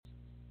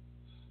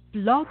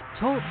Blog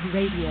Talk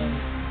Radio.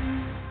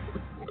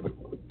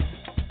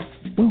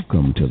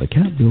 Welcome to the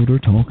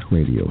CAPBuilder Talk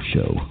radio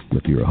show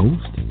with your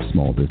host,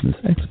 small business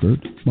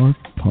expert, Marc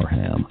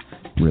Parham.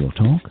 Real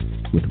talk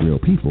with real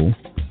people,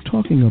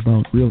 talking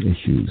about real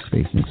issues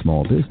facing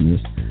small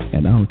business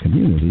and our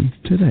community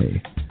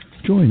today.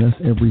 Join us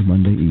every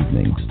Monday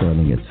evening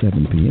starting at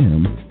 7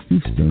 p.m.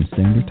 Eastern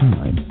Standard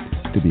Time.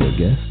 To be a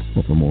guest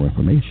or for more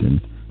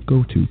information,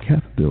 go to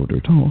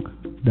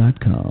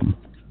CAPBuilderTalk.com.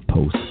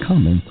 Post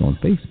comments on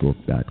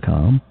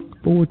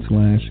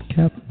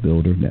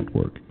Facebook.com/CAPBuilder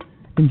Network.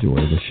 Enjoy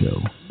the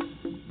show.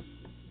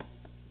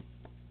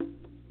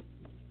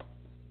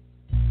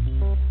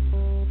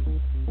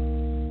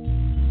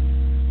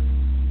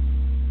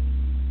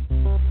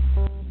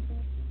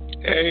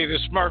 Hey,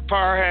 this is Marc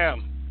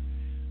Parham.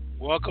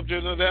 Welcome to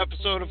another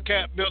episode of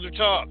CAPBuilder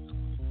Talk.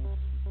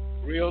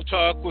 Real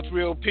talk with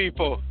real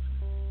people.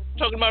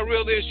 Talking about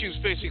real issues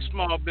facing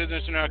small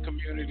business in our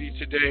community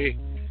today.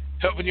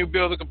 Helping you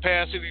build the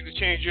capacity to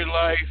change your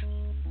life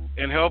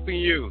and helping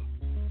you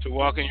to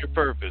walk in your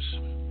purpose.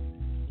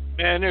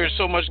 Man, there's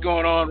so much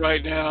going on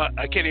right now.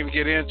 I can't even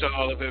get into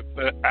all of it,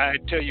 but I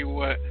tell you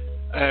what,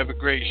 I have a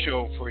great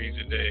show for you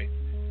today.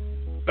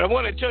 But I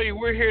want to tell you,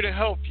 we're here to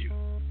help you.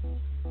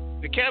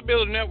 The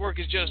CAPBuilder Network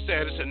is just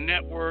that. It's a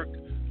network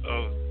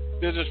of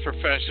business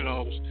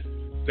professionals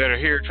that are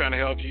here trying to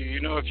help you.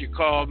 You know, if you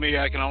call me,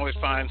 I can always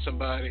find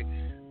somebody.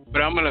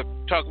 But I'm going to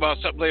talk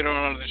about something later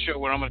on in the show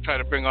where I'm going to try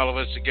to bring all of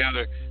us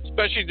together,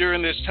 especially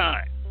during this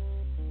time.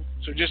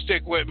 So just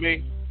stick with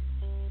me.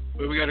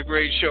 But we got a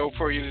great show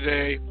for you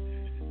today.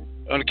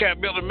 On the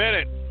CAPBuilder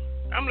Minute,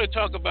 I'm going to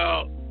talk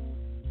about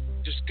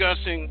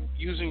discussing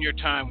using your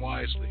time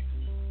wisely.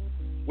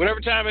 Whatever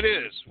time it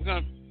is, I'm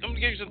going to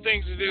give you some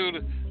things to do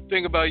to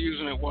think about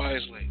using it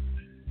wisely.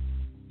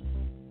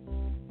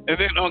 And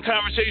then on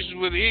Conversations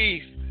with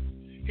Eve,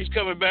 he's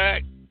coming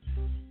back.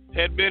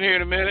 Hadn't been here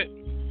in a minute.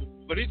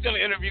 But he's going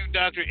to interview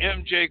Dr.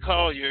 M.J.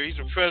 Collier. He's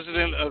the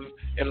president of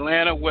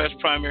Atlanta West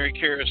Primary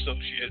Care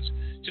Associates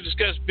to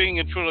discuss being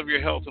in control of your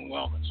health and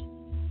wellness.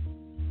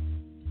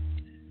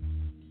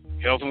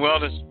 Health and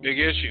wellness, big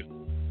issue.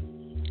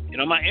 You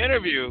know, my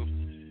interview,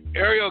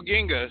 Ariel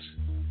Ghinga,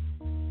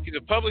 he's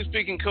a public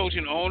speaking coach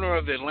and owner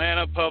of the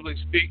Atlanta Public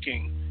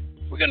Speaking.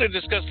 We're going to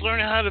discuss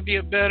learning how to be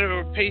a better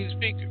or paid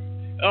speaker.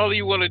 All of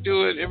you want to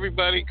do it.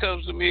 Everybody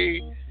comes to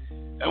me.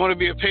 I want to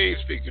be a paid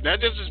speaker.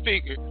 Not just a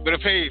speaker, but a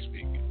paid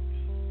speaker.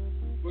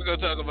 We're going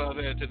to talk about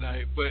that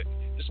tonight, but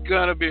it's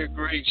going to be a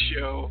great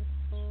show.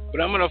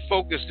 But I'm going to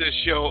focus this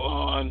show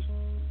on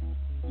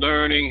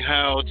learning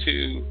how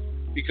to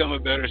become a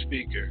better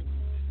speaker.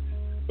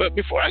 But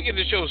before I get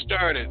the show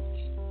started,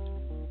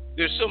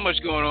 there's so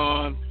much going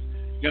on.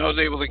 You know, I was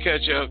able to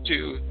catch up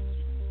to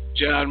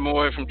John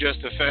Moy from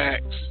Just the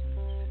Facts.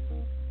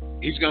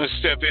 He's going to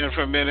step in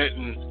for a minute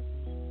and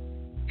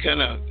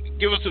kind of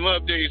give us some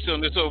updates on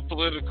this whole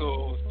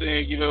political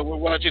thing. You know, we're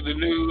watching the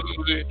news.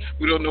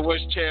 We don't know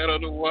which channel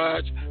to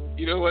watch.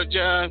 You know what,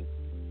 John?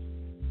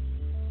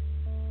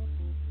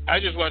 I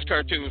just watch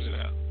cartoons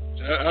now.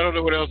 I don't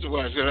know what else to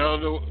watch. I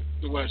don't know what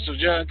to watch. So,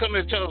 John, come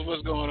and tell us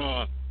what's going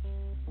on.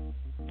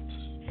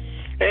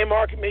 Hey,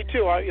 Mark, me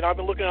too. I've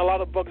been looking at a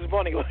lot of Bugs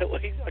Bunny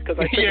lately because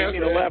I think I need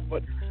to laugh.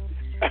 But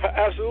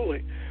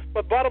absolutely.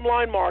 But bottom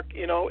line, Mark,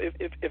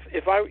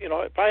 if I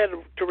had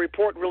to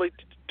report really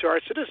to our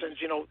citizens,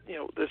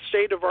 the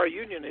state of our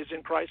union is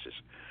in crisis.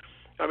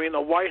 I mean,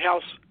 the White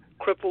House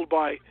crippled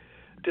by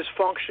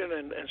dysfunction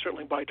and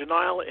certainly by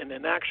denial and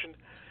inaction.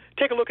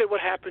 Take a look at what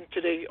happened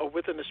today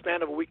within the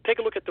span of a week. Take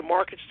a look at the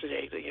markets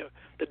today.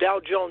 The Dow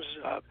Jones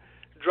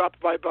dropped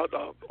by about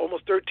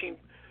almost 13%.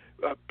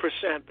 The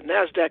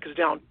NASDAQ is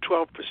down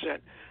 12%.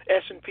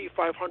 S&P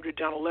 500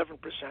 down 11%.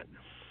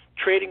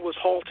 Trading was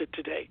halted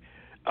today.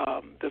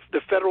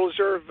 The Federal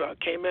Reserve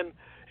came in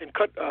and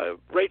cut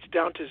rates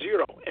down to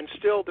zero, and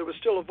still there was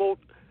still a vote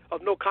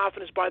of no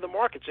confidence by the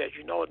markets. As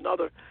you know,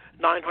 another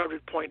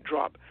 900-point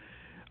drop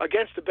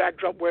against the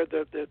backdrop where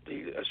the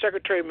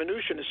Secretary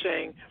Mnuchin is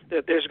saying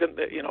that there's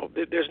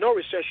no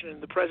recession,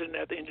 and the president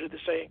at the end of the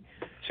saying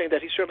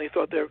that he certainly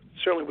thought there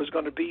certainly was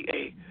going to be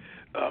a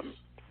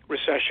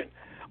recession.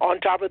 On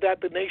top of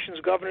that, the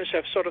nation's governors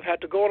have sort of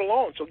had to go it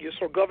alone. So you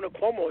saw Governor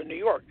Cuomo in New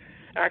York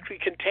actually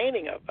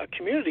containing a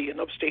community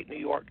in upstate New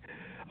York.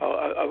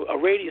 A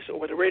radius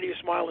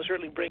mile is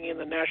certainly bringing in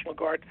the National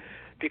Guard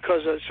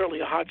because it's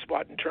certainly a hot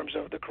spot in terms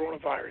of the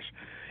coronavirus.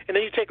 And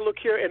then you take a look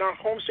here in our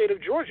home state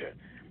of Georgia,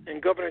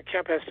 and Governor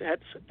Kemp has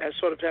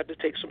sort of had to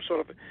take some sort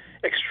of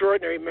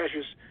extraordinary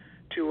measures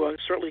to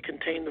certainly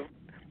contain the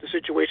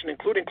situation,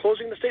 including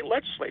closing the state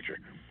legislature.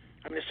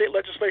 I mean, the state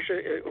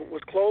legislature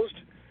was closed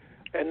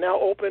and now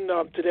open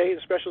today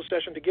in special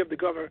session to give the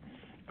governor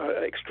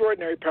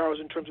extraordinary powers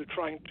in terms of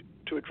trying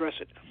to address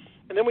it.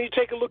 And then when you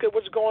take a look at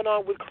what's going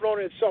on with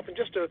corona itself in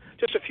just a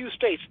few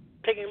states,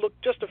 taking a look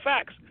just the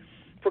facts.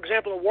 For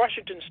example, in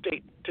Washington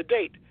State, to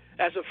date,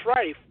 as of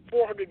Friday,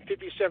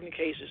 457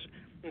 cases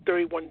and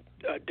 31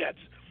 deaths.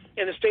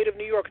 In the state of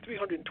New York,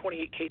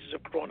 328 cases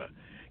of corona.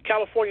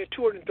 California,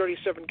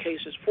 237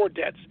 cases, 4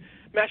 deaths.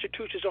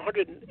 Massachusetts,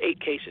 108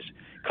 cases.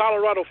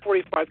 Colorado,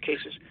 45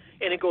 cases.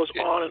 And it goes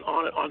on and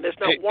on and on. There's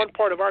not one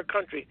part of our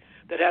country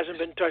that hasn't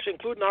been touched,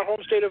 including our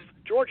home state of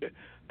Georgia.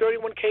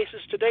 31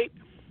 cases to date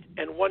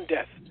and 1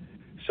 death.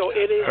 So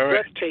it is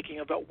breathtaking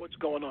about what's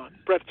going on.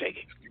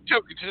 Breathtaking.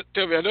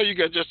 Tell me, I know you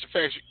got just the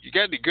facts. You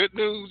got any good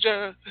news,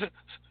 John?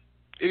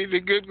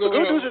 Anything good going on?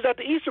 The good news is that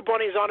the Easter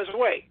Bunny is on his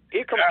way.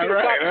 Here comes Peter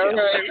All right.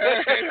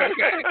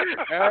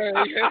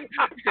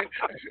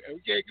 We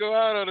can't go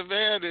out on the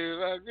bad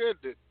news. My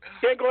goodness.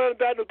 Can't go out on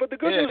the bad news. But the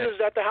good news is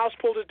that the House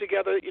pulled it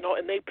together,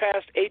 and they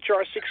passed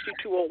H.R.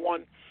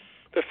 6201,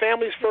 the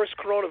Families First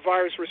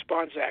Coronavirus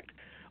Response Act,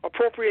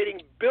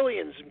 appropriating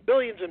billions and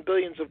billions and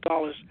billions of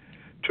dollars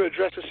to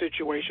address the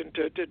situation,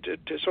 to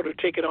sort of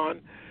take it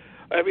on.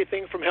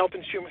 Everything from health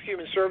and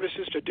human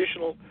services to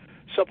additional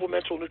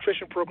supplemental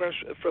nutrition programs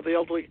for the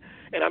elderly.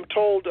 And I'm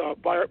told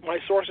by my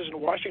sources in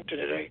Washington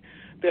today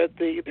that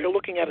they're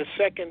looking at a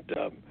second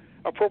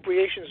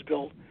appropriations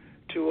bill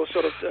to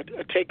sort of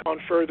take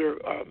on further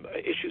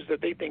issues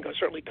that they think are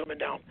certainly coming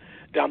down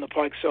the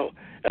pike. So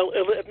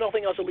if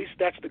nothing else, at least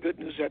that's the good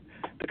news, that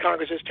the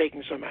Congress is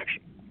taking some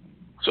action.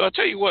 So I'll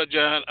tell you what,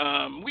 John,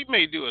 we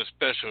may do a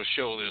special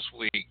show this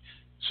week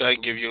so I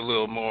can give you a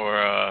little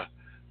more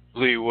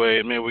leeway,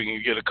 and maybe we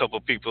can get a couple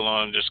of people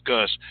on and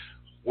discuss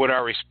what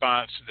our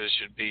response to this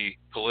should be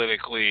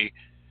politically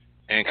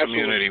and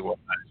community-wise.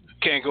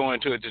 Can't go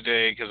into it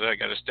today because I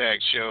got a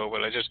stacked show,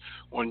 but I just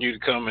want you to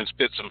come and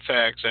spit some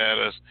facts at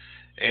us.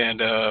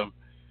 And I'm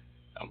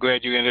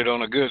glad you ended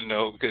on a good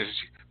note because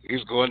he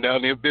was going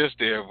down the abyss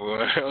there, boy.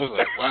 I was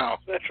like, wow.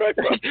 That's right,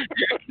 bro.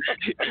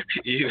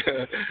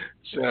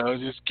 So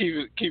just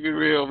keep it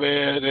real,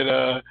 man.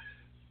 And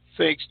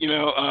thanks,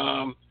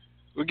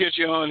 we'll get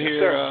you on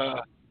here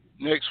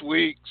next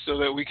week so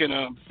that we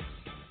can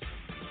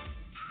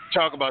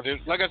talk about this.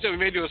 Like I said, we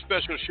may do a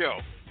special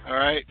show. All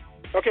right?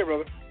 Okay,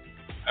 brother.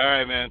 All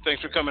right, man.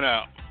 Thanks for coming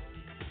out.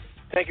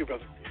 Thank you,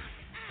 brother.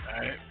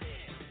 All right.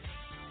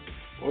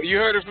 Well, you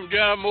heard it from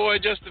John Moy,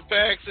 just the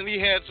facts, and he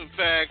had some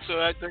facts, so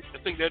I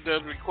think that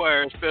does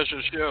require a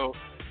special show.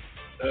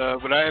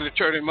 But I had to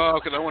turn him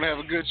off because I want to have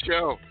a good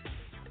show.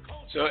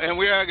 And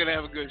we are going to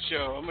have a good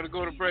show. I'm going to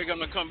go to break. I'm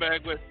going to come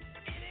back with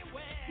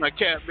my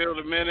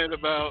CAPBuilder Minute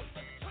about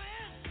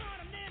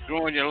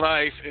growing your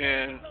life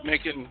and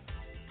making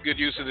good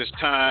use of this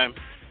time.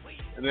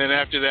 And then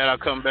after that, I'll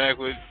come back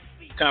with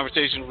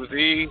conversations with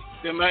E,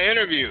 then my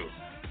interview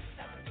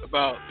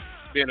about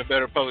being a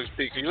better public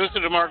speaker. You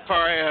listen to Marc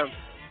Parham,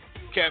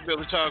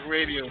 CAPBuilder Talk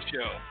radio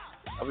show.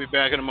 I'll be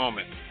back in a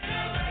moment.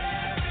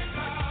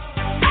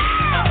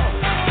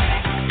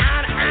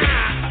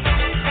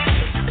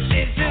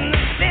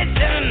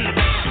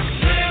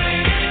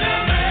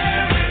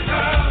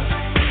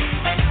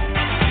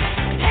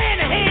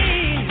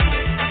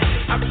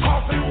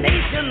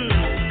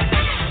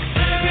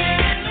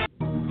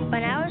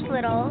 When I was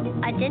little,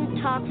 I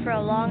didn't talk for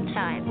a long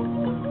time.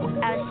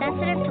 I was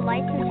sensitive to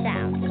lights and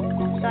sounds,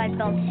 so I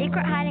built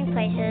secret hiding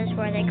places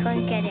where they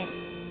couldn't get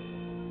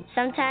in.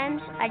 Sometimes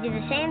I did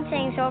the same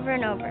things over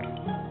and over,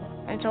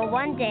 until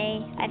one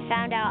day I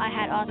found out I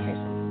had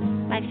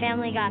autism. My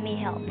family got me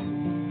help.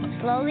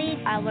 Slowly,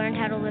 I learned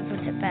how to live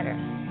with it better.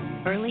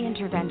 Early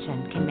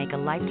intervention can make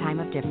a lifetime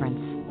of difference.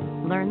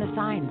 Learn the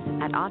signs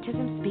at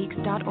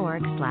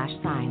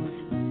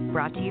autismspeaks.org/signs.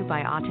 Brought to you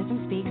by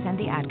Autism Speaks and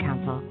the Ad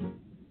Council.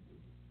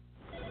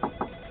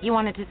 You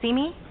wanted to see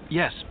me?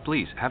 Yes,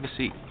 please, have a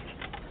seat.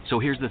 So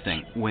here's the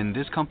thing. When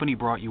this company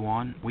brought you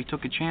on, we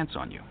took a chance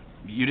on you.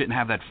 You didn't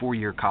have that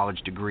 4-year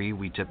college degree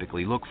we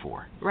typically look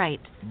for. Right.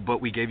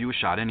 But we gave you a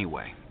shot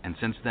anyway. And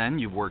since then,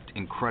 you've worked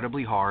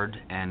incredibly hard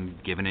and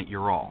given it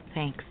your all.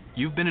 Thanks.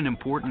 You've been an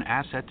important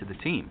asset to the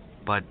team,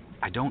 but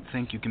I don't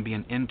think you can be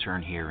an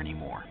intern here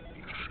anymore.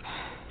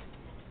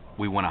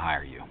 We want to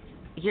hire you.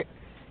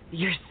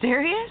 You're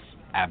serious?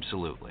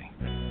 Absolutely.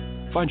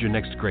 Find your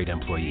next great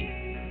employee.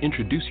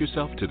 Introduce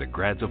yourself to the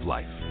Grads of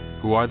Life.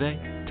 Who are they?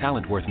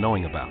 Talent worth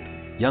knowing about.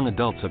 Young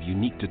adults of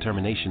unique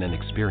determination and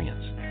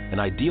experience. An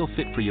ideal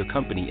fit for your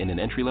company in an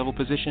entry-level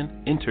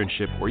position,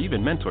 internship, or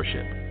even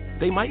mentorship.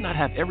 They might not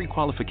have every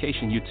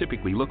qualification you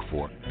typically look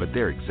for, but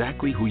they're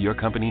exactly who your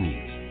company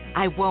needs.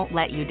 I won't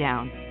let you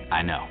down.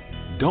 I know.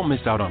 Don't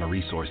miss out on a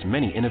resource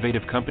many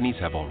innovative companies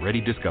have already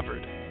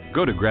discovered.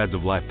 Go to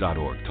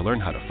gradsoflife.org to learn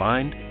how to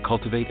find,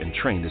 cultivate, and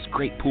train this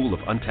great pool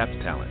of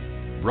untapped talent.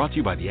 Brought to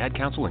you by the Ad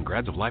Council and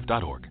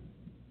gradsoflife.org.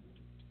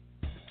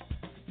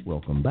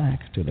 Welcome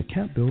back to the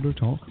CAPBuilder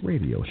Talk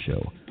radio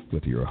show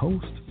with your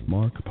host,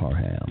 Marc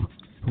Parham.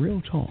 Real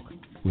talk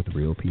with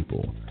real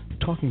people,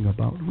 talking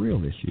about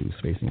real issues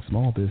facing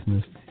small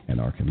business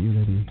and our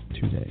community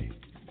today.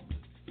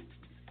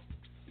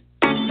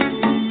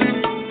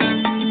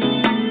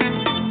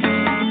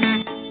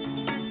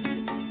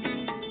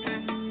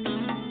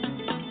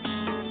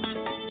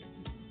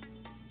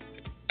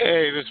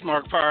 Hey, this is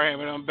Marc Parham,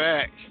 and I'm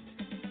back.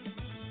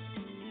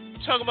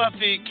 Talk about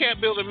the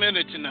CAPBuilder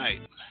Minute tonight.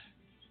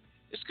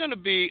 It's going to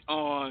be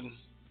on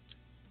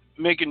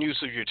making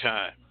use of your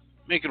time.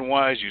 making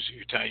wise use of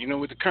your time. You know,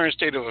 with the current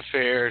state of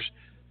affairs,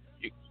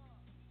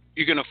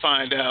 you're going to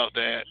find out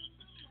that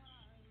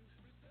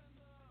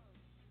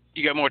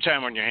you got more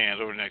time on your hands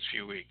over the next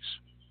few weeks.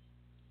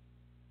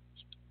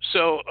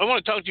 So I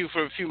want to talk to you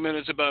for a few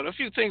minutes about a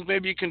few things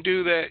maybe you can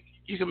do that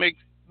you can make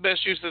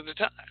best use of the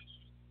time.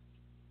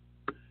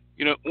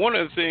 You know, one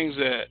of the things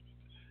that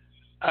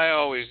I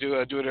always do,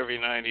 I do it every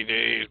 90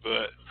 days,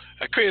 but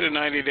I create a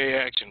 90-day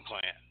action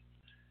plan.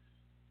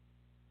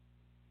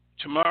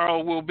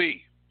 Tomorrow will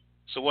be.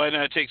 So why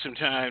not take some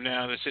time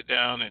now to sit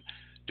down and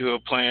do a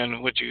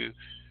plan, what you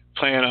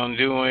plan on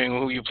doing,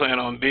 who you plan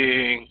on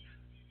being,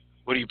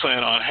 what do you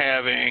plan on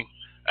having.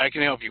 I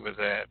can help you with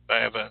that. I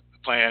have a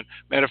plan.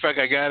 Matter of fact,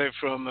 I got it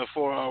from the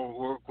 4-Hour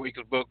Work Week,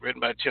 a book written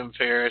by Tim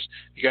Ferriss.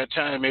 You got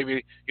time, maybe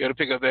you got to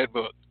pick up that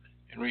book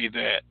and read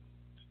that.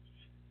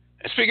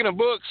 And speaking of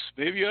books,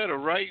 maybe you ought to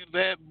write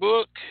that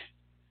book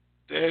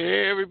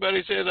that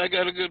everybody says, I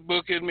got a good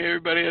book in me,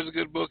 everybody has a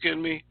good book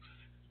in me,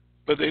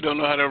 but they don't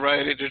know how to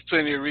write it. There's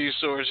plenty of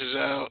resources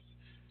out,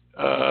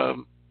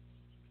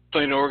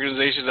 plenty of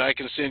organizations I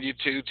can send you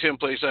to,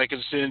 templates I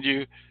can send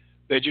you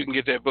that you can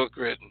get that book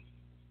written.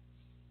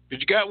 But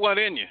you got one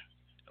in you.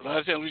 A lot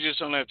of times we just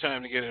don't have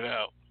time to get it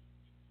out.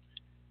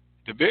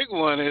 The big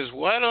one is,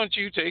 why don't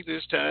you take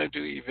this time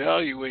to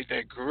evaluate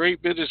that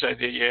great business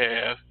idea you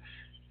have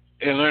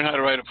and learn how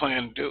to write a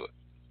plan to do it.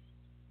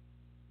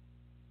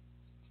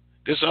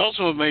 This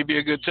also may be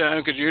a good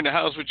time because you're in the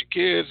house with your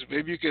kids.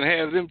 Maybe you can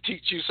have them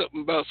teach you something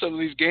about some of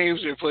these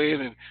games they're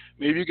playing, and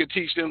maybe you could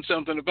teach them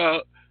something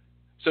about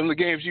some of the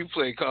games you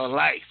play called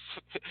life.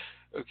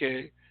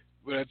 Okay?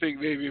 But I think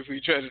maybe if we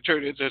try to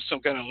turn it into some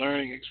kind of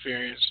learning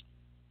experience,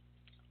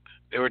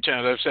 there were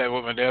times I've sat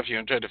with my nephew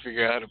and tried to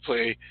figure out how to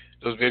play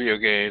those video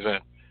games. I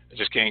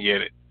just can't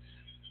get it.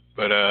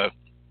 But,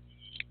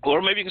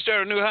 or maybe you can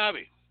start a new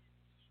hobby.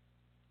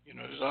 You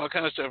know, there's all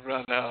kinds of stuff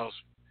around the house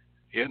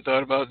you hadn't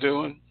thought about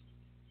doing.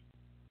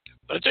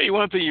 But I'll tell you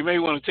one thing you may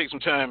want to take some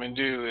time and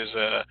do is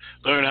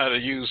learn how to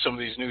use some of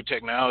these new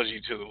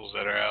technology tools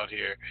that are out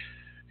here.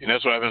 And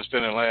that's what I've been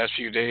spending the last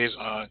few days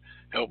on,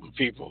 helping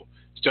people.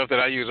 Stuff that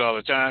I use all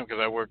the time because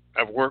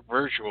I've worked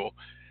virtual,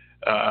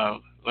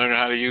 learning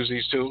how to use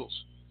these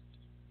tools.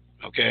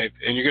 Okay?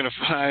 And you're going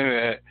to find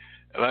that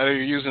a lot of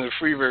you are using the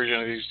free version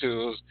of these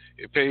tools.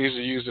 It pays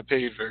to use the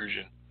paid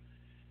version.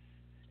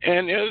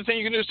 And the other thing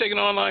you can do is take an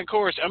online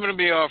course. I'm going to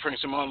be offering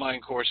some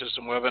online courses,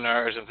 some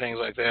webinars and things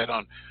like that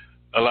on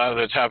a lot of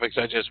the topics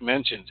I just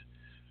mentioned.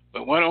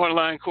 But one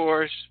online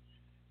course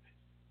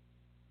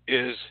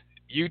is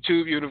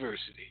YouTube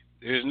University.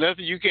 There's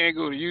nothing you can't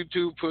go to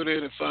YouTube, put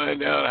in, and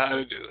find out how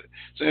to do it.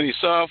 So any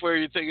software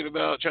you're thinking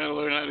about trying to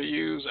learn how to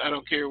use, I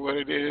don't care what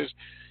it is,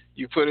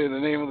 you put in the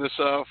name of the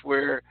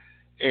software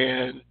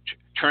and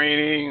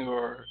training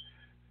or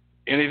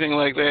anything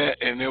like that,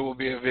 and there will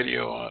be a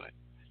video on it.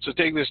 So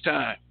take this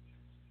time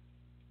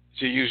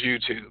to use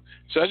YouTube.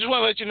 So I just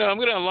want to let you know, I'm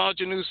going to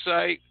launch a new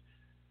site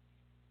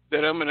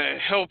that I'm going to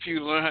help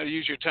you learn how to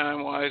use your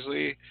time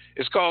wisely.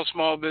 It's called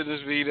Small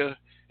Business Vita.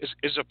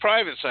 It's a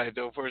private site,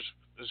 though.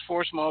 It's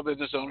for small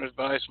business owners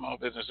by small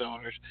business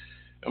owners.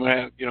 I'm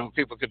going to have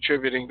people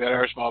contributing that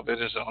are small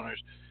business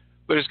owners.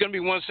 But it's going to be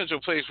one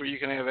central place where you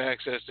can have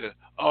access to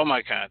all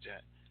my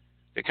content,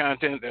 the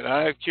content that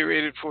I've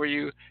curated for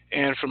you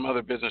and from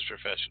other business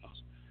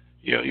professionals.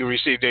 You'll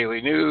receive daily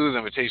news,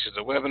 invitations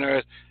to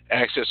webinars,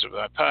 access to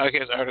my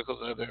podcasts, articles,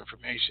 and other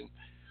information.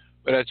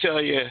 But I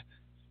tell you,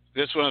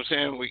 this is what I'm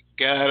saying, we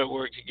got to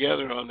work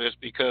together on this,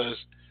 because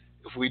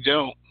if we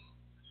don't,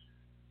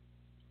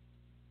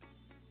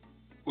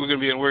 we're going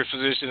to be in a worse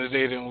position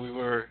today than we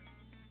were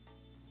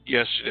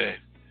yesterday.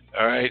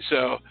 All right,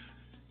 so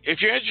if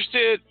you're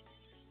interested,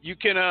 you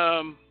can,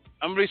 I'm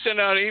going to be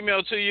sending out an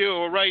email to you,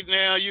 or right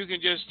now you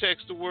can just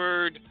text the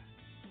word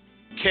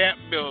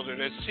CAPBuilder,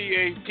 that's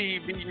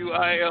CAPBuilder,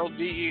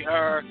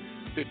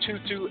 to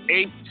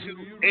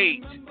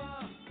 22828,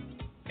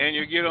 and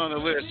you'll get on the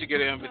list to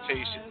get an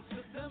invitation.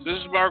 So this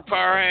is Marc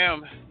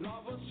Parham,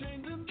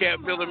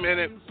 CAPBuilder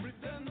Minute.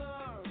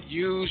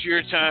 Use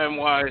your time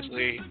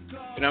wisely,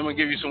 and I'm going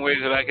to give you some ways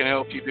that I can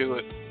help you do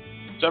it.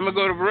 So I'm going to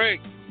go to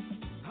break.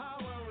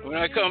 When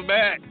I come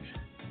back,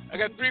 I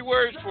got 3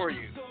 words for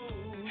you: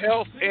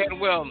 health and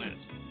wellness.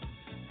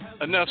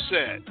 Enough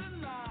said.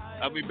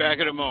 I'll be back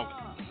in a moment.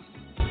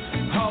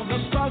 How the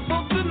stars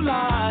of the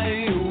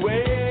night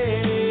away.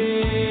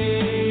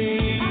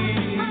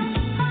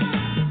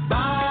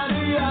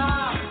 Body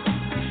art,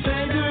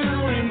 say do you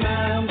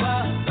remember?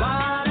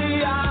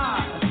 Body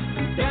art,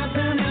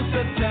 dancing in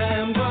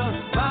September.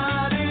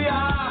 Body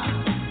art,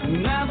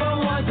 never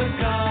was a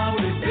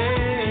cloudy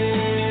day.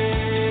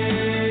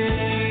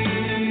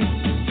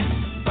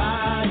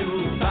 Badu,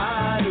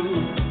 badu,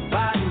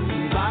 badu,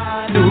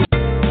 badu.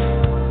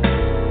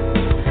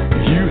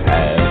 You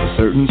have a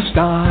certain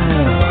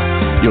style.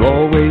 You'll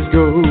always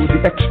go the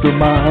extra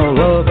mile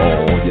of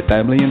all your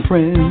family and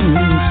friends.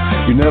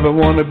 You never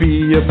want to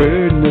be a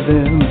burden to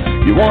them.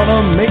 You want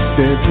to make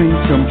their dreams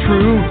come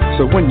true,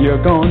 so when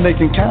you're gone they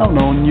can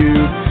count on you.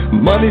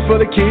 Money for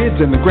the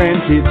kids and the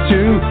grandkids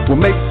too will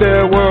make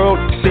their world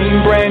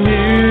seem brand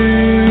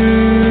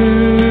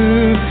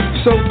new.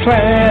 So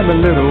plan a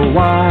little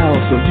while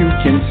so you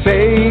can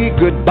say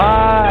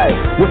goodbye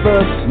with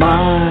a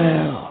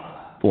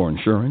smile. For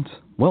insurance,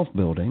 wealth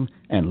building,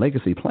 and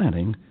legacy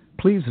planning,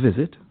 please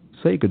visit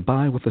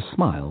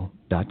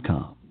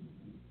saygoodbyewithasmile.com.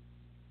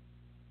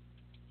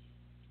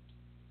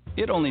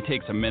 It only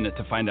takes a minute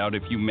to find out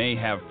if you may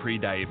have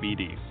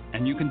prediabetes,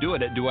 and you can do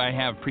it at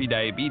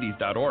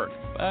doihaveprediabetes.org.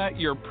 But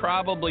you're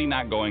probably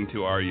not going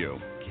to, are you?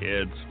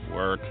 Kids,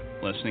 work,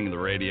 listening to the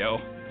radio.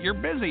 You're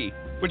busy,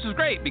 which is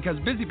great because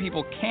busy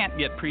people can't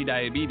get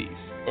prediabetes.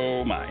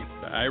 Oh my,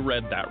 I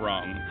read that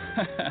wrong.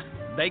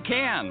 They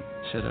can.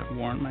 Should have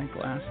worn my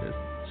glasses.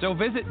 So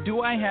visit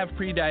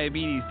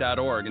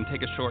doihaveprediabetes.org and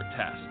take a short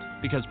test,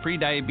 because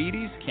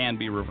prediabetes can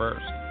be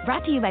reversed.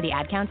 Brought to you by the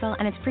Ad Council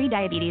and its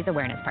pre-diabetes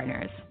awareness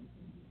partners.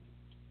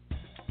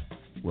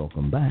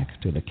 Welcome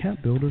back to the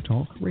CAPBuilder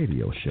Talk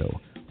radio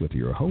show with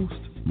your host,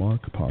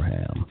 Marc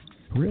Parham.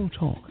 Real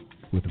talk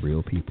with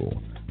real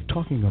people,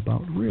 talking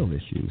about real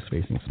issues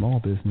facing small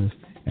business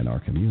and our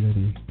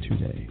community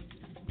today.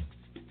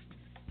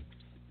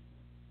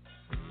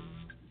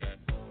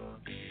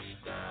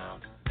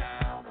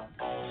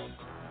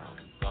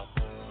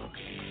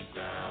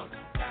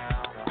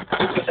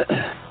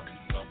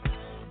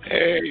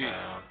 Hey,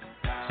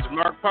 this is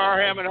Marc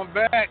Parham, and I'm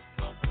back.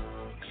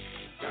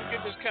 Let's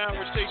get this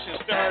conversation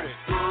started.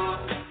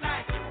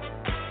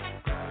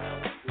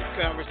 This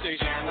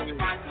conversation really.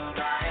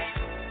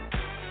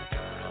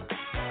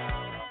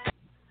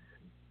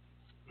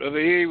 Brother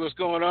E, what's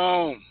going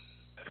on?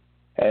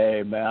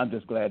 Hey, man, I'm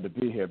just glad to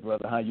be here,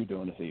 brother. How you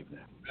doing this evening?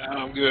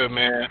 I'm good,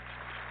 man.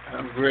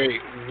 I'm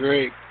great.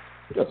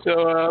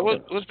 So,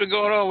 what's been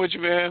going on with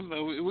you, man?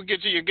 We'll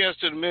get to your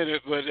guest in a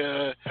minute, but,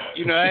 I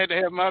had to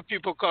have my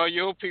people call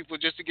your people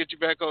just to get you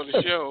back on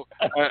the show.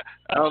 I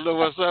don't know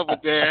what's up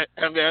with that.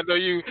 I mean, I know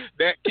you,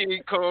 that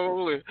King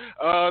Cole and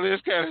all this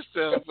kind of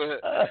stuff,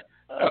 but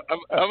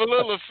I'm a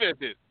little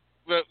offended.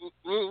 But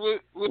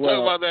we'll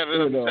talk about that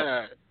another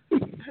time.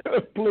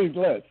 Please,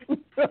 let's.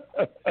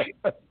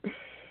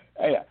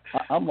 Hey,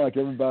 I'm like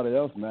everybody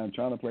else, man,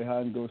 trying to play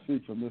hide and go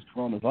seek from this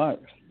coronavirus,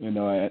 and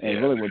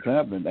really what's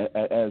happening,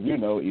 as you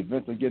know,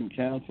 events are getting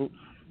canceled.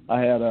 I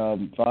had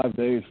 5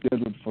 days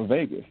scheduled for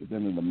Vegas at the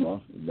end of the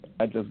month.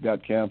 That just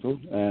got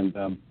canceled, and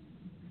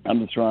I'm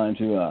just trying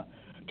to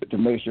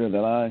make sure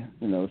that I,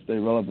 stay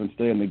relevant,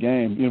 stay in the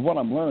game. What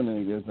I'm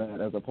learning is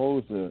that as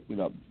opposed to,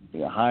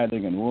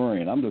 hiding and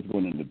worrying, I'm just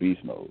going into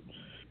beast mode.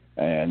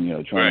 And,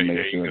 trying to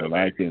make sure that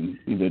I can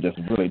either just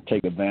really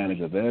take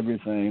advantage of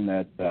everything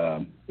that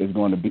is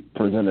going to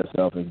present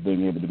itself as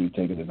being able to be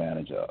taken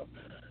advantage of,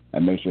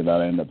 and make sure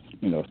that I end up,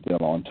 still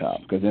on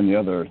top. Because any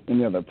other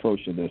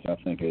approach to this, I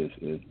think, is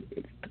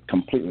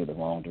completely the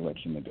wrong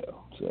direction to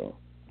go. So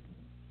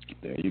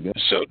there you go.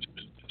 So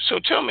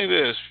tell me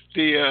this: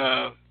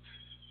 the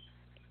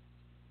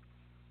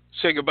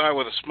say goodbye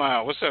with a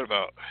smile. What's that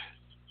about?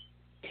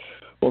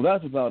 Well,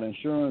 that's about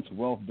insurance,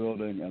 wealth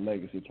building, and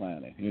legacy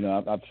planning.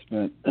 I've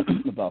spent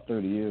about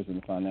 30 years in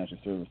the financial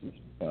services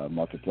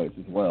marketplace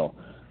as well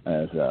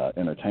as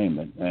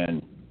entertainment.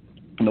 And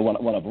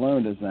what I've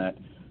learned is that,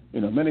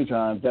 many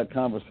times that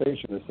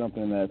conversation is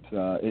something that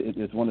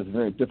it's one that's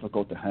very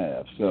difficult to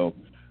have. So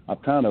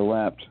I've kind of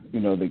wrapped,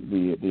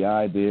 the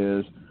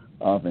ideas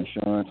of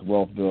insurance,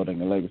 wealth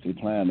building, and legacy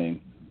planning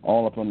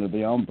all up under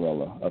the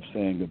umbrella of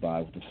saying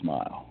goodbye with a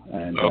smile.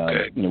 And,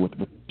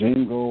 with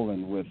jingle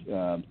and with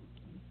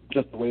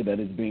just the way that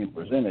it's being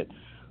presented,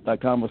 that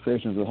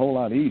conversation is a whole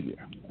lot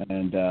easier.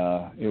 And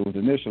it was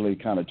initially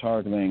kind of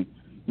targeting,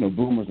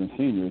 boomers and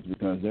seniors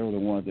because they were the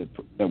ones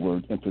that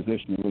were in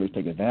position to really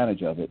take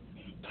advantage of it.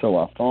 So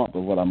I thought,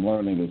 but what I'm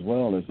learning as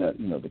well is that,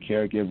 the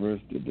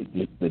caregivers,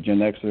 the Gen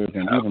Xers,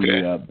 and even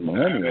the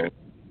millennials,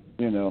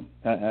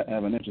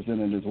 have an interest in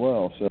it as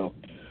well. So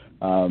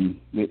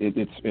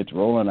it's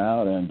rolling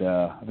out, and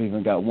I've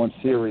even got one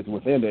series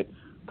within it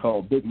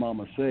called Big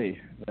Mama Say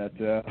that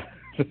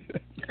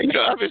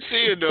I've been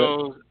seeing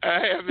those. I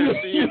have been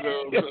seeing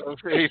those on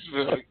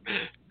Facebook.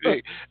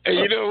 And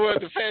you know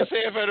what? The sad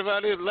part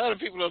about it, a lot of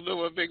people don't know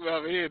what Big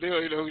Mama is. They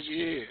don't even know who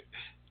she is.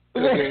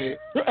 Okay.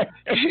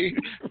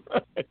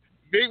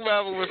 Big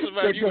Mama was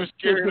somebody you were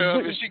scared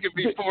of, and she could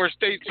be 4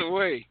 states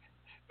away.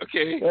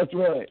 Okay. That's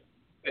right.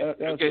 That's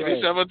okay.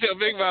 Right. So I'm gonna tell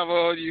Big Mama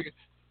on you.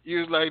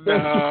 You was like,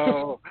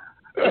 no.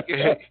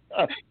 Okay.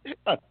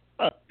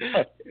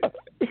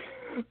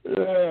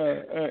 Yeah,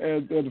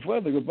 and the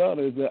funny thing about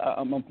it is that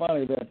I'm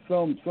finding that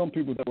some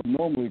people that would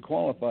normally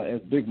qualify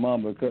as Big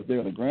Mama because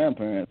they're the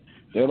grandparents,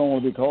 they don't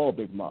want to be called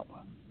Big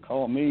Mama.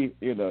 Call me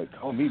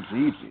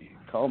Gigi.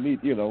 Call me,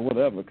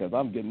 whatever, because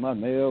I'm getting my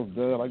nails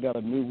done. I got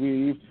a new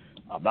weave.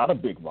 I'm not a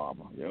Big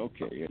Mama. Yeah,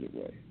 okay,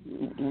 anyway.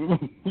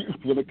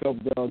 When it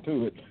comes down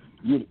to it,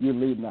 you're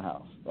leaving the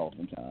house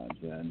oftentimes.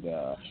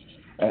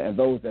 And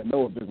those that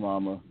know a Big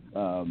Mama,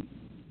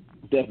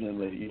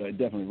 definitely, it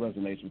definitely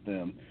resonates with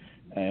them.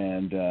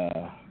 And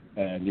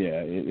And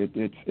yeah,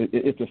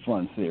 it's a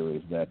fun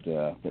series that's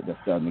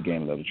starting to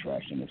gain a little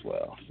traction as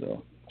well.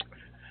 So,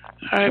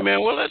 all right,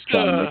 man. Well, let's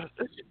trying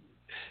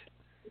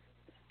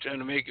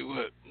to make it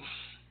work.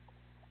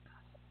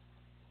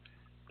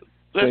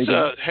 Let's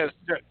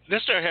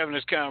start having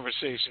this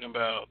conversation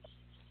about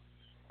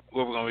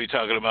what we're going to be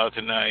talking about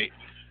tonight.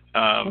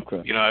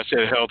 Okay. You know, I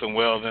said health and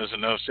wellness.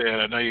 Enough said.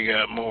 I know you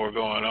got more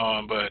going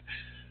on, but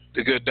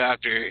the good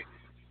doctor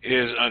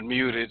is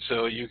unmuted,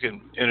 so you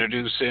can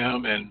introduce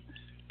him and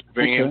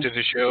bring him to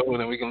the show,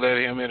 and then we can let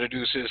him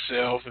introduce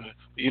himself, and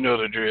you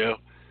know the drill.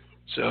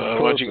 So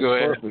why don't you go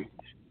ahead and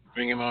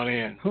bring him on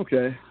in?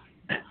 Okay.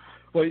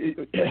 Well,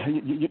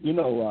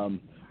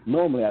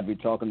 normally I'd be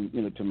talking,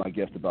 to my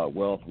guest about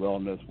wealth,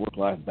 wellness,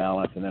 work-life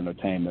balance, and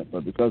entertainment,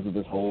 but because of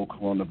this whole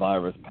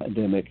coronavirus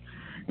pandemic,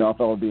 I thought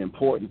it would be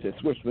important to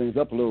switch things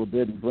up a little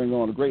bit and bring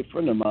on a great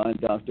friend of mine,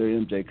 Dr.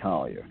 M.J.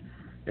 Collier.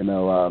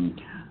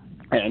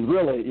 And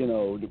really,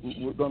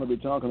 we're going to be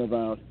talking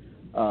about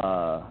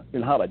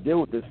how to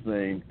deal with this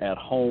thing at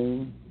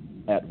home,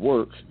 at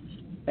work,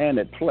 and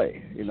at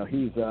play.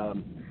 He's,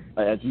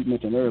 as you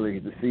mentioned earlier,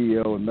 he's the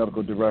CEO and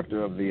medical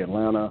director of the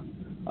Atlanta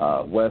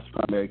West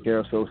Primary Care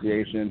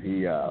Association.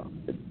 He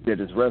did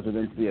his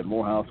residency at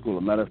Morehouse School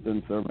of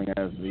Medicine, serving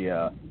as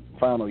the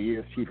final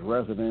year's chief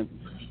resident.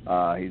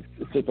 He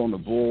sits on the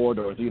board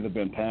or has either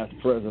been past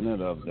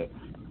president of the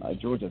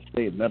Georgia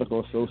State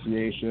Medical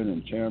Association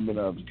and chairman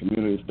of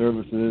Community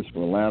Services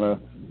for Atlanta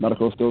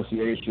Medical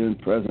Association,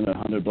 president of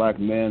 100 Black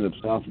Men of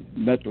South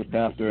Metro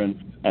Chapter, and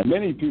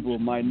many people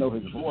might know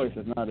his voice,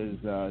 if not his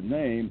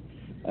name,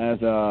 as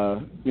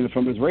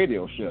from his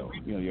radio show.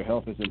 Your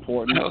health is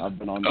important. I've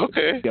been on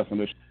guest on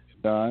this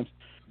times,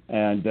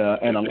 and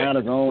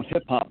Atlanta's own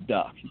hip hop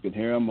doc. You can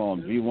hear him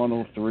on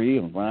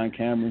V103 on Ryan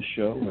Cameron's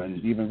show,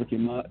 and even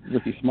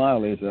Ricky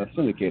Smiley's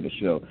syndicated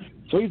show.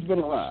 So he's been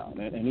around,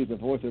 and he's a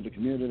voice of the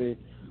community,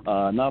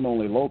 not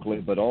only locally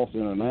but also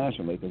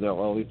internationally, because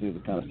all these things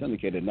are kind of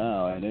syndicated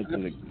now, and it's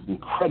an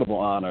incredible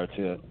honor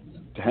to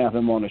have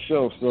him on the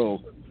show. So,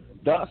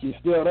 Doc, you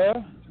still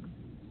there?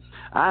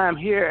 I'm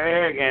here,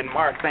 Eric, and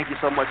Mark, thank you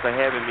so much for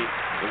having me.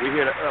 And we're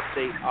here to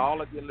update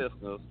all of your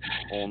listeners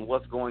on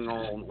what's going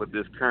on with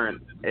this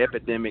current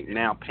epidemic,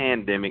 now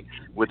pandemic,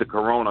 with the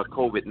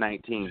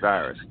COVID-19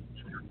 virus.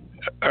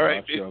 All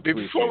right.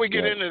 Before we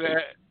get into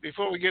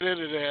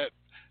that,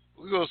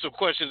 we got some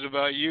questions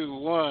about you.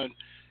 One,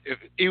 if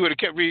he would have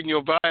kept reading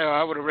your bio,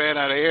 I would have ran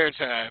out of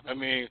airtime. I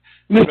mean,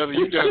 brother,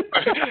 you just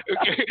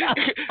okay.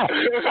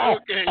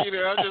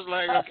 I'm just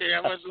like,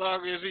 how much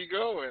longer is he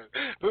going?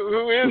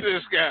 Who is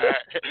this guy?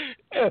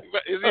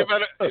 Is he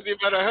about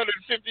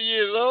 150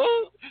 years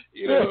old?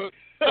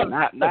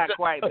 Not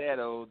quite that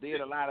old.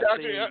 Did a lot of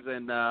things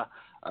and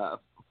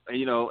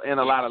in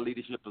a lot of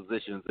leadership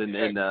positions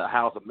in the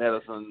House of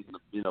Medicine,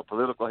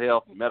 political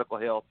health, medical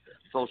health,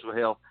 social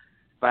health,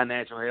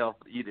 financial health,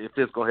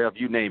 physical health,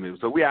 you name it.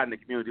 So we out in the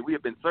community. We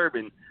have been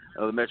serving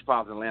the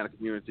metropolitan Atlanta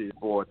community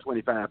for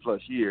 25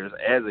 plus years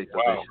as a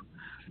physician,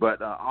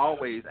 but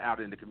always out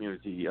in the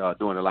community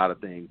doing a lot of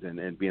things and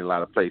being in a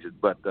lot of places.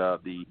 But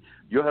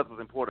Your Health is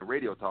Important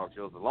radio talk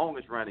show is the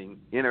longest running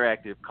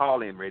interactive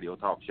call-in radio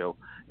talk show.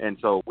 And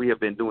so we have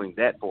been doing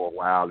that for a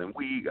while. And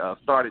we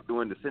started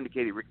doing the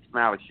syndicated Ricky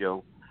Smiley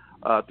show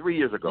 3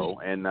 years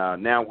ago. And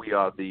now we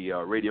are the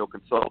radio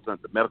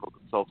consultant, the medical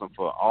consultant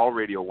for all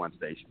Radio 1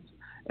 stations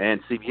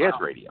and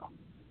CBS Radio.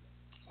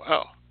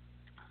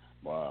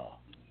 Wow.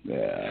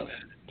 Yeah.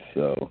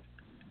 So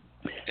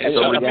we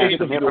got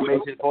some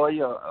information for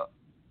you.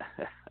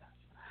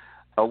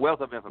 A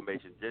wealth of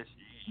information. Just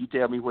you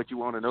tell me what you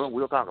want to know, and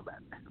we'll talk about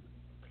it.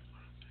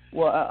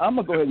 Well, I'm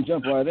going to go ahead and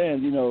jump right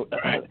in.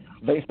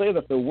 They say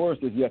that the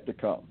worst is yet to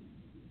come.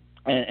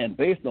 And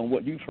based on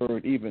what you've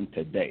heard even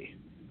today,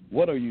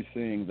 what are you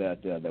seeing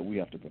that we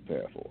have to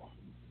prepare for?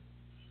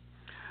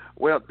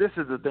 Well, this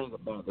is the thing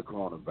about the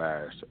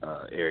coronavirus,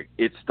 Eric.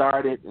 It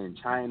started in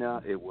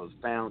China. It was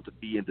found to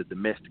be in the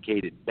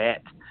domesticated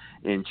bat.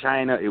 In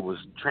China, it was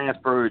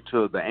transferred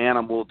to the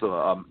animal,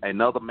 to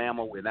another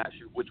mammal. We're not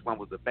sure which one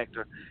was the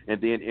vector,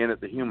 and then entered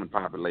the human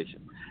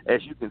population.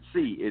 As you can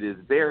see, it is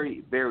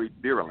very, very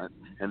virulent,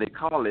 and they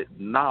call it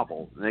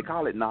novel. And they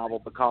call it novel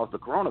because the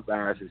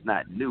coronavirus is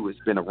not new. It's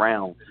been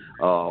around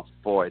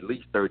for at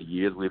least 30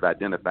 years. We've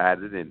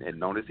identified it and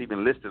known it's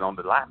even listed on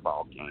the light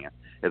bulb can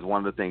as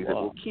one of the things that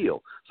will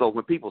kill. So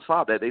when people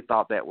saw that, they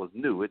thought that was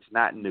new. It's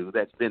not new.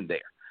 That's been there.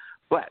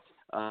 But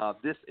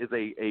this is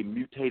a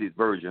mutated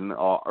version,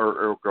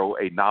 or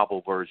a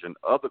novel version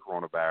of the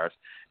coronavirus.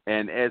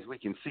 And as we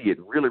can see, it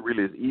really,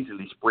 really is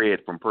easily spread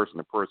from person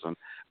to person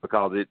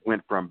because it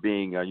went from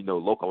being,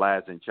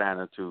 localized in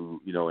China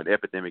to, an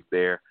epidemic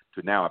there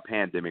to now a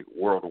pandemic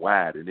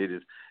worldwide. And it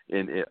is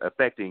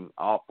affecting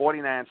all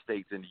 49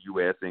 states in the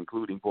U.S.,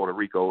 including Puerto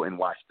Rico and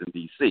Washington,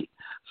 D.C.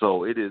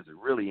 So it is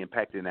really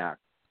impacting our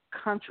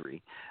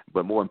country,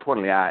 but more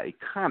importantly, our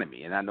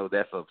economy. And I know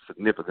that's of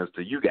significance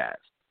to you guys.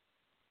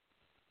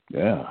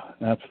 Yeah,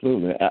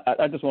 absolutely.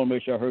 I just want to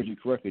make sure I heard you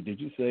correctly.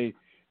 Did you say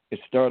it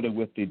started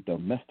with the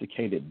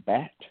domesticated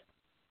bat?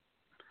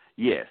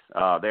 Yes,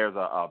 there's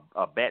a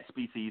bat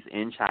species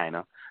in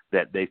China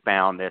that they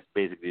found that's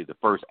basically the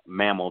first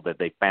mammal that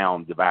they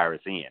found the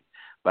virus in.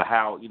 But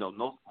how,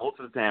 most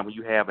of the time when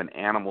you have an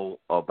animal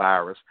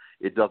virus,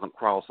 it doesn't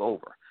cross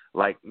over.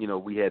 Like,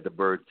 we had the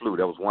bird flu.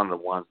 That was one of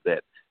the ones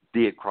that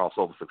did cross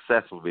over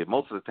successfully.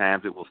 Most of the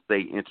times it will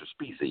stay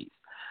interspecies.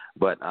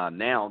 But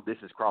now this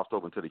has crossed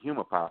over into the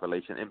human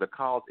population, and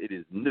because it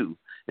is new,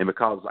 and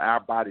because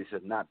our bodies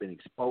have not been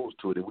exposed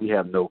to it, and we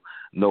have no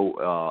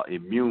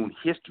immune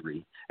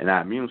history, and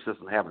our immune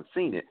system haven't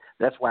seen it,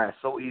 that's why it's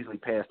so easily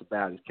passed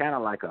about. It's kind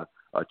of like a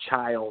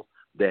child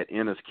that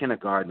enters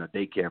kindergarten or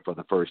daycare for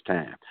the first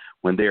time.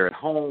 When they're at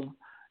home,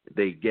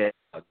 they get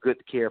a good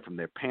care from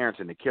their parents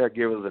and the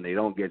caregivers, and they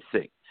don't get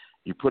sick.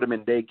 You put them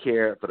in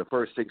daycare for the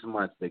first 6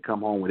 months, they come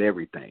home with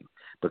everything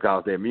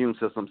because their immune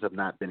systems have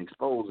not been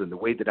exposed. And the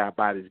way that our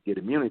bodies get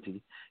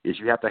immunity is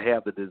you have to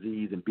have the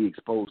disease and be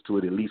exposed to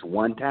it at least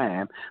one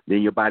time.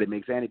 Then your body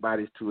makes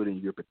antibodies to it, and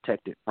you're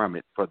protected from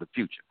it for the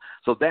future.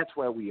 So that's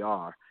where we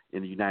are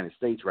in the United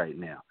States right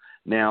now.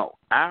 Now,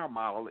 our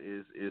model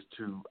is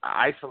to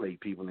isolate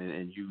people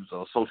and use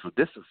social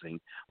distancing,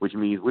 which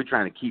means we're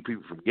trying to keep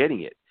people from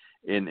getting it.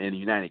 In the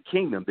United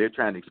Kingdom, they're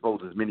trying to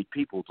expose as many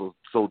people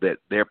so that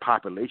their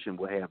population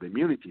will have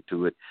immunity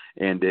to it,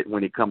 and that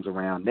when it comes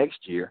around next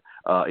year,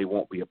 it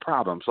won't be a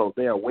problem. So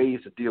there are ways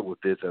to deal with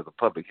this as a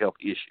public health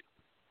issue.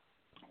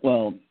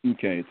 Well,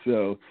 okay,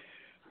 so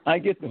I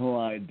get the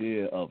whole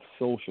idea of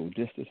social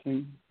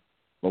distancing,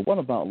 but what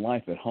about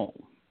life at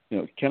home?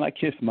 Can I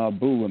kiss my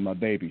boo and my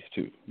babies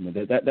too?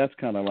 That's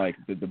kind of like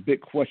the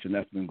big question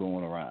that's been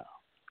going around.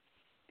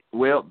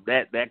 Well,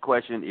 that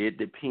question, it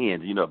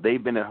depends. If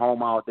they've been at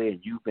home all day and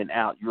you've been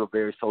out, you're a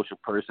very social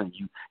person.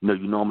 You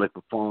normally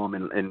perform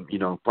and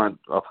in front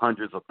of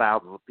hundreds of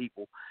thousands of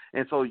people,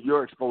 and so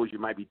your exposure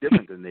might be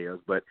different than theirs.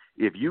 But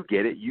if you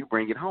get it, you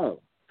bring it home.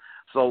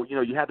 So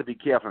you have to be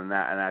careful. And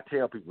I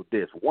tell people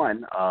this: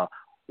 one,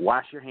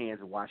 wash your hands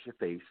and wash your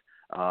face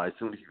as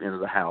soon as you enter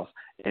the house.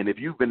 And if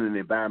you've been in an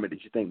environment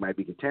that you think might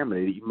be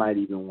contaminated, you might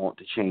even want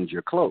to change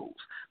your clothes.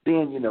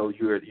 Then you've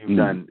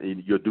done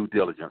your due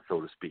diligence,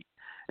 so to speak.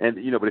 And,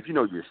 but if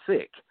you're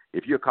sick,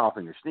 if you're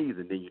coughing or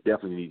sneezing, then you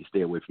definitely need to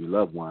stay away from your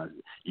loved ones.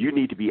 You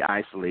need to be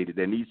isolated.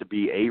 There needs to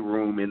be a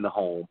room in the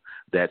home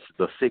that's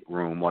the sick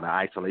room or the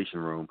isolation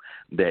room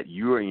that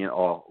you're in,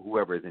 or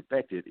whoever is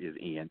infected is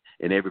in,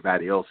 and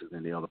everybody else is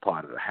in the other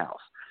part of the house.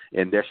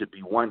 And there should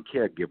be one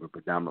caregiver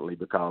predominantly,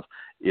 because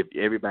if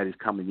everybody's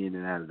coming in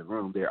and out of the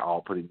room, they're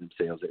all putting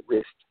themselves at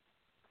risk.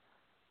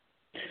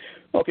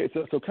 Okay,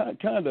 so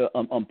kind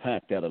of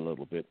unpack that a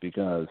little bit,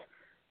 because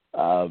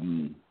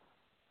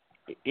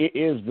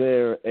is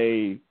there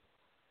a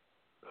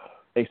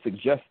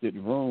suggested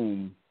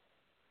room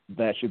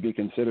that should be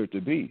considered to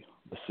be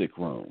a sick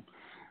room?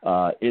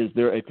 Is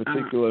there a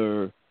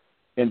particular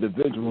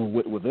individual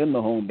within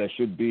the home that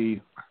should be,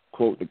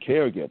 quote, the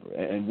caregiver,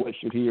 and what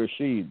should he or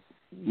she,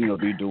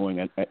 be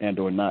doing and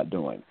or not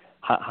doing?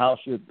 How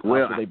should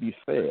they be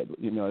fed?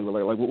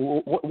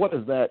 What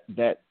does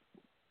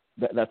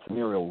that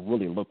scenario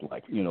really look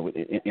like?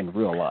 In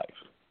real life.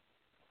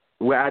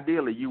 Well,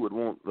 ideally, you would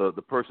want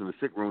the person in the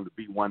sick room to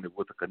be one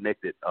with a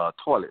connected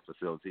toilet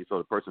facility, so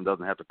the person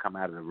doesn't have to come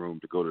out of the room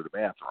to go to the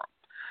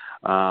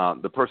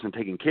bathroom. The person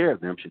taking care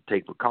of them should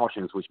take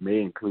precautions, which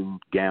may include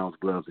gowns,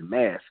 gloves, and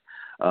masks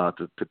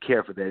to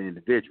care for that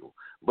individual.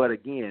 But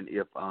again,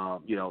 if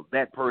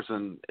that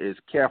person is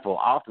careful,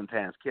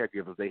 oftentimes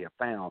caregivers they have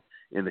found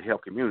in the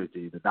health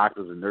community, the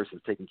doctors and nurses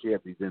taking care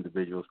of these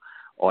individuals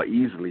are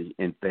easily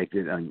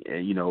infected, and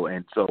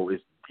so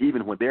it's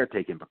even when they're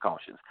taking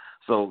precautions.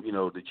 So,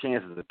 the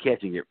chances of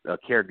catching it, a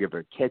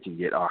caregiver catching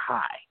it, are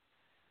high.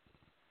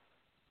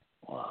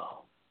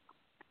 Wow.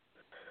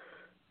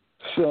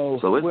 So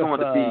it's going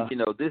to be,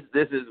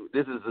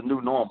 this is a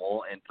new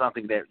normal, and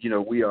something that,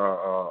 we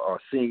are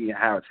seeing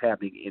how it's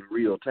happening in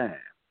real time.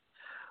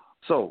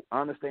 So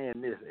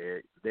understand this,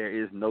 Eric, there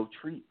is no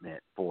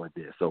treatment for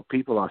this. So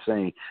people are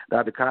saying,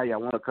 Dr. Collier, I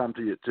want to come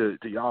to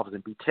your office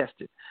and be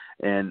tested.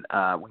 And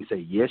we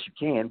say, yes, you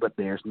can, but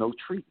there's no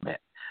treatment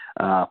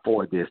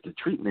for this. The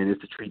treatment is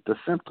to treat the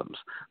symptoms.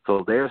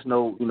 So there's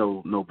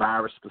no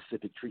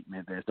virus-specific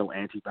treatment. There's no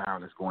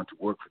antiviral that's going to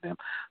work for them.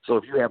 So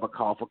if you have a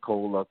cough or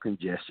cold or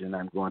congestion,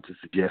 I'm going to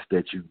suggest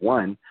that you,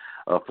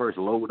 first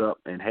load up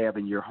and have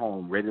in your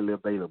home readily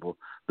available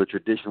the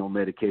traditional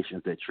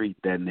medications that treat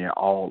that, and they're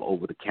all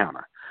over the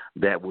counter.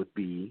 That would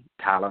be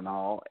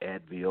Tylenol,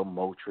 Advil,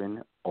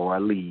 Motrin, or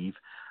Aleve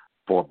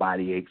for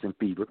body aches and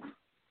fever.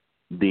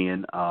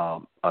 Then a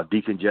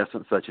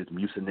decongestant such as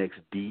Mucinex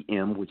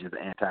DM, which is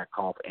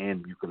anti-cough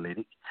and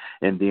mucolytic,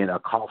 and then a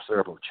cough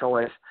syrup of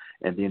choice,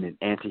 and then an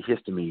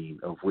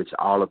antihistamine, of which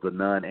all of the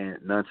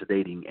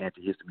non-sedating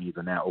antihistamines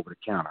are now over the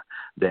counter.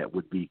 That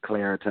would be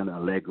Claritin,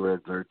 Allegra,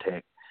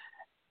 Zyrtec.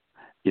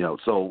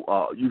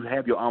 So you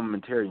have your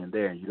armamentarium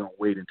there, and you don't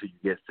wait until you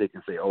get sick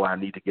and say, oh, I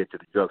need to get to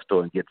the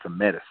drugstore and get some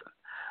medicine.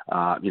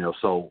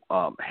 So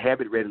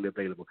have it readily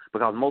available,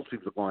 because most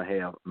people are going to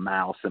have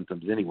mild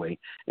symptoms anyway,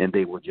 and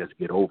they will just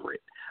get over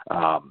it.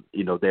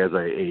 There's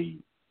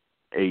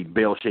a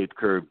bell-shaped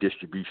curve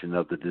distribution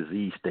of the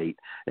disease state,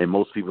 and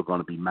most people are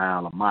going to be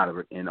mild or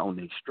moderate, and on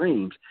the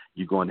extremes,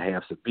 you're going to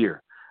have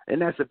severe.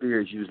 And that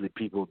severe is usually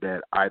people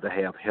that either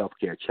have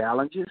healthcare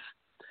challenges,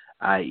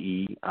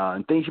 i.e.,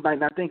 and things you might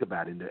not think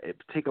about,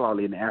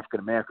 particularly in the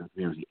African-American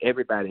community.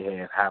 Everybody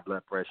has high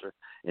blood pressure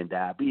and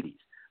diabetes.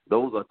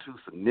 Those are two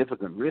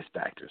significant risk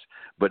factors.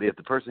 But if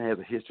the person has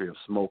a history of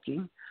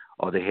smoking,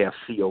 or they have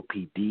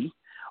COPD,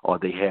 or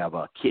they have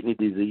kidney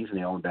disease and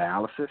they're on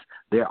dialysis,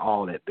 they're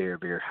all at very,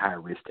 very high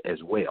risk as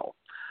well.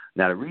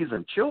 Now, the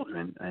reason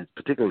children, and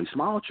particularly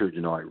small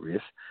children, are at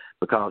risk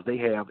because they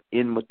have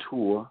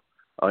immature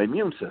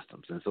immune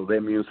systems. And so their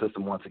immune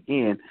system, once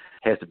again,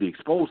 has to be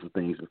exposed to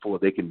things before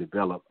they can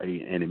develop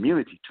an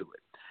immunity to it.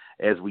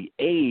 As we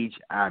age,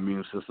 our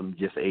immune system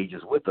just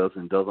ages with us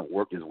and doesn't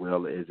work as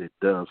well as it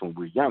does when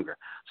we're younger.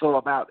 So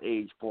about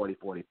age 40,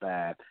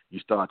 45, you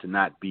start to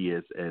not be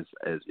as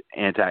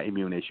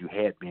anti-immune as you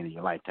had been in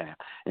your lifetime.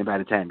 And by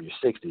the time you're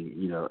 60,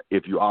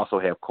 if you also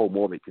have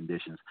comorbid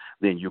conditions,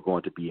 then you're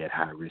going to be at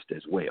high risk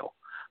as well.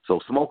 So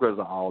smokers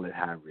are all at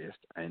high risk,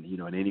 and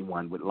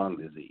anyone with lung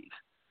disease.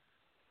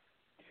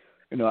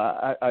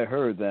 I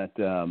heard that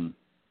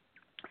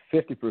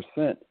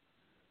 50%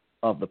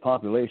 of the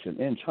population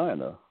in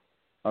China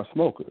are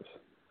smokers,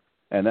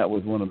 and that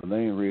was one of the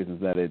main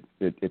reasons that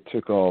it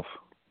took off,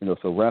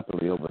 so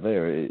rapidly over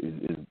there.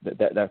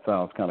 That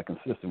sounds kind of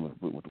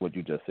consistent with what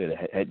you just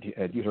said.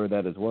 Had you heard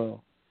that as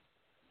well?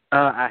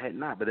 I had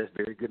not, but that's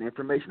very good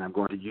information. I'm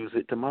going to use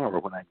it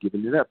tomorrow when I give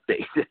an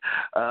update.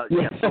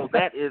 So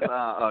that is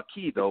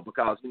key, though,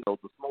 because, the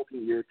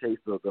smoking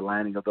irritates the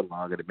lining of the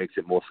lung, and it makes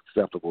it more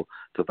susceptible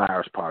to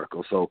virus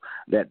particles. So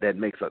that's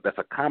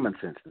a common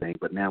sense thing,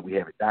 but now we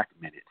have it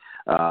documented.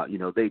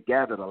 They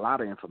gathered a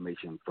lot of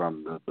information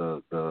from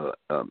the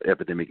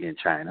epidemic in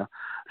China.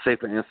 Say,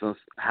 for instance,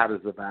 how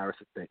does the virus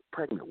affect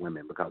pregnant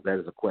women? Because that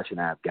is a question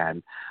I've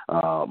gotten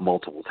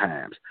multiple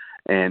times.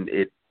 And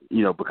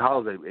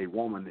because a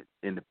woman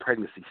in the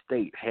pregnancy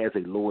state has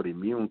a lowered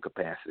immune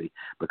capacity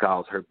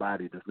because her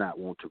body does not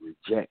want to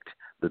reject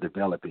the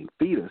developing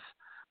fetus,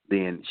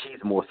 then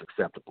she's more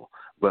susceptible.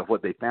 But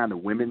what they found, the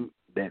women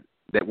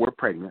that were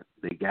pregnant,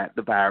 they got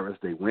the virus,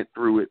 they went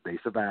through it, they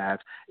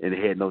survived, and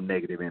it had no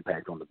negative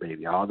impact on the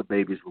baby. All the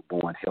babies were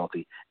born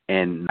healthy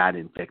and not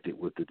infected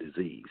with the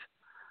disease.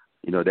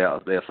 There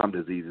are some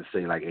diseases,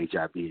 say like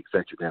HIV, et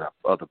cetera, that are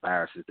other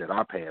viruses that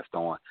are passed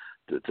on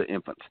to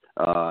infants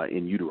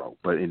in utero.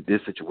 But in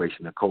this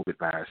situation, the COVID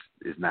virus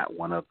is not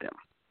one of them.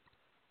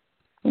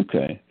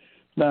 Okay.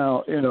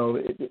 Now,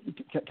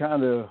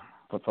 kind of,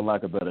 for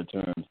lack of better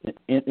terms,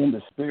 in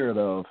the spirit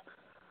of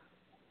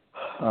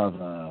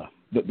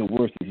the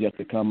worst is yet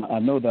to come, I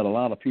know that a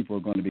lot of people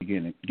are going to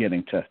be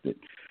getting tested.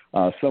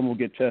 Some will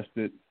get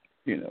tested,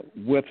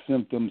 with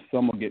symptoms.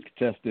 Some will get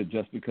tested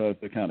just because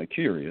they're kind of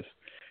curious.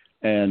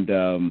 And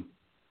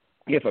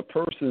if a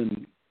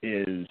person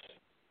is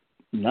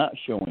not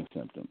showing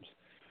symptoms,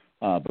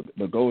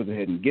 but goes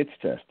ahead and gets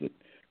tested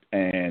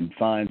and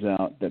finds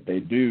out that they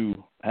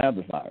do have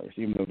the virus,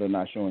 even though they're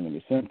not showing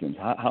any symptoms,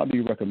 how do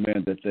you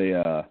recommend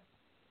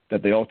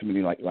that they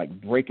ultimately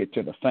like break it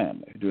to the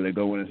family? Do they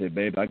go in and say,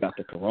 "Babe, I got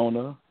the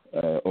corona,"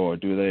 or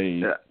do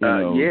they?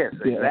 Yes,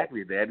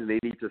 exactly that, and they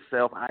need to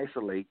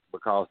self-isolate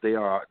because they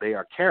are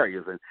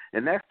carriers,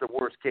 and that's the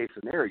worst case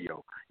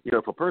scenario.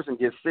 If a person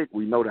gets sick,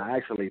 we know to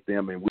isolate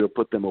them, and we'll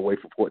put them away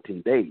for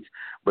 14 days.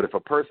 But if a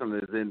person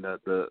is in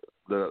the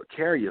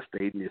carrier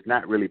state and it's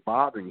not really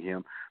bothering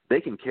him,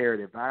 they can carry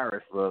the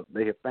virus for,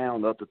 they have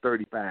found, up to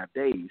 35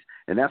 days,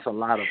 and that's a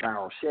lot of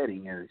viral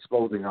shedding and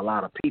exposing a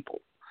lot of people.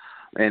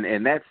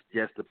 And that's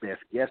just the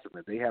best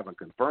guesstimate. They haven't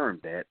confirmed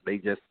that. They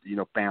just,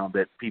 found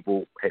that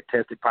people had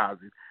tested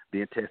positive,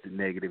 then tested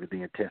negative, and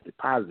then tested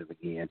positive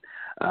again,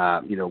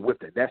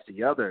 with it. That's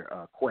the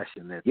other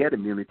question, that you get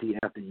immunity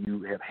after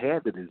you have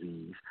had the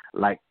disease,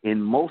 like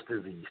in most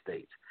disease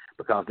states,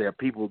 because there are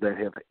people that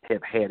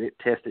have had it,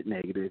 tested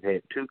negative,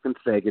 had 2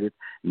 consecutive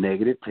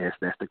negative tests,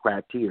 that's the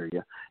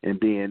criteria, and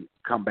then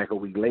come back a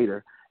week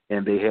later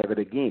and they have it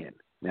again.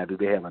 Now, do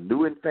they have a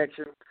new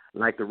infection?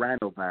 Like the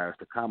rhinovirus,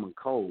 the common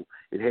cold,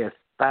 it has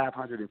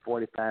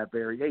 545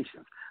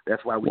 variations.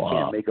 That's why we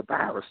can't make a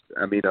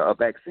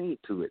vaccine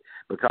to it,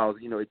 because,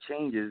 it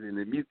changes and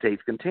it mutates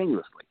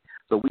continuously.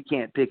 So we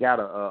can't pick out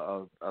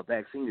a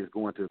vaccine that's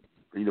going to,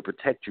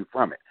 protect you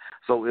from it.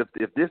 So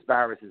if this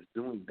virus is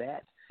doing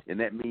that, and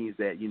that means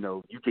that,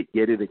 you could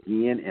get it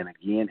again and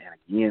again and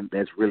again,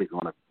 that's really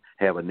going to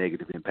have a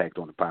negative impact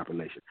on the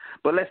population.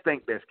 But let's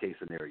think best case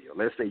scenario.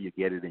 Let's say you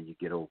get it and you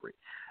get over it.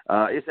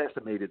 It's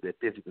estimated that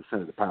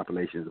 50% of the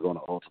population is going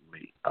to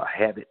ultimately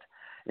have it.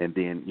 And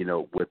then,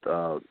 with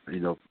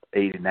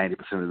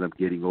 80-90% of them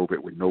getting over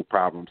it with no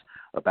problems,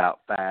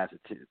 about 5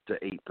 to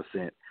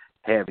 8%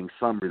 having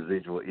some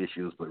residual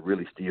issues, but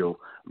really still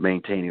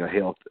maintaining a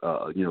health,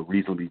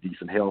 reasonably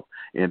decent health.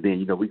 And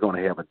then, we're going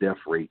to have a death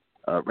rate.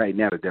 Right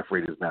now, the death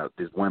rate is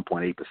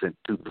 1.8%,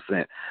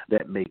 2%.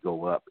 That may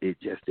go up. It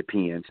just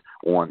depends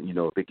on,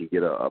 if it can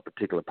get a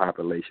particular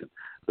population.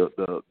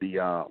 The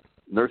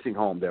nursing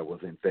home that was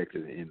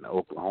infected in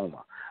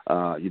Oklahoma.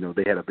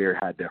 They had a very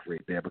high death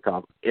rate there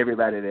because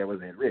everybody there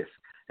was at risk.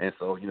 And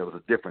so, it was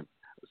a different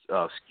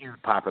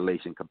skewed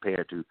population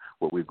compared to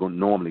what we're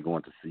normally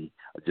going to see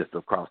just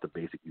across the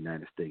basic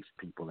United States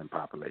people and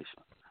population.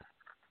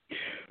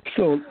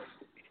 So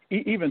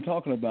even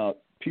talking about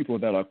people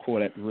that are,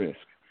 quote, at risk,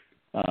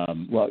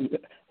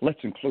 let's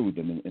include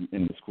them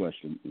in this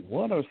question.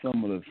 What are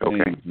some of the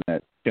things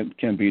that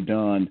can be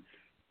done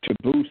to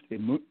boost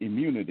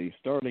immunity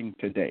starting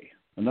today?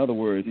 In other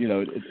words,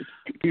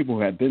 people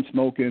who have been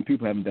smoking,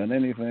 people who haven't done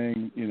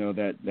anything,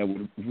 that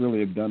would really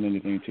have done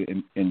anything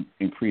to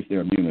increase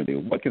their immunity.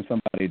 What can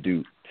somebody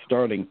do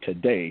starting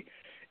today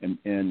in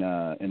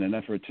an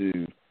effort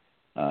to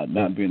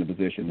not be in a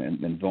position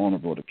and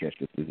vulnerable to catch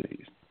this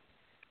disease?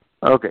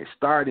 Okay,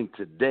 starting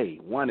today,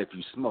 one, if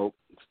you smoke,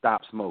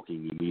 stop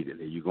smoking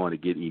immediately. You're going to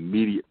get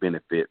immediate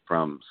benefit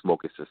from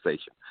smoking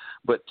cessation.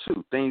 But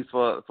two, things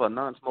for a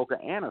non-smoker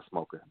and a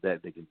smoker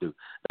that they can do.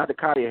 Dr.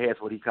 Collier has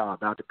what he calls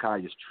Dr.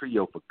 Collier's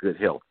Trio for Good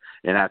Health.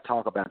 And I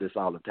talk about this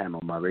all the time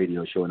on my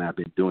radio show, and I've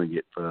been doing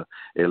it for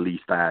at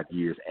least 5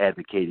 years,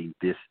 advocating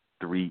this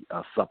 3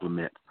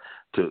 supplements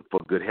for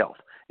good health.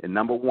 And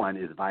number 1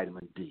 is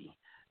vitamin D.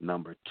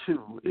 Number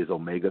 2 is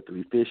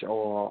omega-3 fish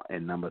oil,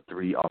 and number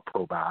 3 are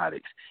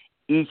probiotics.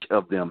 Each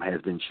of them has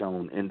been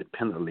shown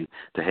independently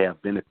to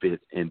have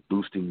benefits in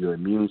boosting your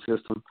immune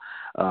system.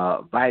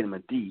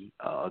 Vitamin D,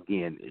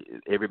 again,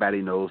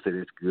 everybody knows that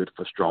it's good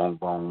for strong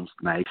bones,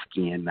 nice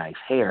skin, nice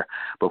hair.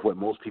 But what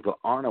most people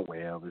aren't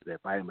aware of is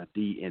that vitamin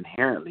D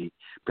inherently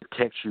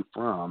protects you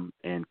from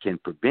and can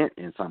prevent,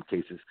 in some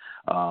cases,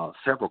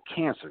 several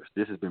cancers.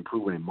 This has been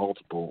proven in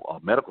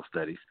multiple medical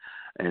studies.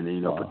 And,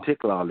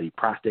 particularly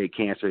prostate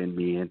cancer in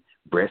men,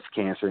 breast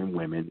cancer in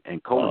women,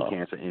 and colon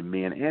cancer in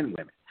men and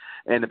women.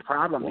 And the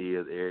problem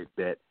is, Eric,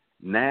 that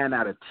 9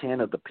 out of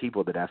 10 of the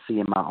people that I see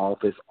in my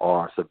office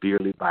are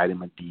severely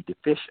vitamin D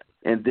deficient.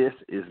 And this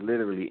is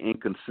literally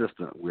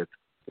inconsistent with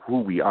who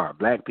we are.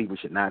 Black people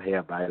should not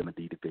have vitamin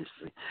D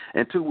deficiency.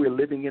 And 2, we're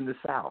living in the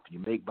South. You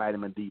make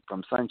vitamin D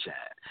from sunshine.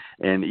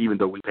 And even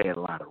though we've had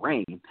a lot of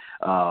rain,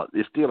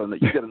 it's still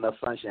you get enough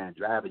sunshine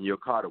driving your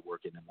car to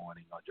work in the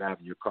morning or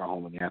driving your car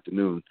home in the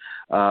afternoon.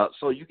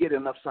 So you get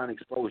enough sun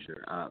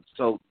exposure.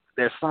 So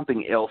there's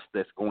something else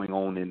that's going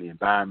on in the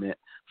environment,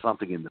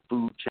 something in the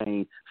food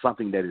chain,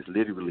 something that is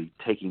literally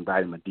taking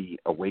vitamin D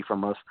away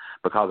from us,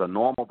 because a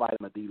normal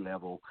vitamin D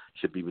level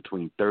should be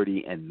between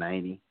 30 and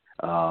 90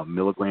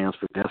 milligrams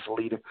per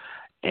deciliter.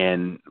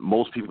 And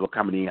most people are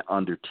coming in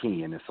under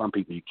 10, and some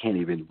people you can't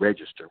even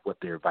register what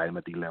their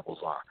vitamin D levels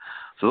are.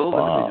 So those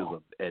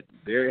individuals are at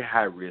very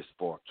high risk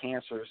for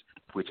cancers,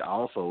 which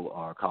also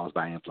are caused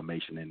by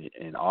inflammation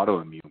and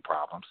autoimmune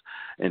problems.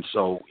 And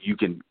so you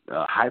can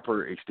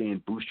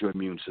hyperextend, boost your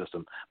immune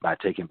system by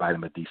taking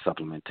vitamin D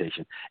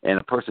supplementation. And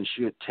a person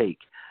should take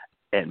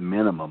at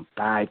minimum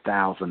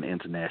 5,000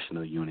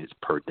 international units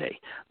per day.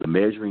 The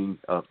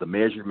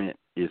measurement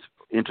is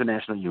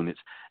international units,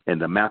 and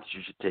the amount that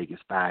you should take is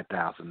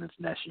 5,000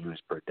 international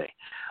units per day.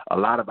 A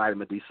lot of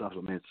vitamin D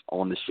supplements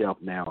on the shelf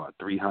now are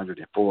 300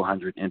 and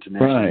 400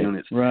 international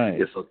units.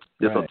 Right. It's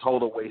a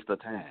total waste of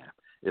time.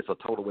 It's a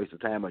total waste of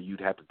time, or you'd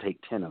have to take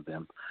 10 of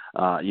them,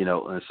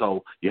 and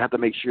so you have to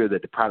make sure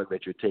that the product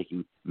that you're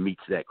taking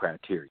meets that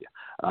criteria.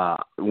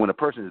 When a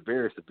person is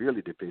very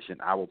severely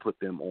deficient, I will put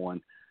them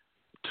on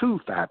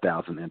 2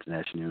 5,000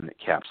 international unit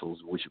capsules,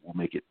 which will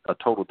make it a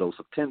total dose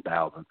of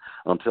 10,000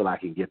 until I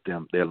can get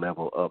them their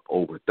level up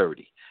over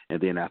 30. And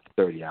then after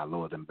 30, I'll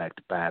lower them back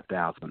to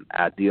 5,000.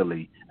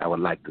 Ideally, I would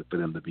like for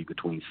them to be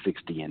between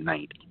 60 and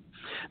 90.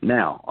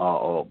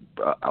 Now,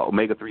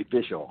 omega-3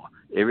 fish oil.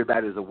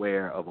 Everybody's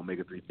aware of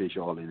omega-3 fish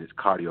oil and its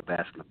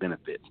cardiovascular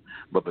benefits,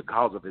 but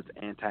because of its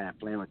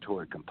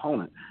anti-inflammatory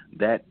component,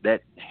 that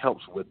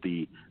helps with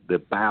the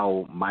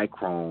bowel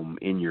microbe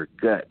in your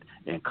gut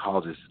and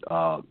causes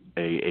a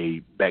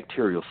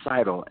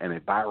bactericidal and a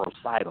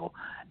virucidal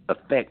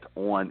effect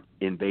on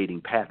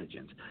invading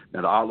pathogens.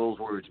 Now, all those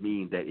words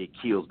mean that it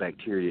kills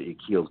bacteria, it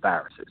kills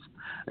viruses.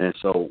 And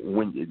so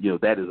when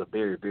that is a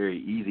very, very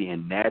easy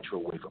and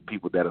natural way for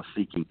people that are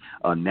seeking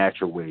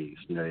natural ways.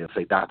 They'll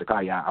say, Dr.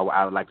 Collier,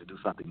 I would like to do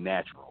something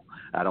natural.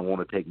 I don't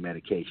want to take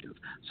medications.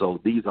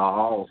 So these are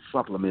all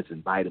supplements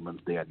and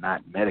vitamins. They are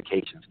not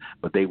medications,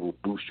 but they will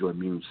boost your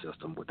immune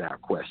system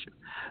without question.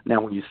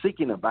 Now, when you're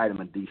seeking a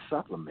vitamin D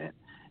supplement,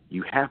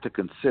 you have to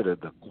consider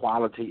the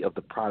quality of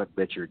the product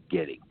that you're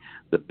getting.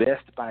 The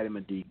best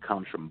vitamin D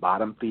comes from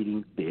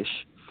bottom-feeding fish,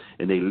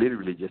 and they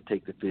literally just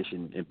take the fish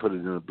and put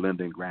it in a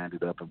blender and grind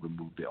it up and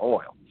remove the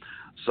oil.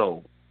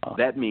 So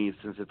that means,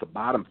 since it's a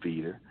bottom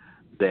feeder,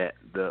 that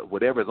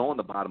whatever's on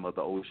the bottom of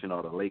the ocean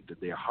or the lake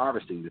that they're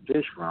harvesting the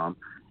fish from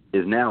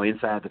is now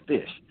inside the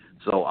fish.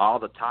 So all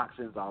the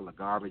toxins, all the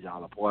garbage,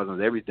 all the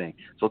poisons, everything.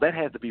 So that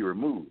has to be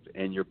removed.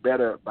 And your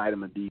better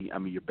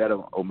your better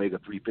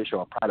omega-3 fish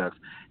oil products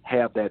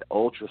have that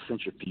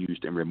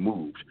ultra-centrifuged and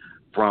removed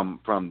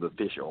from the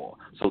fish oil.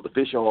 So the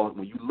fish oil,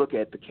 when you look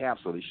at the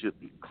capsule, it should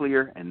be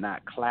clear and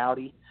not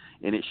cloudy,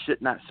 and it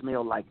should not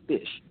smell like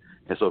fish.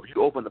 And so if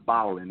you open the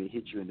bottle and it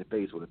hits you in the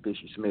face with a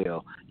fishy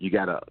smell,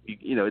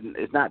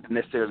 it's not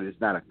necessarily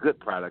it's not a good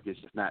product. It's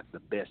just not the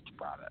best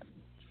product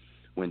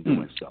when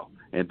doing so.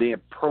 And then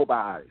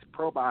probiotics.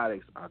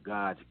 Probiotics are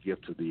God's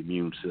gift to the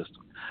immune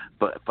system.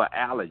 But for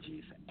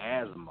allergies,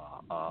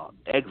 asthma,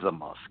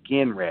 eczema,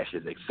 skin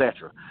rashes,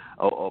 etc.,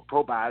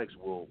 probiotics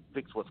will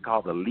fix what's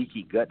called the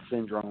leaky gut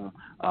syndrome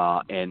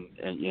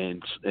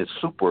and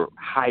super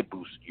high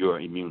boost your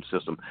immune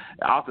system.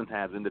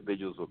 Oftentimes,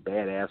 individuals with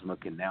bad asthma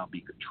can now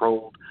be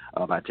controlled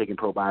by taking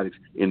probiotics.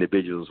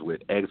 Individuals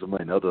with eczema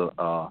and other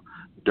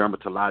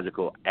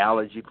dermatological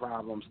allergy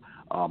problems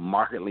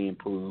markedly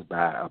improved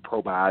by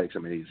probiotics. I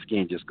mean, the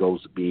skin just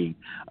goes to being,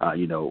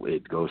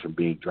 it goes from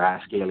being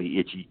dry, scaly,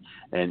 itchy,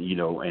 and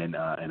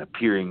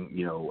appearing,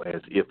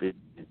 as if it's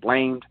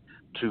inflamed,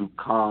 to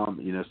calm.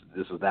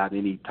 This without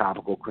any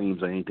topical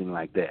creams or anything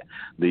like that.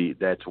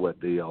 That's what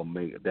the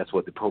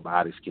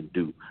probiotics can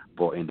do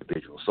for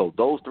individuals. So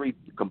those three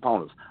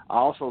components.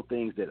 Also,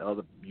 things that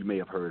you may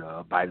have heard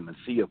of. Vitamin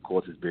C, of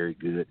course, is very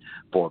good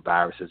for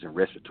viruses and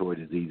respiratory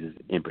diseases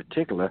in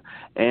particular,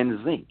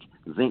 and zinc.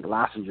 Zinc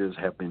lozenges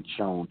have been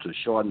shown to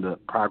shorten the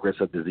progress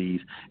of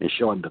disease and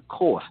shorten the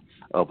course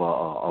of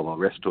a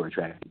respiratory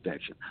tract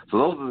infection. So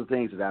those are the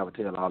things that I would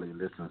tell all your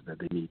listeners that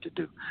they need to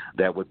do.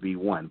 That would be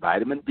 1,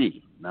 vitamin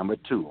D. Number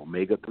 2,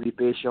 omega-3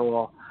 fish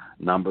oil.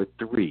 Number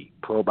 3,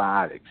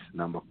 probiotics.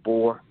 Number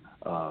 4,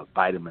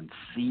 vitamin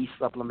C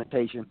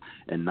supplementation.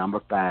 And number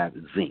 5,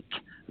 zinc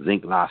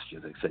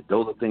lozenges. Except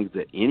those are things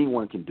that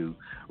anyone can do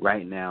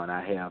right now, and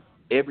I have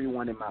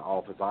everyone in my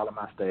office, all of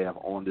my staff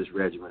on this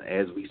regimen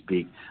as we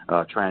speak,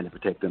 trying to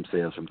protect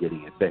themselves from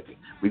getting infected.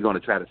 We're going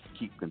to try to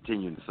keep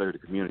continuing to serve the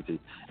community,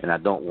 and I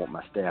don't want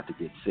my staff to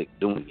get sick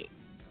doing it.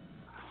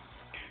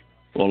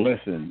 Well,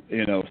 listen,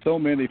 so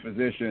many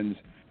physicians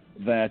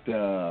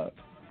that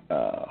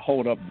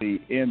hold up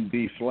the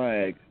MD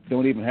flag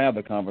don't even have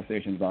the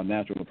conversations about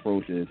natural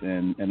approaches,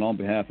 and on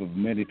behalf of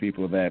many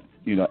people that,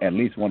 at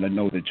least want to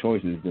know the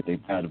choices that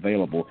they've got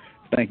available,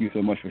 thank you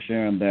so much for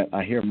sharing that.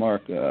 I hear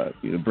Mark,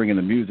 bringing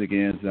the music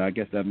in, so I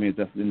guess that means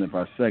that's the end of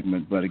our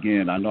segment. But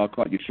again, I know I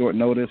caught you short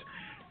notice.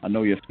 I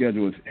know your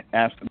schedule is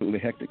absolutely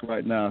hectic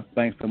right now.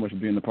 Thanks so much for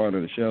being a part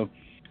of the show.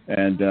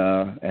 And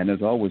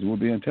as always, we'll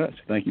be in touch.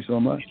 Thank you so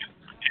much.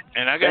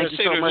 And I got to say,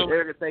 thank you so much,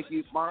 Eric. Thank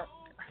you, Mark.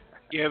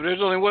 Yeah, but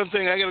there's only one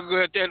thing. I got to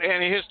go at that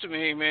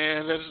antihistamine,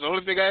 man. That's the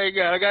only thing I ain't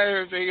got. I got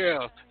everything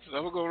else. So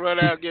I'm going to run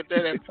out and get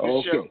that after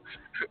the show.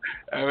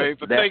 All right,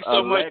 but thanks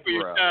so much for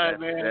your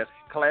time, man. That's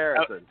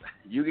Claritin.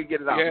 You can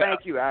get it out. Yeah.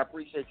 Thank you. I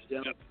appreciate you,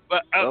 gentlemen.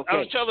 But I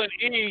was telling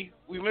E,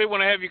 we may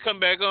want to have you come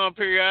back on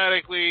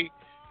periodically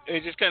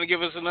and just kind of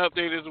give us an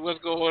update as to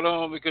what's going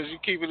on, because you're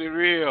keeping it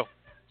real.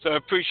 So I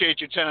appreciate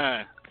your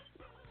time.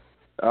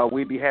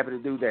 We'd be happy to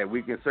do that.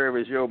 We can serve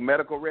as your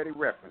medical-ready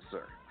reference,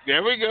 sir.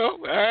 There we go.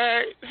 All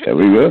right. There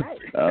we go.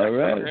 All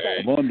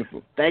right.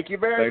 Wonderful. Thank you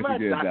very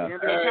much, again, Dr.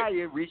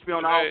 MJ. Reach me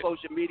on all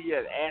social media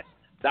at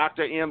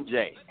Dr.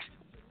 MJ.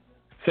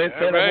 Say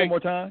that one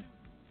more time.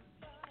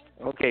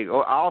 Okay.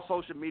 All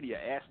social media,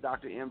 Ask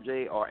Dr.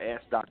 MJ or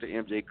Ask Dr.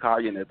 MJ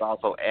Collier, and there's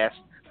also Ask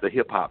the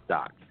Hip Hop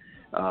Doc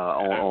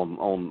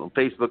on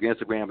Facebook,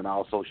 Instagram, and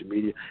all social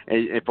media.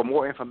 And for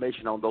more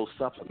information on those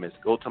supplements,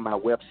 go to my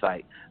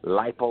website,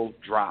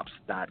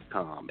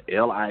 lipodrops.com,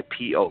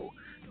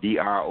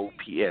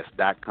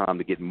 LIPODROPS.com,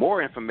 to get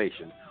more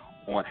information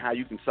on how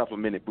you can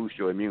supplement and boost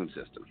your immune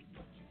system.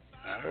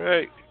 All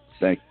right.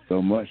 Thank you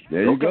so much.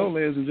 There you go,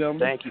 ladies and gentlemen.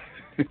 Thank you.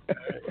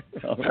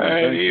 All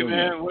right,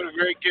 man. What a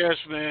great guest,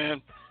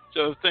 man.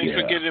 So thanks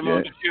for getting him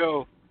on the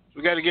show.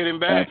 We got to get him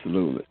back.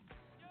 Absolutely.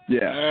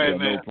 Yeah, all right,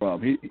 man. No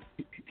problem.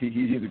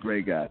 He's a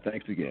great guy.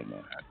 Thanks again,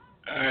 man.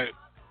 All right,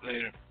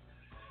 later.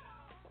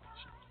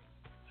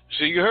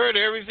 So you heard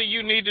everything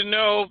you need to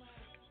know.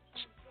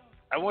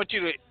 I want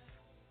you to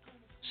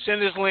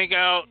send this link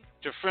out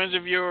to friends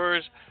of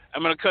yours.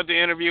 I'm going to cut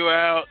the interview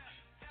out,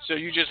 so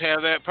you just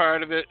have that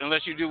part of it,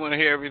 unless you do want to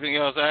hear everything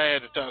else I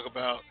had to talk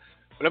about.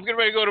 But I'm getting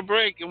ready to go to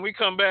break, and we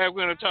come back,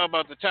 we're going to talk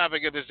about the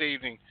topic of this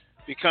evening,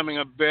 becoming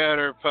a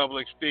better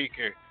public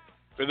speaker.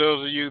 For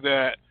those of you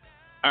that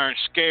aren't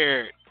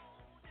scared,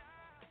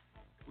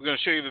 we're going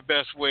to show you the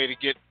best way to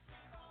get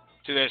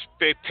to that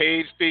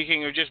paid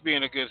speaking or just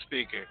being a good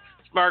speaker.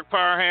 It's Marc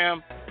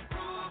Parham,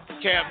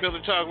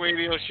 CAPBuilder Talk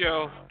Radio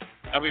Show.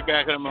 I'll be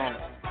back in a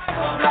moment.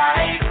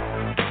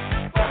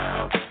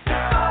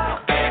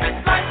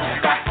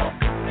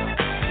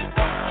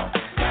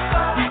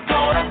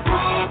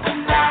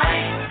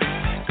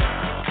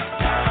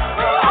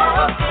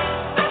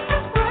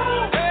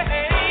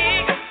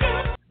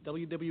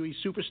 WWE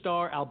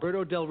superstar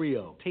Alberto Del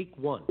Rio. Take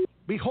one.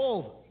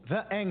 Behold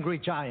the angry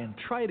giant.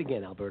 Try it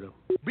again, Alberto.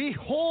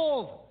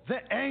 Behold the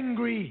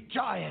angry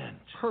giant.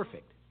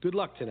 Perfect. Good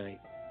luck tonight.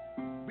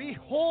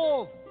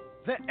 Behold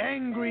the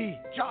angry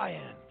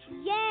giant.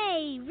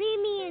 Yay! Read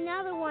me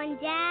another one,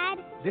 Dad.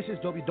 This is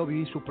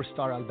WWE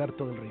superstar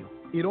Alberto Del Rio.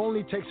 It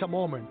only takes a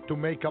moment to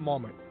make a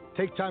moment.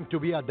 Take time to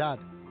be a dad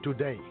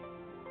today.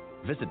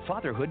 Visit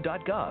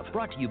fatherhood.gov.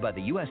 Brought to you by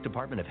the U.S.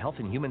 Department of Health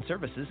and Human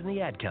Services and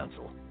the Ad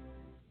Council.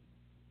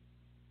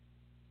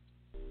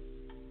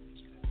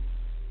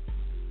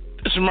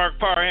 This is Marc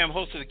Parham,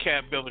 host of the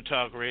CAPBuilder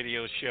Talk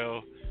radio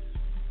show.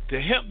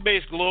 The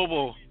hemp-based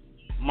global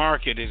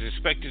market is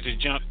expected to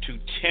jump to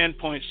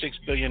 $10.6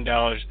 billion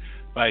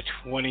by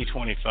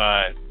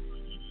 2025.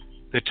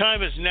 The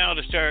time is now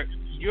to start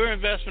your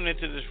investment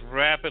into this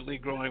rapidly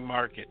growing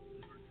market.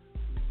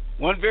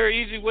 One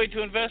very easy way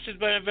to invest is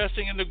by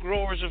investing in the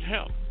growers of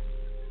hemp.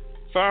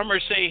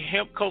 Farmers say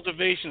hemp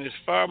cultivation is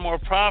far more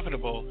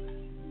profitable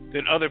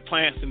than other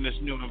plants in this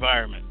new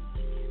environment.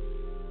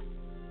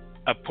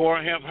 A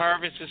poor hemp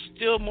harvest is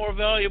still more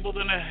valuable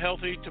than a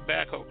healthy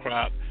tobacco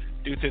crop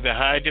due to the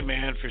high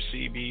demand for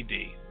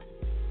CBD.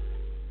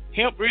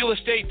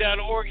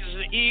 HempRealEstate.org is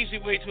an easy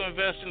way to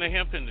invest in the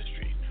hemp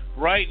industry.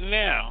 Right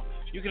now,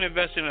 you can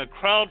invest in a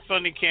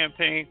crowdfunding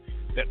campaign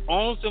that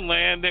owns the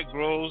land that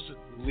grows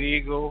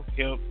legal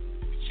hemp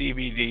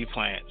CBD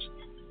plants.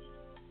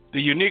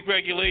 The unique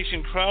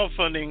regulation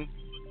crowdfunding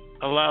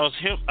allows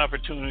hemp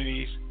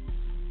opportunities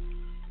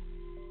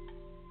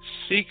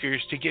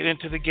seekers to get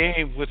into the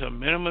game with a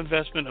minimum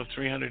investment of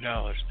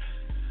 $300.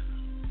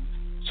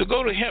 So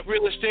go to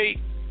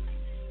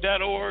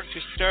HempRealEstate.org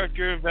to start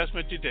your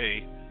investment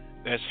today.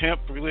 That's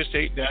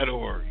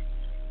HempRealEstate.org.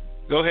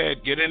 Go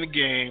ahead, get in the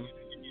game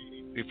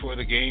before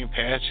the game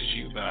passes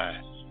you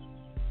by.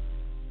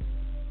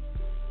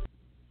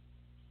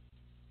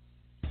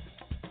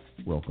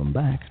 Welcome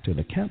back to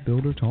the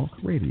CAPBuilder Talk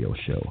radio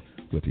show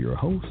with your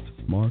host,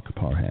 Marc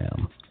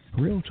Parham.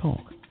 Real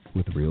talk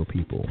with real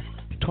people,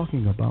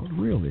 talking about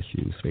real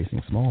issues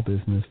facing small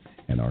business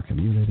and our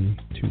community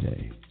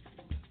today.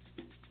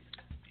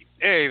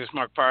 Hey, this is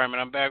Marc Parham,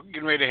 and I'm back. We're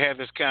getting ready to have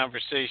this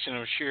conversation.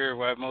 I'm sure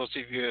why most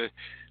of you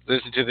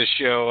listen to the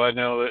show. I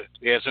know that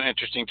we have some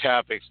interesting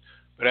topics,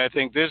 but I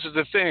think this is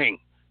the thing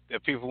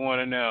that people want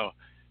to know.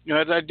 You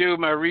know, as I do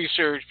my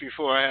research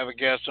before I have a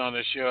guest on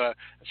the show, I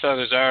saw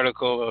this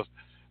article of,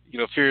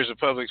 fears of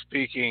public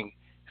speaking.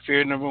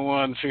 Fear number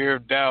one, fear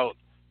of doubt,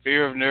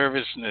 fear of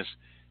nervousness,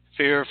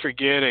 fear of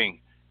forgetting,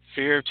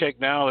 fear of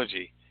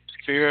technology,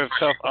 fear of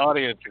tough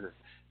audiences,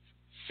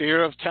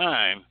 fear of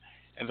time,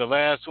 and the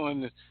last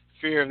one is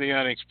fear of the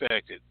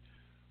unexpected.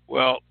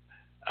 Well,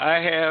 I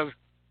have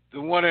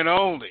the one and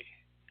only,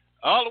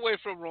 all the way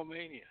from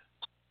Romania.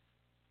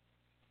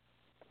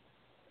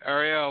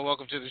 Ariel,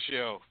 welcome to the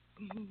show.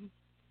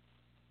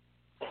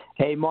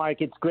 Hey, Mark,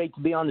 it's great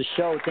to be on the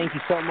show. Thank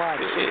you so much.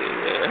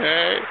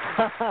 Hey.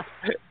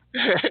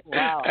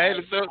 Wow, I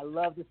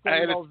love the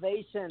standing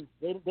ovation.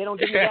 They don't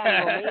give me that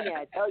in Romania,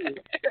 I tell you.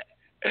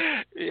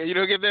 Yeah, you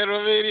don't get that in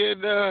Romania?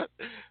 No.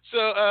 So,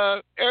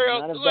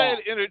 Ariel, go ahead.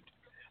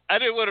 I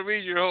didn't want to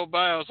read your whole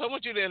bio, so I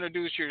want you to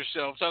introduce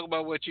yourself, talk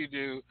about what you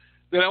do.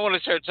 Then I want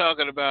to start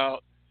talking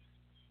about,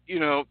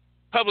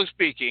 public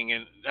speaking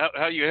and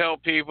how you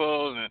help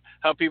people and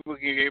how people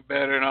can get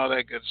better and all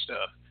that good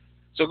stuff.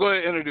 So go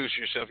ahead and introduce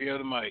yourself. You have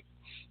the mic.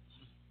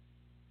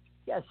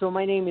 Yeah, so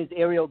my name is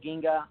Ariel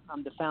Ghinga.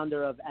 I'm the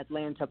founder of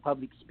Atlanta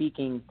Public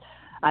Speaking.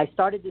 I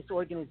started this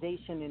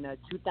organization in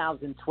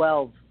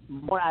 2012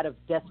 more out of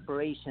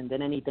desperation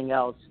than anything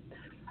else.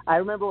 I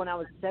remember when I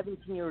was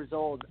 17 years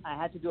old, I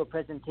had to do a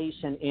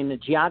presentation in a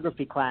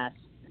geography class.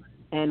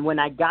 And when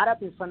I got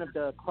up in front of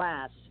the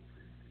class,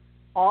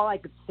 all I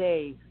could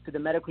say to the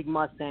Meadow Creek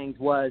Mustangs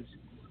was,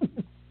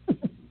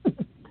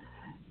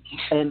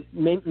 and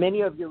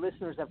many of your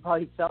listeners have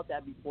probably felt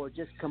that before,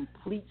 just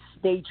complete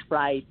stage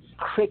fright,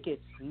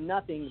 crickets,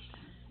 nothing.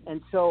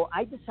 And so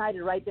I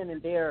decided right then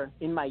and there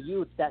in my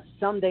youth that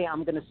someday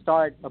I'm going to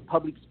start a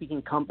public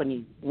speaking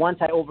company.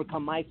 Once I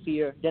overcome my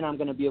fear, then I'm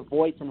going to be a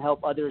voice and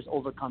help others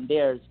overcome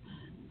theirs.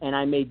 And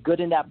I made good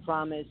in that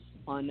promise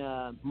on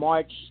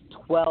March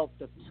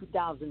 12th of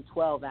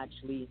 2012,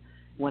 actually,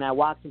 when I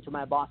walked into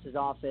my boss's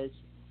office.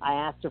 I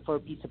asked her for a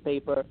piece of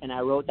paper, and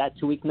I wrote that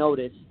 2-week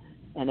notice.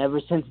 And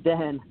ever since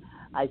then,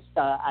 I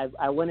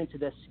went into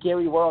the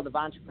scary world of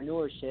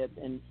entrepreneurship.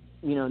 And,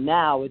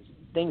 now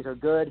things are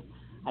good.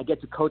 I get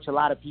to coach a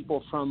lot of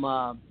people from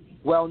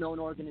well-known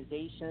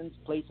organizations,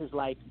 places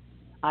like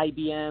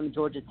IBM,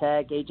 Georgia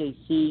Tech,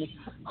 AJC,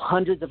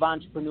 hundreds of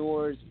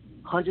entrepreneurs,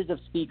 hundreds of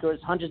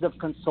speakers, hundreds of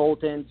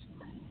consultants.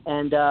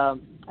 And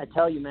I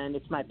tell you, man,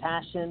 it's my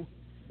passion.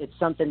 It's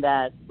something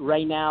that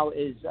right now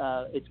is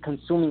it's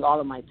consuming all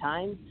of my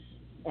time.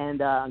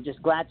 And I'm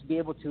just glad to be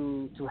able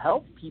to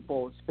help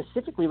people,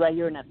 specifically right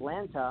here in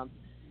Atlanta.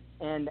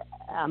 And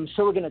I'm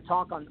sure we're going to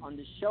talk on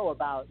this show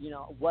about,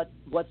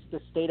 what's the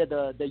state of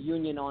the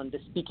union on the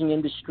speaking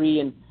industry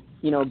and,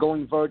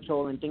 going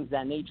virtual and things of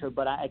that nature.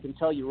 But I can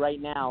tell you right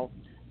now,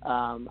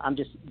 I'm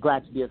just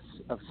glad to be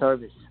of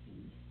service.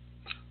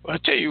 Well, I'll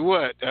tell you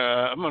what,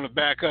 I'm going to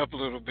back up a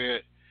little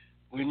bit.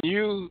 When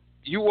you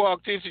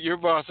walked into your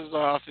boss's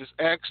office,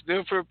 asked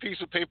them for a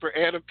piece of paper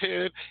and a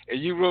pen,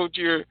 and you wrote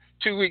your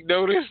 2-week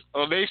notice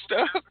on their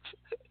stuff?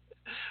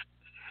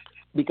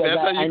 Because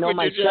I know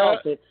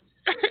myself, it's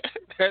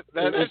that's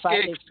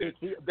gangster.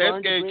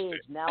 That's gangster.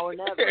 Now or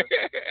never.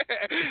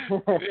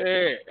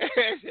 Yeah,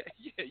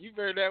 you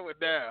burn that one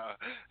down.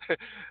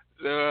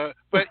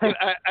 But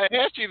I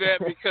asked you that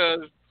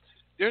because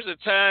there's a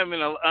time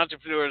in an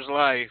entrepreneur's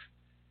life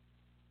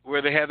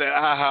where they have that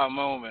aha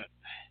moment.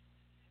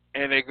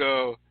 and they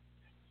go,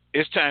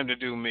 it's time to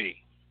do me.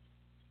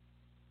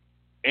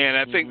 And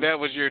I think that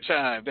was your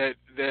time,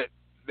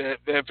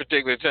 that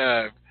particular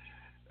time,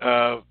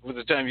 was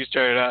the time you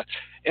started out.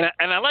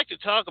 And I like to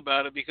talk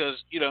about it because,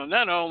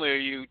 not only are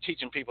you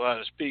teaching people how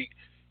to speak,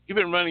 you've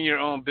been running your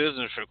own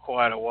business for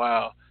quite a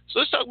while. So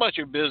let's talk about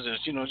your business,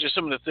 just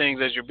some of the things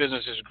as your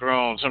business has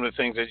grown, some of the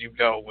things that you've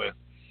dealt with.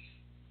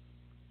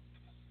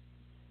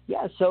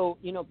 Yeah, so,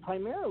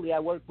 primarily I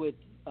work with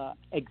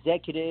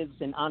executives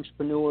and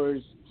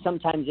entrepreneurs,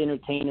 sometimes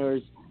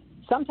entertainers,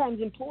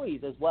 sometimes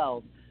employees as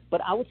well.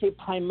 But I would say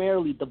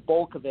primarily the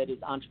bulk of it is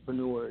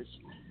entrepreneurs.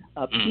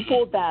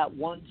 People that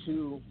want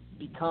to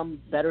become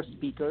better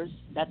speakers,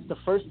 that's the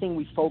first thing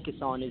we focus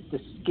on is the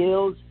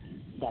skills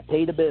that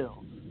pay the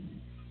bills.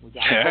 We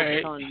got to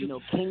focus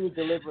on, can you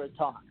deliver a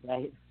talk,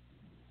 right?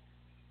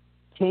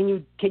 Can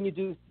you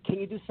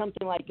do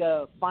something like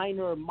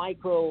finer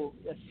micro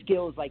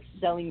skills like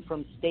selling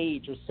from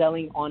stage or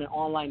selling on an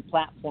online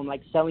platform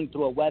like selling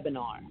through a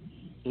webinar?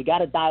 We got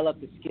to dial up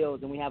the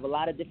skills, and we have a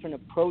lot of different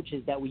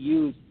approaches that we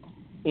use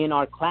in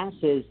our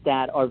classes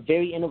that are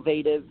very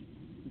innovative,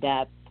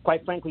 that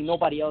quite frankly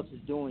nobody else is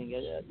doing.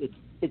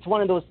 It's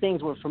one of those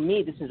things where for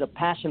me this is a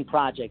passion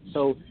project.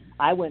 So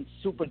I went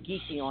super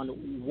geeky on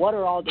what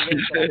are all the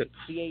ways that I can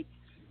create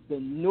the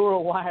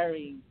neural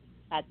wiring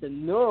at the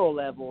neural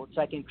level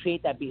so I can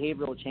create that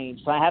behavioral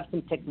change. So I have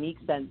some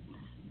techniques that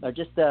are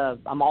just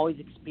I'm always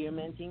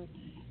experimenting,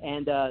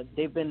 and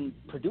they've been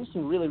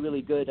producing really,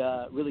 really good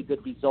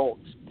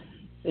results.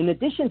 In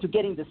addition to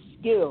getting the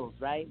skills,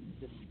 right?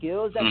 The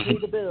skills that pay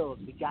the bills.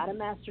 We got to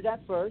master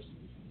that first.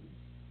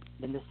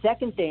 Then the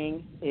second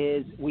thing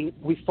is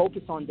we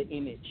focus on the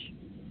image.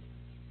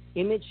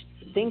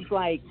 Things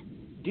like,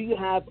 do you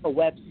have a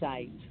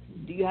website?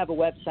 Do you have a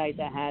website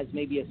that has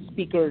maybe a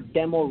speaker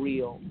demo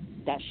reel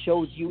that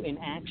shows you in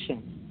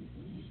action?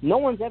 No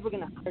one's ever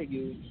going to hire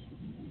you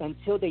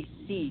until they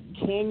see,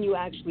 can you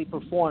actually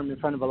perform in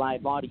front of a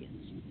live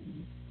audience?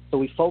 So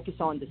we focus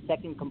on the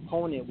second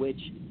component,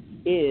 which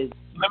is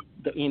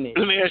the image.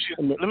 Let me ask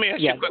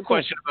you a quick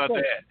question about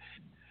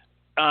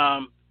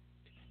that.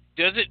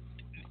 Does it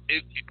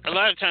a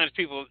lot of times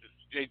people,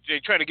 they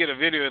try to get a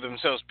video of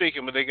themselves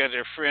speaking, but they got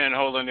their friend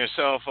holding their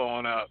cell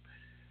phone up.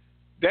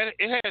 That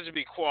it has to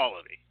be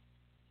quality.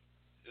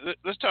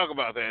 Let's talk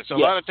about that. So a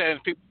lot of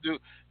times people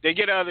they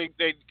get out,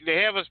 they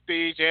have a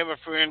speech, they have a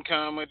friend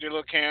come with their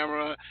little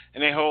camera,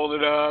 and they hold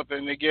it up,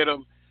 and they get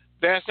them.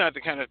 That's not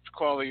the kind of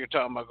quality you're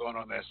talking about going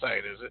on that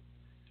site, is it?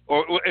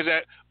 Or is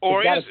that?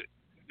 Or is it?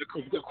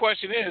 The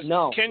question is,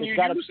 can you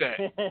use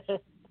that?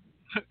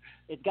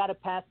 It's got to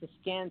pass the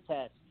scan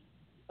test.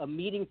 A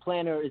meeting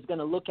planner is going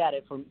to look at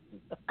it for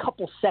a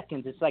couple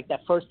seconds. It's like that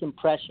first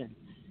impression,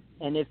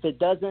 and if it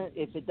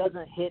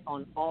doesn't hit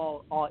on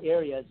all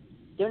areas,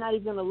 they're not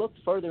even going to look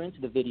further into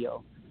the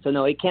video. So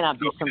no, it cannot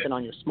be something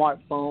on your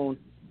smartphone.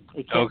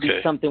 It can't be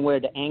something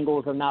where the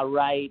angles are not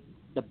right,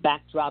 the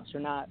backdrops are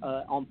not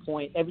on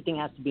point. Everything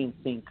has to be in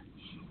sync.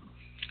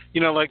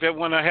 Like that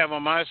one I have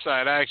on my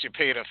side, I actually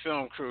paid a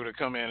film crew to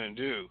come in and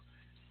do.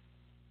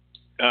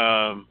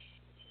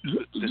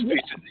 This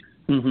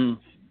piece.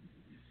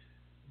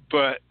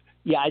 But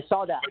yeah, I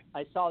saw that.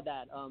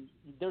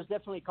 There's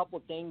definitely a couple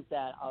of things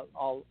that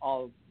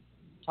I'll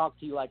talk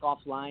to you like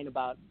offline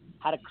about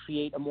how to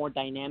create a more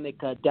dynamic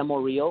demo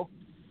reel.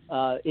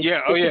 It's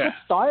a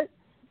start,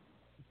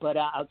 but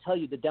I'll tell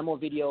you, the demo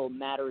video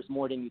matters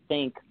more than you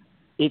think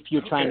if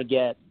you're trying to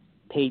get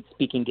paid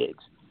speaking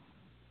gigs.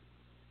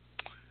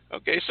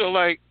 Okay,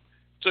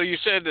 so you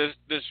said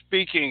the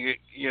speaking,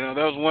 that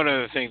was one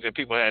of the things that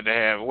people had to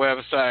have: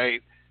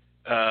 website,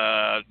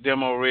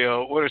 demo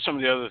reel. What are some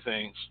of the other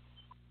things?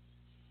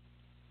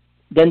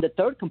 Then the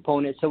third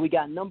component, so we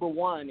got number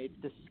one, it's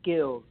the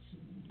skills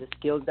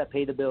that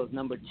pay the bills.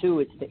 Number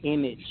two, it's the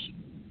image.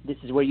 This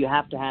is where you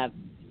have to have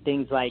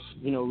things like,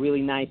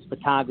 really nice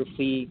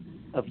photography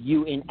of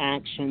you in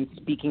action,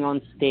 speaking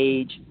on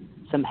stage,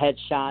 some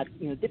headshots,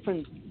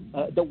 different,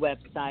 the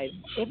website,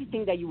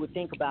 everything that you would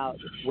think about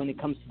when it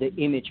comes to the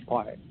image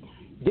part.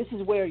 This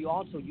is where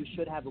you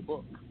should have a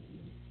book.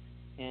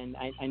 And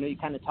I know you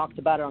kind of talked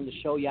about it on the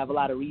show. You have a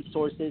lot of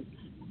resources.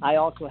 I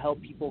also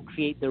help people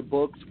create their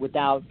books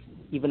without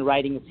even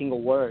writing a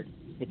single word.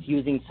 It's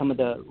using some of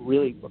the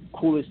really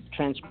coolest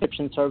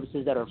transcription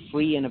services that are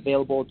free and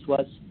available to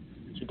us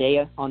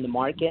today on the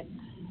market,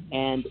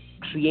 and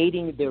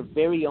creating their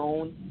very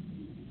own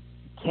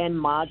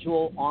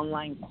 10-module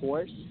online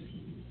course.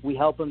 We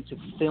help them to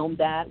film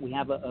that. We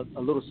have a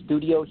little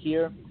studio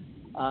here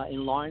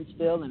in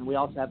Lawrenceville, and we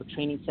also have a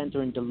training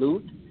center in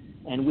Duluth,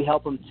 and we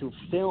help them to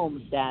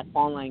film that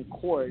online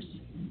course.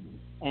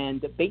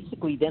 And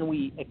basically then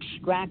we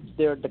extract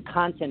the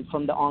content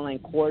from the online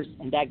course,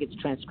 and that gets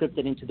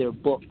transcripted into their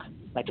book,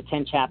 like a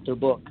 10-chapter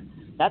book.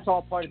 That's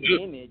all part of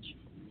the image.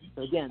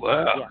 So again,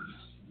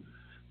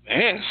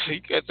 Man,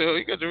 you got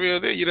the real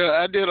thing.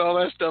 I did all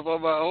that stuff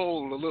on my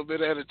own a little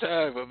bit at a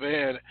time, but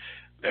man,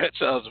 that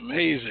sounds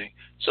amazing.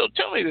 So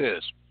tell me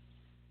this.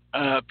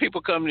 People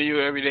come to you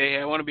every day,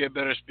 I want to be a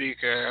better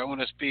speaker, I want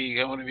to speak,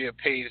 I want to be a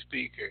paid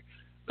speaker.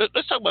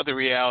 let's talk about the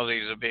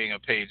realities of being a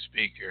paid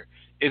speaker.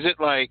 Is it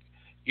like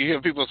you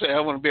hear people say, "I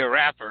want to be a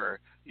rapper"?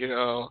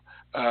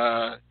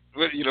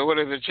 What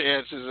are the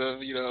chances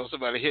of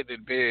somebody hitting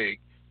it big?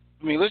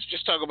 I mean, let's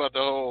just talk about the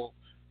whole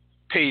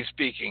paid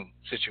speaking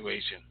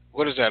situation.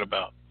 What is that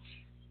about?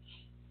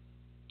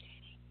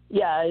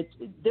 Yeah,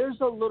 there's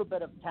a little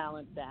bit of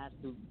talent that has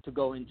to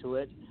go into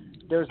it.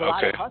 There's a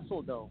lot of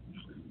hustle, though.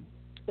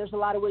 There's a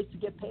lot of ways to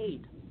get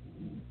paid.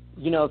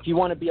 If you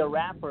want to be a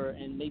rapper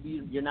and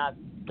maybe you're not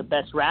the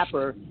best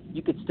rapper,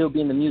 you could still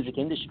be in the music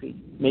industry.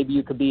 Maybe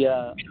you could be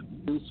a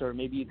producer.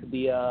 Maybe you could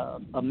be a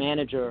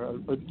manager.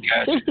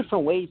 There's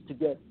different ways to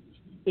get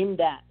in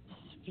that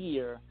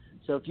sphere.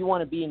 So if you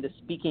want to be into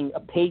speaking, a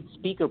paid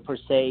speaker per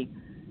se,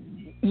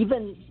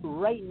 even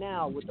right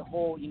now with the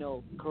whole,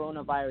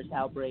 coronavirus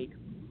outbreak,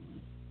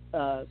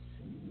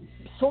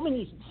 so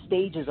many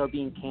stages are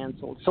being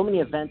canceled. So many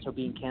events are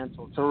being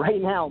canceled. So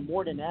right now,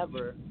 more than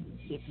ever,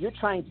 if you're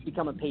trying to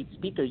become a paid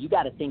speaker, you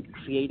got to think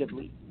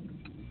creatively.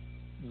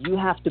 You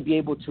have to be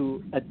able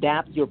to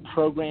adapt your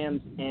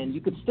programs, and you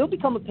could still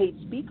become a paid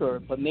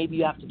speaker, but maybe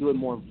you have to do it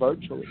more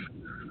virtually.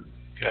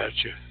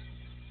 Gotcha.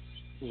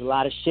 There's a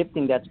lot of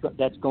shifting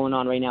that's going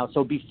on right now.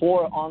 So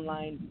before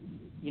online,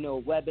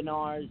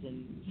 webinars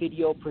and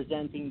video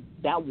presenting,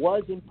 that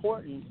was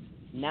important.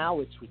 Now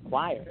it's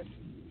required.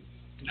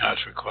 Now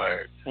it's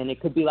required. And it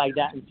could be like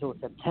that until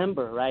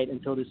September, right?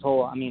 Until this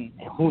whole,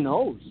 who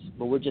knows?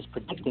 But we're just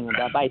predicting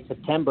that by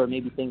September,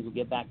 maybe things will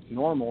get back to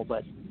normal.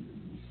 But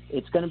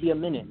it's going to be a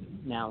minute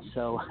now.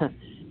 So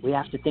we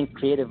have to think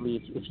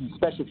creatively,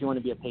 especially if you want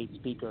to be a paid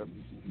speaker.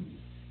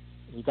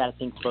 You got to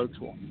think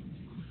virtual.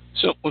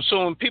 So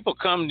when people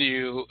come to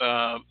you,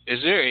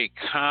 is there a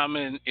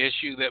common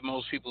issue that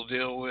most people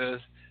deal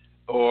with?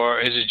 Or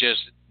is it just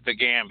the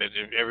gambit?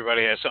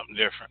 Everybody has something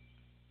different?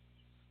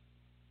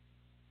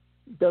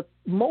 The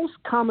most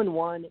common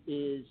one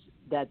is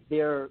that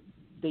they're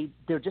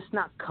just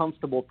not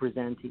comfortable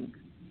presenting.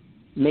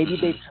 Maybe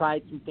they've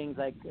tried some things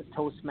like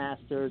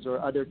Toastmasters or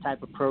other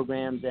type of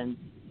programs, and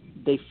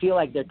they feel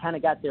like they're kind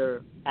of got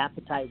their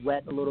appetite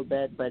whet a little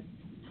bit, but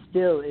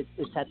still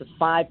it's at the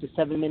 5 to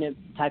 7 minute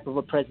type of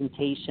a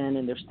presentation,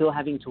 and they're still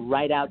having to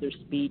write out their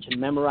speech and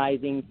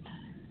memorizing.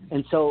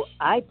 And so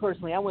I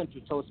went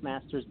through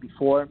Toastmasters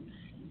before,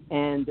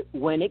 and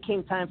when it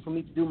came time for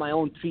me to do my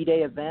own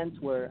 3-day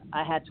event where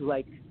I had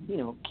to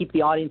keep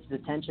the audience's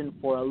attention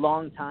for a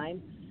long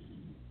time,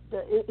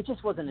 it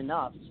just wasn't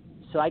enough.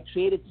 So I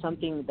created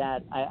something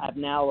that I've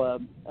now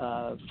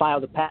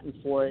filed a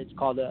patent for. It's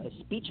called a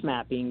speech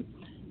mapping.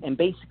 And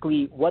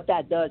basically what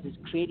that does is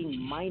creating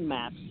mind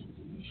maps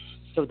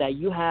so that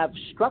you have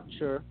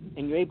structure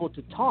and you're able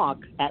to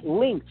talk at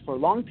length for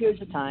long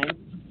periods of time,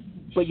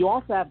 but you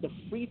also have the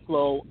free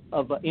flow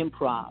of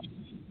improv.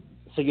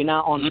 So you're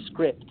not on the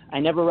script. I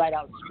never write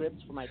out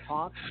scripts for my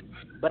talks,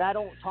 but I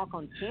don't talk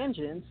on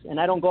tangents and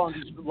I don't go on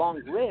these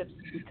long riffs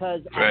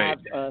because I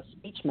have a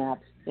speech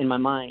map in my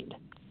mind.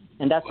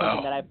 And that's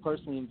something that I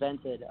personally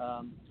invented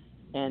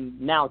and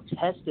now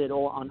tested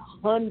on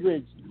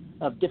hundreds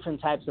of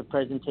different types of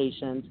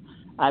presentations.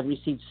 I've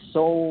received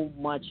so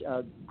much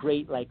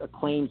great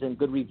acclaims and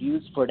good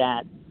reviews for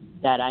that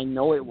I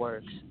know it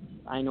works.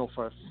 I know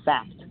for a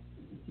fact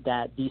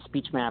that these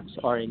speech maps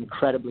are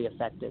incredibly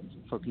effective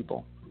for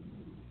people.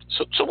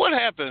 So what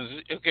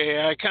happens?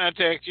 Okay, I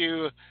contact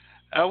you.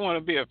 I want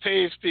to be a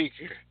paid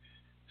speaker.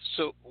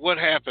 So what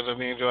happens?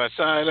 Do I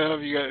sign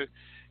up? You got,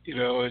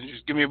 and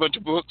just give me a bunch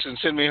of books and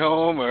send me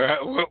home, or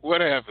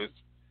what happens?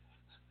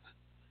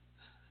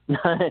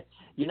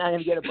 You're not going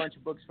to get a bunch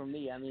of books from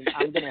me. I'm going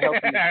to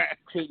help you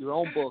create your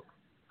own book.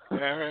 All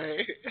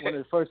right. One of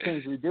the first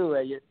things we do,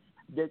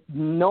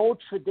 no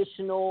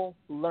traditional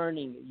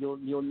learning.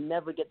 You'll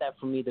never get that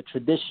from me. The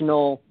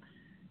traditional,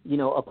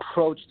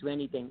 approach to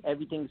anything.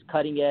 Everything's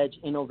cutting edge,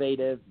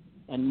 innovative,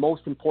 and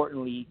most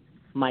importantly,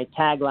 my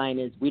tagline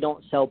is: we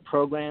don't sell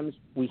programs,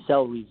 we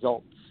sell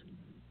results.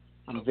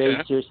 I'm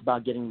very serious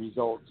about getting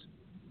results.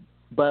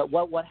 But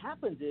what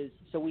happens is,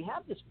 so we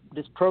have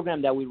this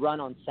program that we run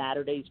on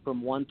Saturdays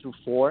from 1 through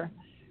 4.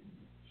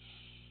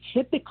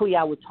 Typically,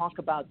 I would talk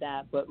about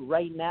that, but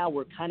right now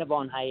we're kind of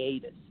on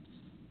hiatus.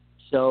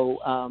 So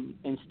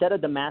instead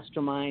of the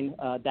mastermind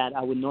that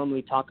I would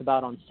normally talk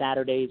about on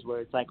Saturdays, where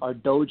it's like our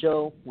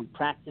dojo, we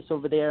practice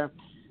over there.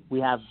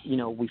 We have,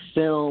 we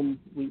film.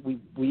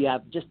 We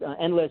have just an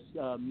endless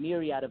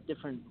myriad of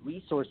different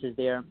resources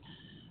there.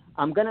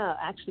 I'm going to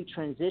actually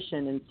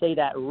transition and say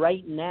that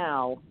right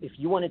now, if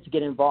you wanted to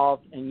get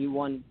involved and you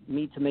want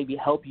me to maybe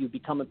help you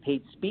become a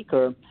paid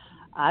speaker,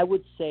 I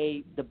would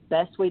say the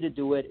best way to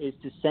do it is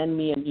to send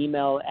me an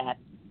email at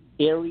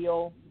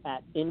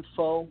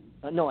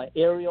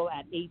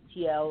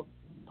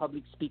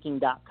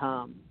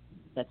ariel@atlpublicspeaking.com.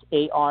 That's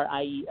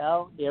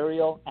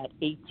Ariel at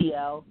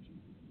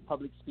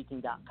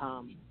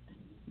atlpublicspeaking.com,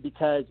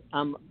 because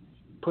I'm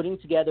putting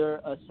together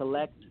a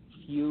select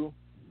few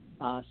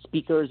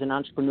speakers and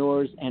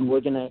entrepreneurs, and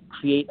we're going to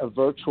create a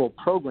virtual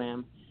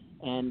program.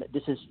 And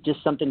this is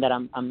just something that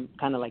I'm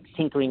kind of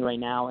tinkering right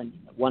now and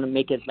want to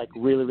make it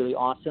really, really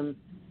awesome.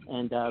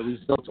 and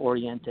results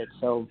oriented.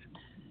 So,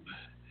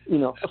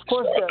 of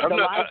course, the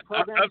live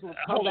programs will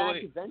come back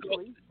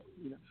eventually.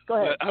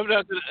 Go ahead. I'm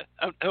not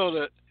gonna hold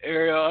it,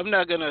 Ariel. I'm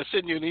not gonna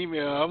send you an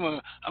email. I'm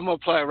gonna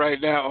apply it right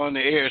now on the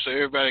air so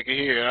everybody can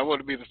hear it. I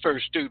want to be the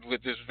first student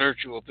with this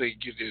virtual thing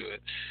you do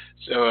it.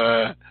 So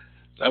I'm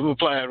gonna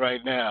apply it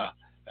right now.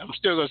 I'm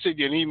still gonna send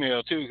you an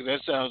email too, because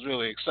that sounds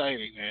really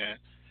exciting, man.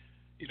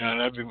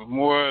 And I'd be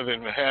more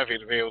than happy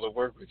to be able to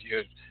work with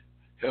you,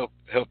 help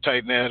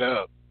tighten that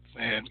up,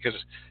 man. Because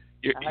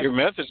your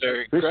methods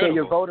are incredible. Appreciate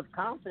your vote of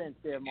confidence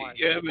there, Mark.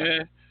 Yeah,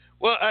 man.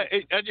 Well,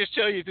 I just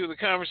tell you through the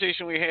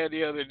conversation we had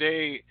the other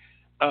day,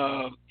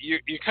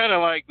 you're kind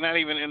of like not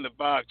even in the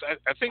box.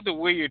 I think the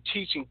way you're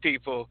teaching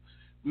people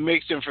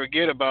makes them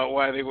forget about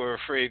why they were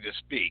afraid to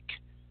speak.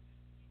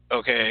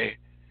 Okay,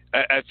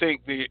 I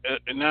think the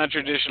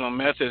non-traditional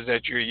methods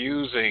that you're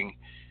using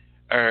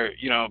are,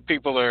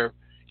 people are,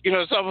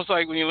 it's almost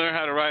like when you learn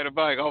how to ride a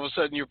bike, all of a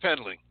sudden you're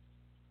pedaling.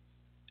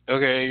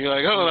 Okay, you're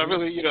like, I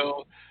really, you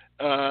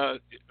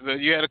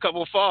had a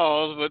couple of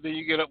falls, but then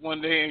you get up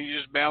one day and you're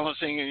just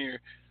balancing,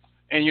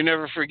 and you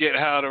never forget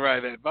how to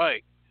ride that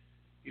bike.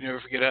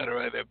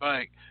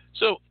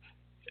 So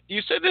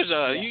you said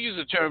you use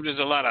the term there's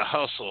a lot of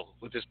hustle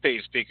with this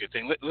paid speaker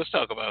thing. Let's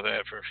talk about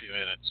that for a few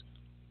minutes.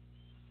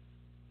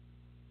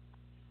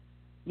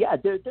 Yeah,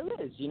 there is.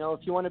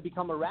 If you want to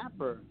become a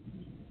rapper,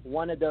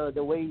 one of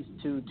the ways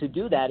to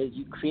do that is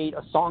you create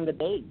a song a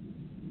day.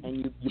 And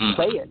you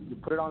play it. You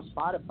put it on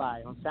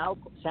Spotify, on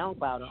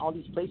SoundCloud, and all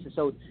these places.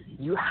 So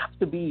you have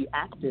to be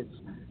active.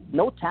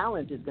 No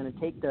talent is going to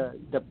take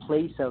the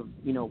place of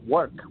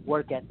work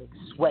ethic,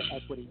 sweat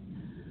equity.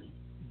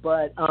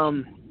 But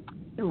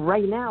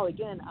right now,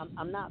 again,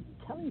 I'm not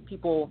telling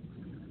people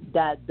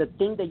that the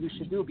thing that you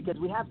should do, because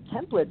we have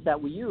templates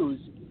that we use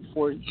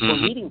for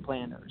meeting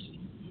planners.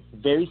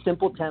 Very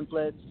simple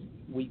templates.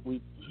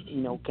 You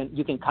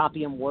can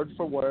copy them word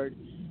for word.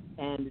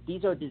 And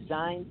these are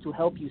designed to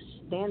help you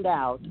stand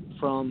out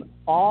from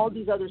all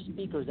these other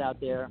speakers out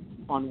there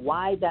on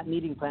why that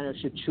meeting planner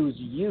should choose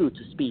you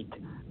to speak.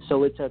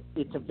 So it's a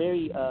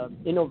very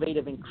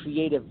innovative and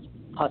creative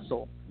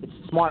hustle. It's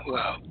smart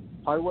work,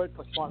 hard work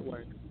but smart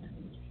work.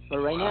 But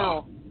right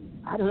now,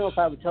 I don't know if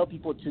I would tell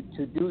people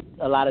to do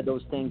a lot of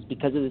those things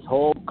because of this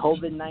whole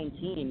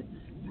COVID-19.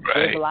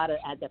 There's a lot of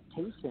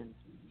adaptations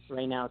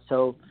right now.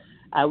 So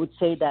I would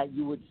say that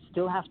you would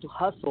still have to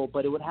hustle,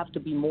 but it would have to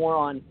be more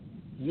on.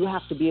 You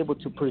have to be able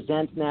to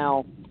present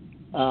now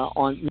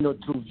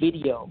through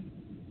video,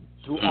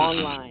 through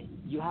online.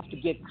 You have to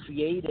get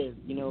creative,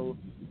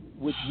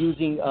 with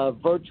using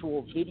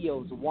virtual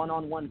videos,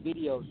 one-on-one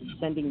videos, and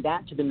sending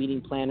that to the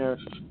meeting planner,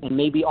 and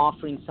maybe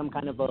offering some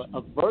kind of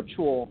a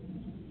virtual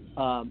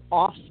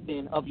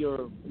off-spin of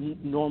your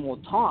normal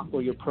talk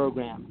or your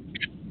program.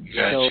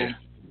 Gotcha. So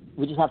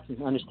we just have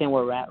to understand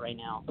where we're at right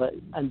now. But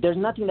there's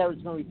nothing that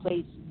is going to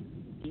replace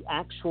the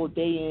actual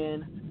day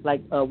in.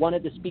 Like one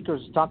of the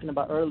speakers was talking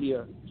about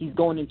earlier, he's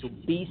going into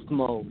beast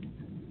mode.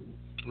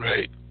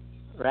 Right.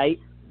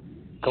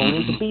 Going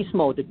into beast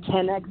mode, the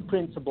 10X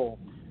principle.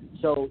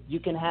 So you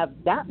can have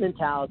that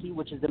mentality,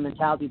 which is the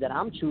mentality that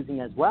I'm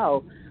choosing as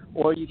well,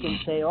 or you can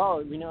say,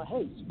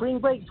 hey, spring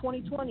break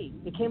 2020,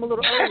 it came a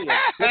little earlier.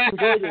 Let's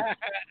enjoy this.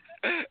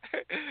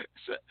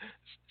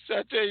 So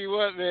I tell you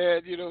what,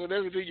 man, with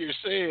everything you're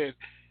saying,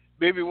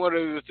 maybe one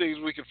of the things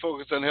we can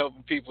focus on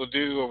helping people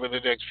do over the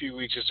next few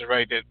weeks is to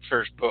write that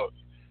first book.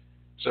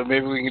 So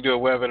maybe we can do a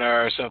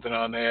webinar or something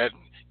on that,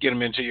 and get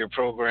them into your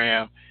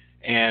program,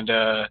 and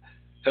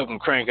help them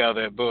crank out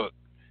that book.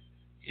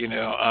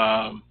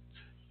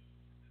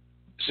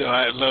 So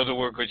I'd love to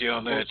work with you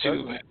on that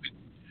too, man.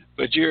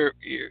 But your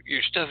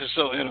stuff is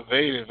so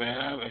innovative, man.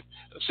 I'm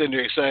sitting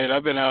there excited.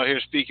 I've been out here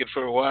speaking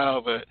for a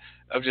while, but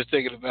I'm just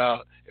thinking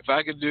about if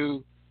I could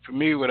do for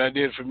me what I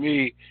did for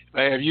me, if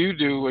I have you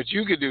do what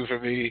you could do for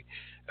me,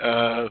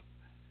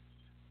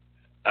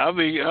 I'll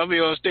be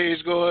on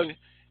stage going,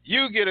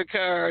 you get a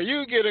car,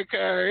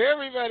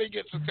 everybody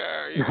gets a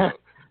car,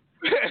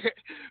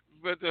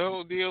 But the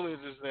whole deal is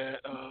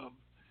that,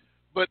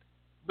 but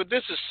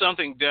this is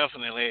something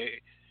definitely,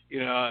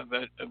 I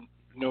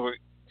know we're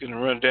going to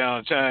run down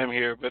on time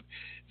here, but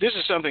this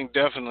is something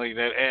definitely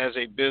that as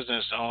a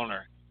business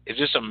owner, is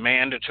this a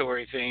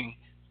mandatory thing?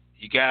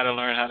 You got to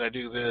learn how to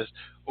do this.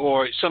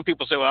 Or some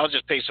people say, well, I'll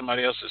just pay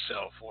somebody else to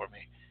sell for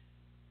me.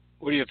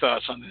 What are your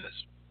thoughts on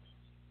this?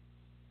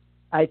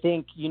 I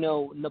think,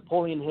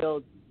 Napoleon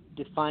Hill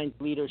defines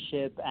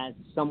leadership as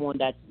someone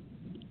that's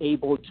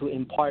able to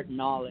impart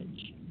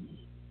knowledge.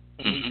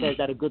 And he says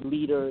that a good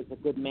leader is a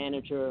good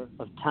manager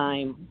of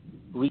time,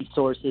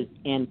 resources,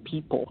 and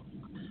people.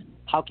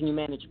 How can you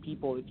manage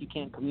people if you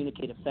can't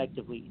communicate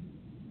effectively?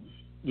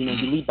 You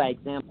lead by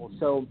example.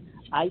 So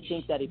I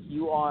think that if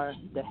you are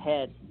the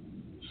head,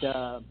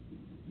 the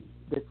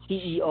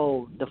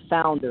CEO, the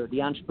founder,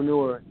 the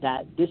entrepreneur,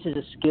 that this is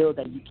a skill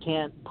that you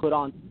can't put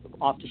off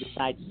to the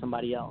side to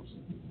somebody else.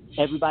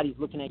 Everybody's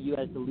looking at you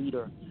as the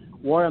leader.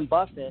 Warren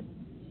Buffett,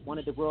 one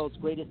of the world's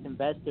greatest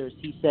investors,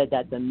 he said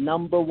that the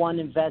number one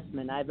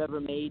investment I've ever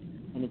made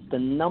and it's the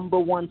number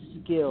one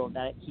skill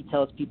that he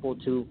tells people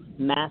to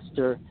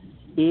master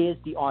is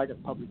the art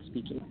of public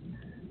speaking.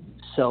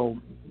 So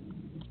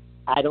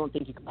I don't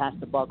think you can pass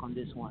the buck on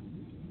this one.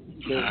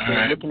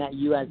 They're looking at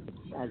you as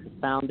the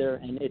founder,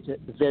 and it's a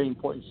very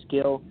important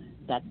skill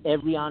that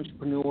every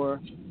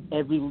entrepreneur,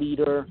 every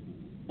leader,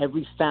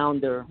 every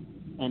founder,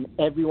 and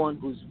everyone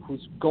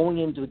who's going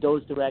into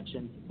those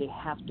directions, they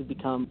have to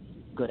become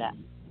good at.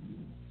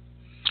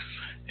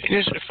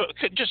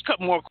 Just a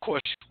couple more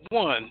questions.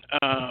 One,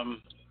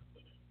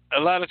 a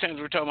lot of times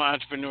we're talking about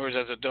entrepreneurs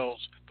as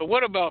adults, but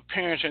what about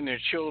parents and their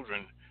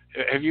children?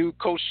 Have you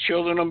coached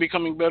children on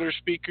becoming better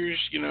speakers?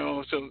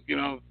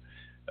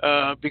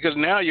 Because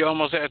now you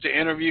almost have to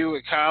interview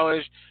at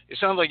college. It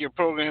sounds like your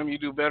program, you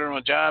do better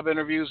on job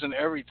interviews and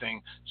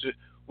everything. So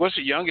what's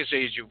the youngest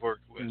age you've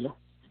worked with?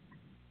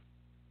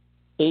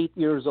 8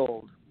 years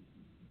old.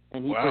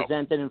 And he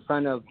presented in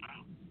front of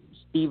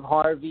Steve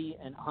Harvey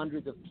and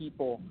hundreds of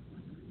people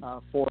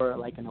for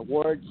like an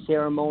award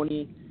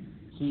ceremony.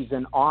 He's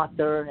an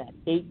author at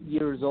 8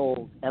 years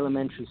old,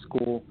 elementary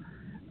school.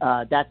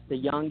 That's the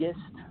youngest.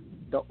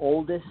 The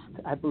oldest,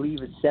 I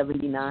believe, is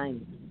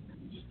 79.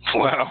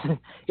 Wow.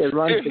 It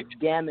runs the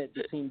gamut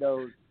between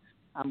those.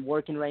 I'm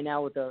working right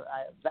now with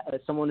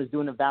someone who's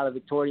doing a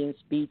valedictorian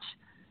speech.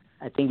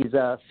 I think he's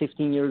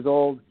 15 years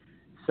old.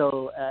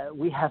 So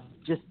we have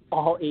just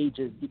all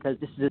ages, because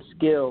this is a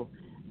skill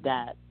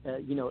that,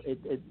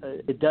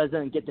 it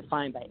doesn't get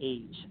defined by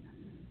age.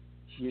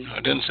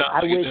 It doesn't sound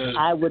like it does.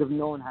 I would have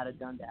known how to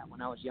done that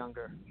when I was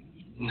younger.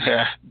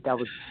 Yeah. That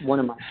was one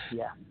of my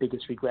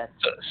biggest regrets.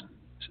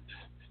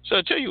 So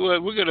I tell you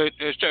what, we're going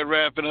to start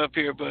wrapping up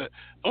here, but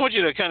I want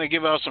you to kind of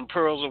give out some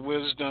pearls of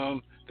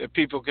wisdom that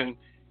people can,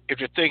 if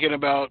you're thinking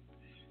about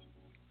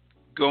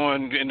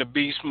going into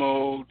beast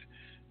mode,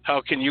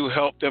 how can you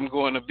help them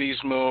go into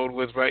beast mode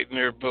with writing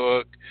their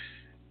book,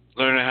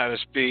 learning how to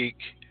speak?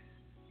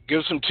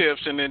 Give some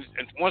tips, and then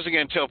once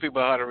again tell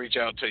people how to reach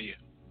out to you.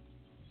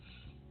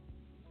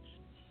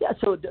 Yeah,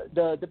 so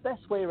the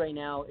best way right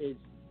now is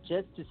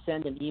just to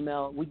send an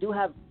email. We do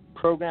have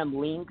program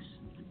links,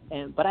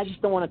 but I just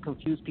don't want to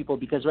confuse people,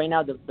 because right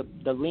now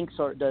the links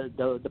are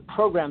the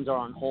programs are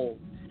on hold.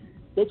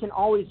 They can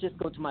always just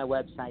go to my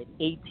website,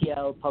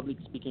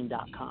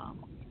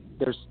 atlpublicspeaking.com.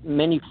 There's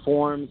many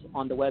forms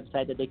on the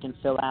website that they can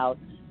fill out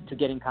to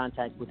get in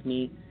contact with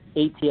me,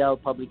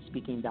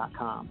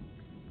 atlpublicspeaking.com.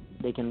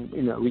 They can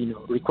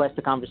request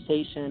a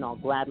conversation. I'll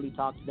gladly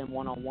talk to them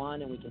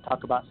one-on-one, and we can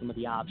talk about some of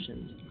the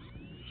options.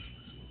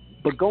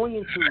 But going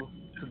into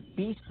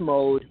beast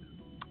mode,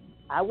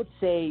 I would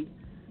say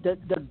the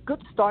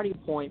good starting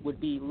point would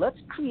be, let's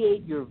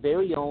create your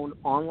very own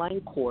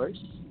online course,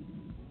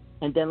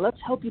 and then let's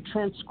help you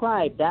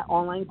transcribe that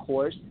online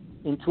course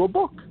into a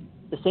book.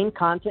 The same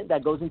content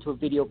that goes into a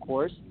video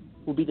course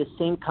will be the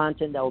same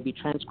content that will be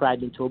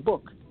transcribed into a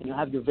book. And you'll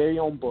have your very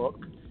own book.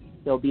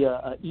 There'll be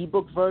an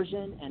ebook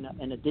version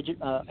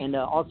and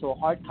also a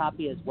hard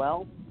copy as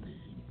well.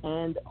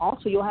 And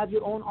also you'll have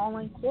your own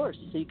online course,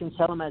 so you can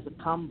sell them as a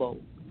combo,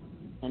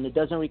 and it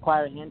doesn't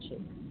require a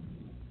handshake.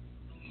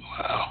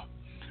 Wow.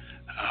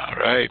 All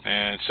right,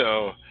 man.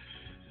 So,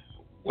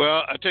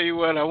 well, I tell you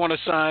what, I want to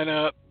sign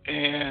up,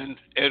 and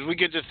as we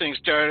get this thing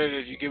started,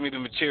 if you give me the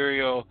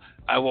material,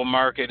 I will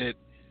market it,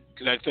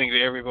 because I think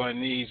that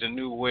everyone needs a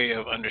new way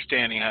of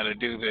understanding how to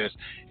do this,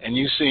 and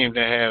you seem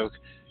to have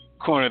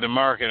cornered the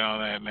market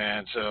on that,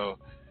 man. So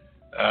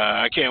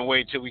I can't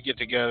wait till we get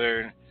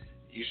together and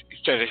you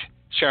start to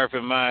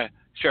sharpen my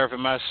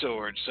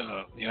sword.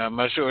 So,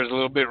 my sword is a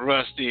little bit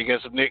rusty. You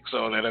got some nicks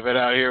on it. I've been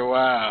out here a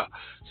while.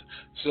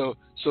 So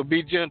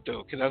be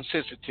gentle, because I'm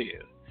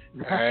sensitive.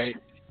 All right?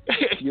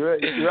 You're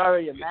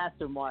already a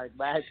master, Mark,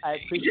 but I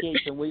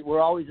appreciate you. We're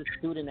always a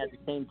student at the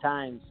same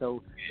time,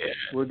 so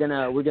we're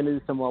gonna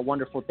do some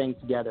wonderful things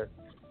together.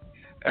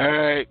 All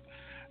right,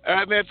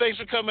 man. Thanks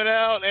for coming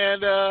out,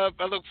 and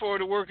I look forward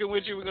to working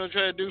with you. We're gonna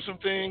try to do some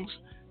things,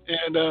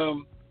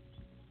 and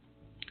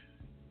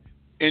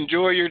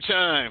enjoy your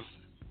time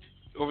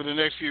over the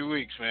next few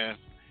weeks, man.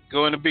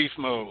 Go into beast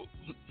mode.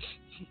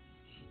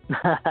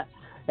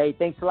 Hey,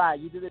 thanks a lot.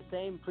 You do the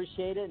same.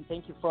 Appreciate it. And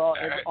thank you for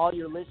all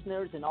your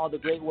listeners and all the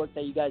great work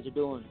that you guys are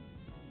doing.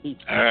 Peace.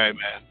 All right,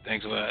 man.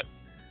 Thanks a lot.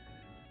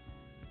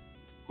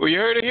 Well, you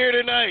heard it here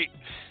tonight.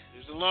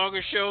 It's a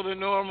longer show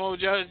than normal.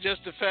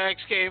 Just the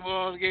facts came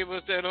on, gave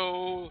us that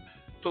whole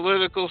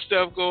political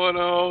stuff going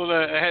on.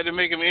 I had to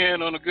make him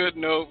end on a good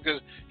note,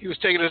 because he was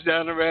taking us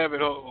down the rabbit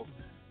hole.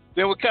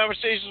 Then with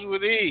Conversations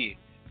with E,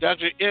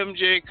 Dr.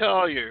 M.J.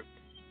 Collier.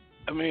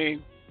 I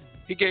mean,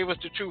 he gave us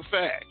the true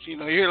facts. You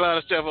hear a lot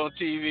of stuff on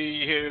TV,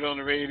 you hear it on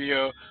the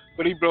radio,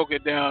 but he broke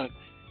it down.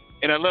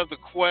 And I love the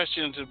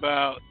questions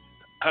about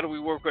how do we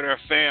work with our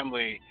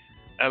family.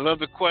 I love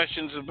the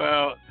questions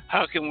about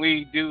how can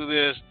we do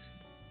this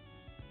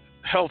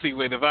healthy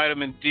way, the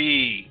vitamin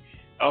D,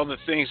 all the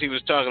things he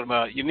was talking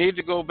about. You need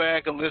to go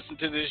back and listen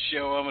to this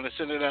show. I'm going to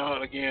send it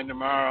out again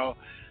tomorrow.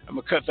 I'm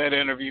going to cut that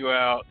interview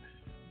out,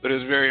 but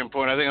it's very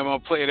important. I think I'm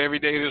going to play it every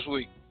day this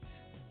week.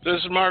 This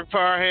is Marc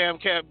Parham,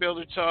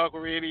 CAPBuilder Talk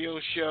radio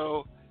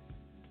show.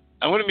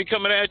 I'm going to be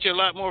coming at you a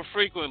lot more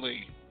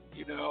frequently,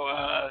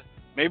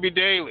 maybe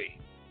daily.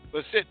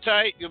 But sit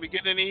tight. You'll be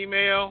getting an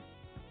email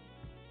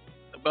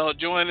about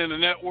joining the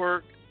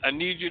network. I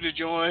need you to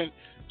join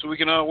so we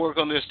can all work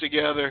on this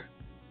together.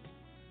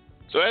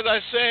 So as I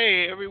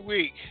say every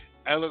week,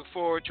 I look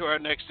forward to our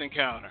next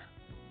encounter.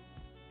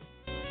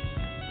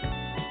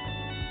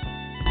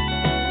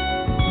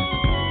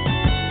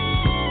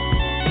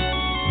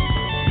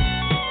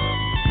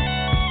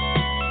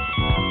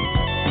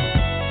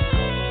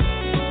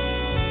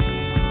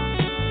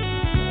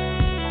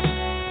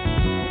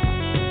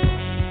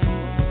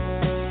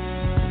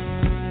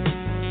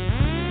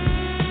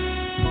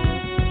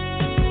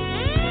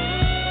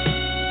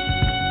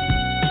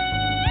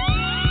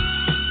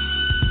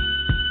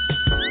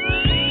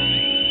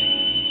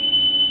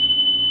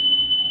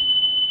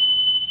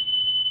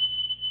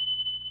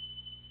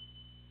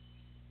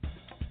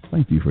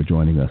 Thank you for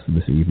joining us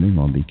this evening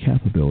on the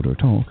CAPBuilder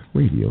Talk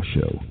radio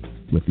show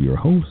with your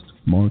host,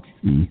 Marc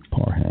E.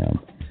 Parham.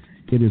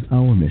 It is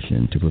our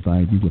mission to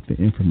provide you with the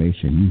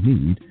information you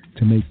need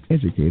to make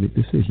educated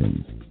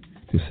decisions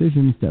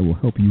that will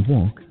help you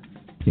walk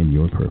in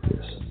your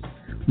purpose.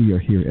 We are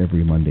here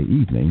every Monday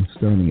evening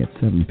starting at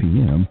 7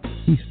 p.m.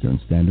 Eastern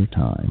Standard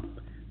Time.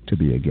 To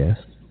be a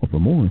guest or for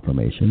more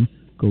information,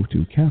 go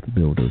to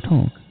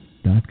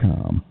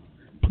CAPBuilderTalk.com.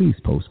 Please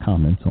post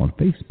comments on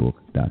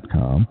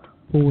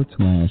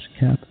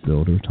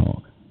Facebook.com/CAPBuilder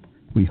Talk.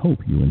 We hope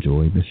you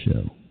enjoy the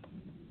show.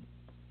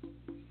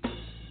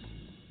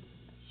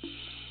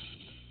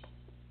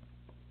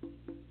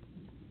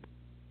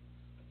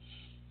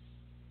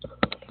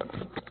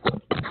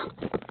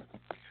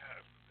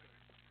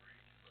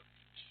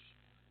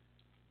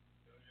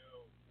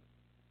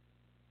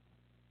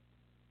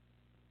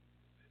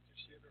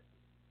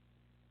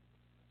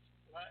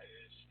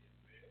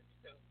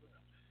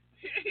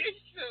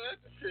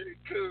 That's pretty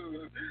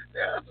cool.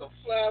 That's some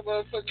fly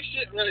motherfucking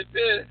shit right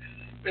there.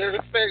 Matter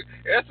of fact,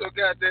 that's so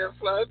goddamn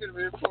fly. I'm gonna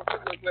be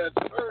reporting a glass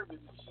of bourbon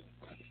and shit.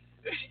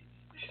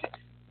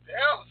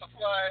 That was some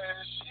fly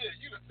ass shit.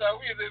 You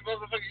thought we was in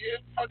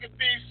motherfucking fucking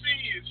BC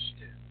and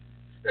shit.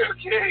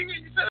 Okay,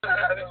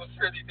 that was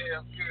pretty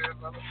damn good,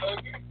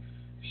 motherfucker.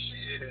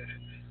 Shit.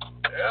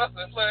 That was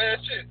some fly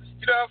ass shit.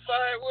 You know how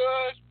fly it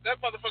was? That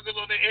motherfucker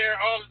was on the air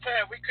all the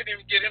time. We couldn't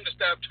even get him to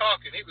stop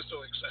talking. He was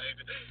so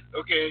excited.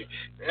 Okay,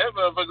 that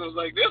motherfucker was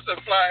like, this is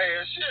some fly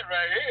ass shit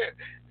right here.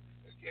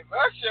 Okay,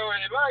 my show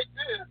ain't like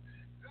this.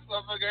 This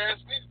motherfucker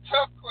asked me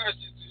tough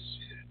questions and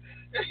shit.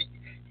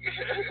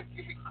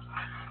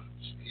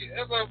 Shit,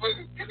 that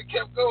motherfucker could have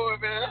kept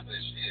going, man. I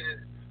said,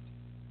 shit.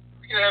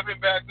 We can have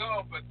him back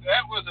on, but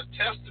that was a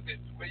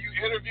testament. When you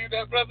interviewed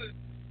that brother,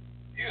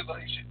 he was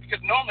like, shit.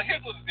 Because normally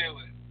here's what the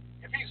deal is.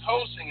 If he's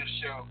hosting a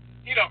show,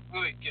 he don't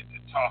really get to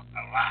talk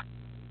a lot.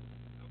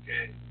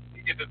 Okay?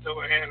 He get to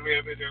throw a hand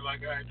wave in there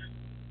like I do.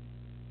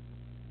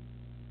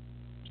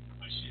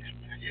 But shit,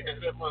 man, yeah,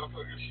 that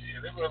motherfucker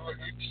shit.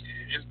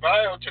 His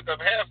bio took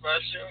up half my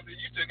show, then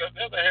you took up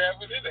the other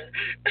half of it. Shit,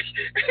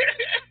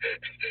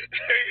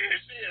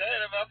 I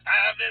had about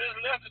 5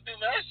 minutes left to do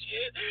my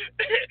shit.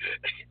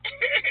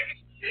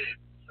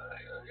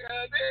 Like, oh,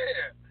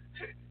 goddamn.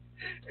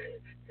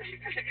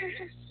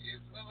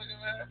 Shit, motherfucker,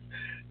 man.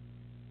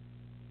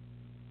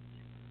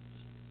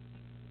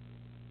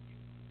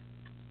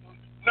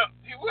 No,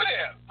 he would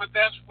have, but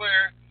that's why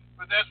I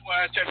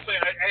tried to say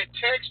I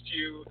text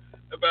you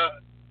about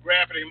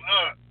wrapping him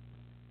up,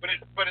 but I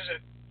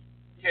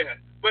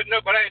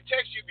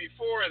text you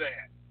before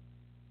that,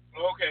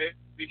 okay?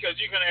 Because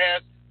you're gonna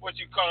ask what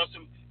you call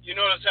some. You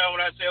notice how when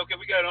I say, okay,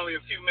 we got only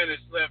a few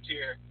minutes left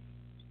here,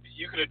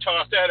 you could have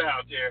tossed that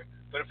out there,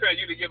 but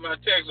apparently you didn't get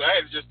my text, so I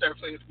had to just start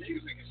playing the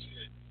music and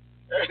shit.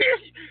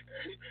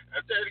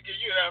 I tried to give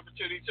you an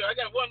opportunity, so I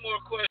got one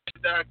more question,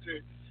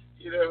 Doctor.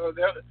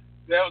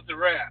 That was the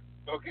rap,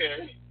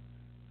 okay?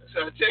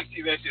 So I texted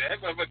you that shit. That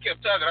motherfucker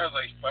kept talking. I was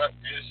like, fuck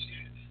this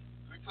shit.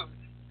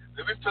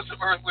 Let me put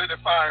some earth, wind,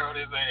 and fire on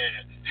his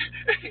ass.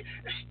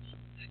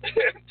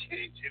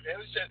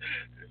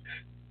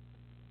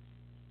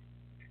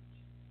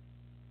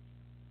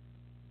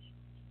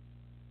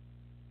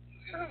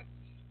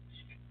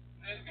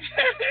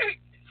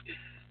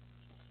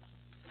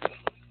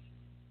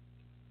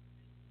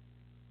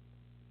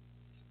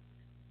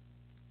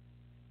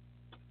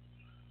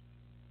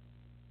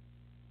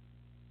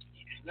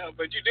 No,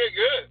 but you did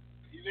good.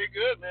 You did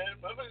good, man.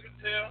 Motherfucker can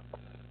tell.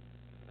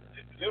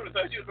 They would have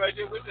thought you was right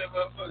there with that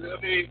motherfucker. I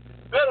mean,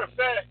 matter of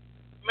fact,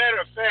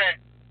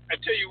 I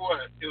tell you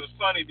what, it was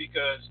funny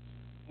because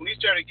when he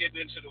started getting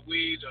into the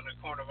weeds on the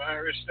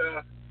coronavirus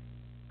stuff,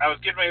 I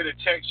was getting ready to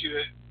text you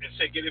and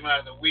say get him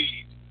out of the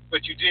weeds,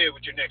 but you did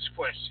with your next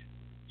question.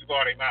 You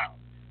brought him out,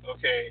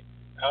 okay?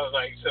 I was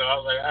like,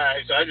 all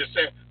right. So I just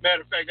said,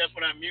 matter of fact, that's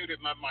when I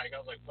muted my mic. I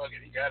was like, fuck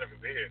it, he got him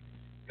from here.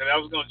 Because I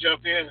was going to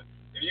jump in.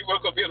 If you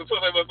weren't going to be able to pull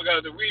that motherfucker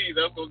out of the weeds,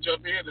 I was going to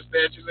jump in and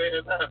snatch his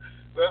ass out.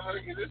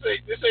 Motherfucker, this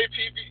ain't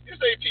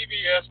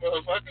PBS,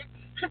 motherfucker.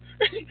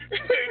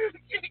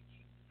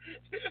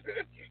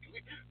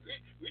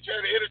 we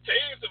trying to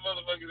entertain some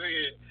motherfuckers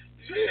here.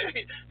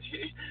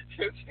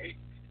 Okay.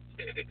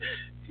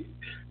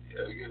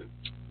 Good.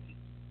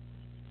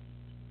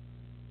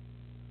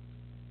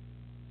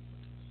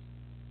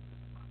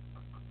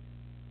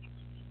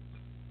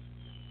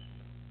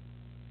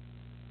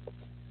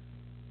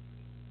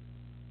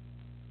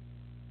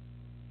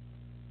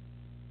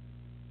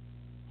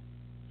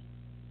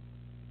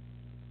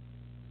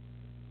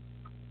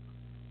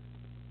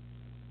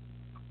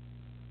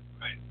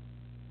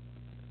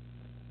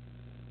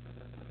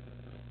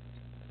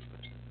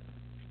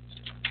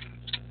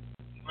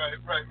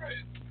 Right.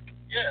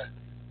 Yeah.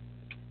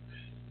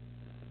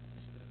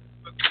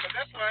 But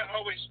that's why I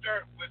always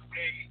start with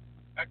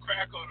I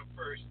crack on them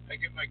first. I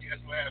get my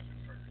guests laughing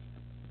first.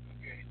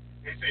 Okay.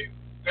 They say,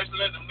 let's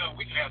let them know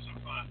we can have some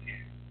fun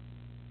here.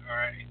 All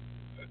right.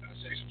 I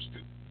say some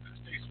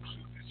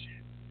stupid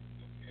shit.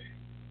 Okay.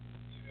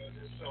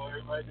 Just so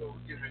everybody knows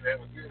we're getting to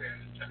have a good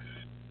ass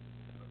time.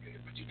 Okay.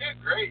 But you did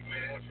great,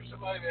 man. For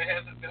somebody that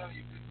hasn't done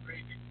it, you did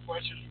great. Your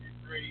questions were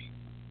great.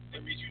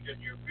 That means you did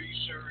your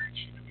research.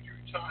 You knew what you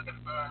were talking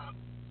about.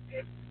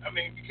 And,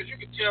 because you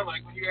can tell,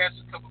 like, when you ask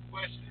a couple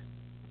questions,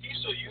 he's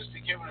so used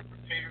to giving a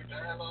prepared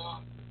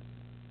dialogue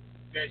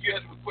that you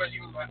ask him a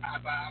question, he was like,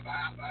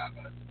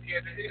 He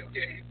had to,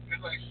 okay,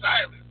 it's like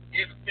silence. He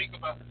had to think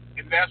about,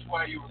 and that's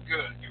why you were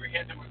good. You were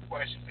hitting him with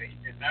questions that he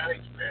did not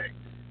expect.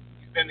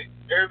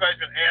 Everybody's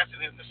been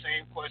asking him the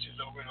same questions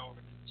over and over.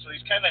 So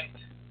he's kind of,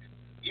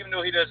 even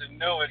though he doesn't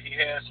know it, he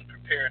has some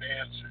prepared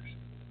answers.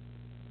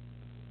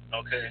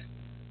 Okay.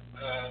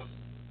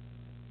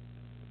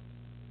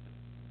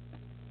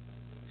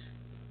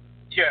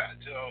 Yeah,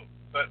 so,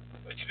 but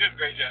you did a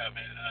great job,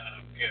 man.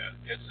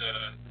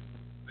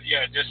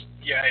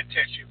 I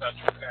text you about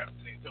your rap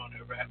thing, throwing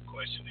a rap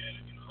question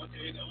in, and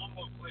okay, got one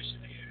more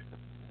question here,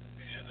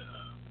 and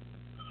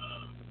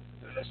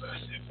that's why I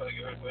said, fuck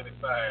it, we're going to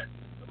fire.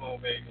 Come on,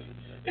 baby.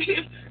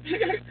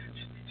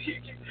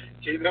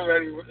 Can't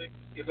nobody want to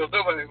talk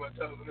about it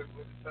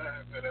with the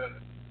fire, but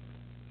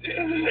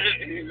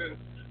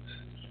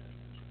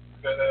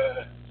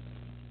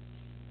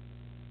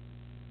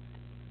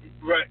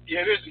right,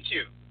 yeah, it is the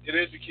cue.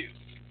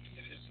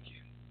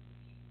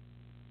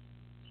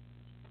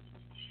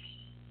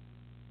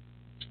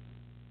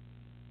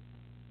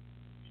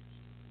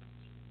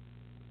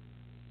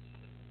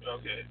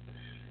 Okay.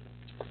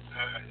 All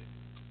right.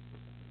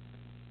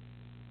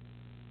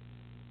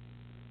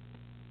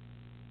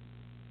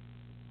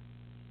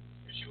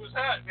 She was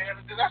hot,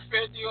 man. Did I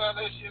fed you all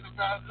that shit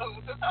about?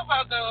 This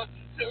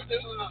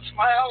was a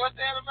smile. What's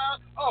that about?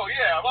 Oh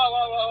yeah, blah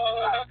blah blah blah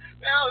blah.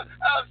 Man,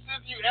 I was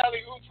sending you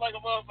alley oops like a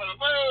motherfucker.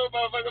 Boom,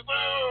 motherfucker,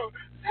 boom.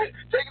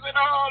 Taking it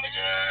all,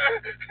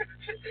 nigga.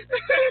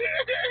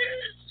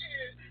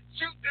 Shit.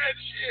 Shoot that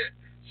shit.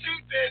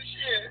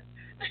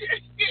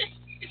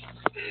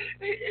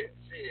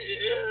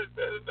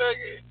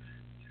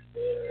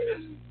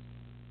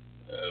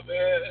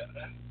 Man,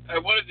 I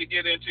wanted to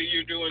get into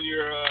you doing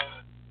your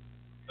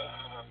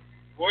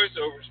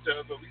voiceover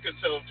stuff, but we couldn't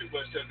tell them too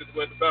much stuff because it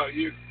wasn't about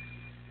you.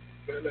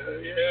 But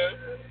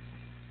yeah.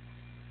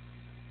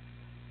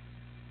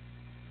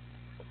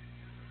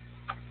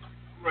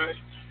 Right.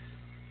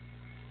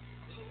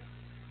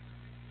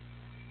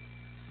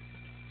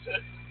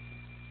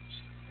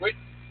 Wait.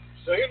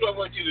 So here's what I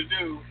want you to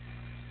do.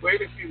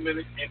 Wait a few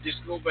minutes and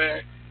just go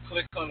back,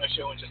 click on the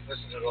show, and just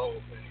listen to the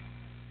whole thing.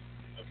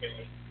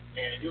 Okay.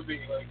 And you'll be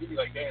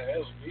like, damn,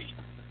 that was me.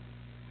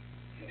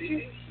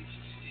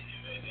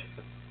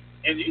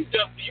 And you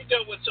dealt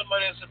with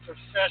somebody that's a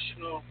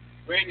professional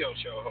radio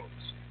show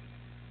host.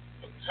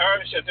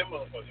 Hard to shut them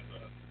motherfuckers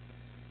up.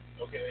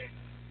 Okay.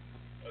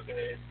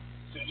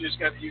 So you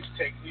just got to use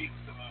techniques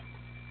to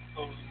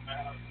close them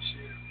out and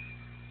shit.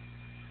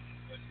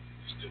 But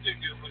you still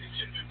did good with it.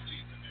 Shit been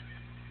pleasing, man.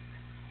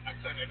 I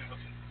cut it out.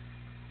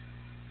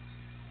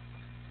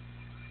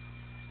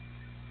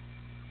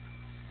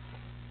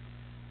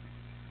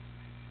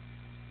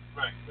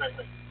 Right.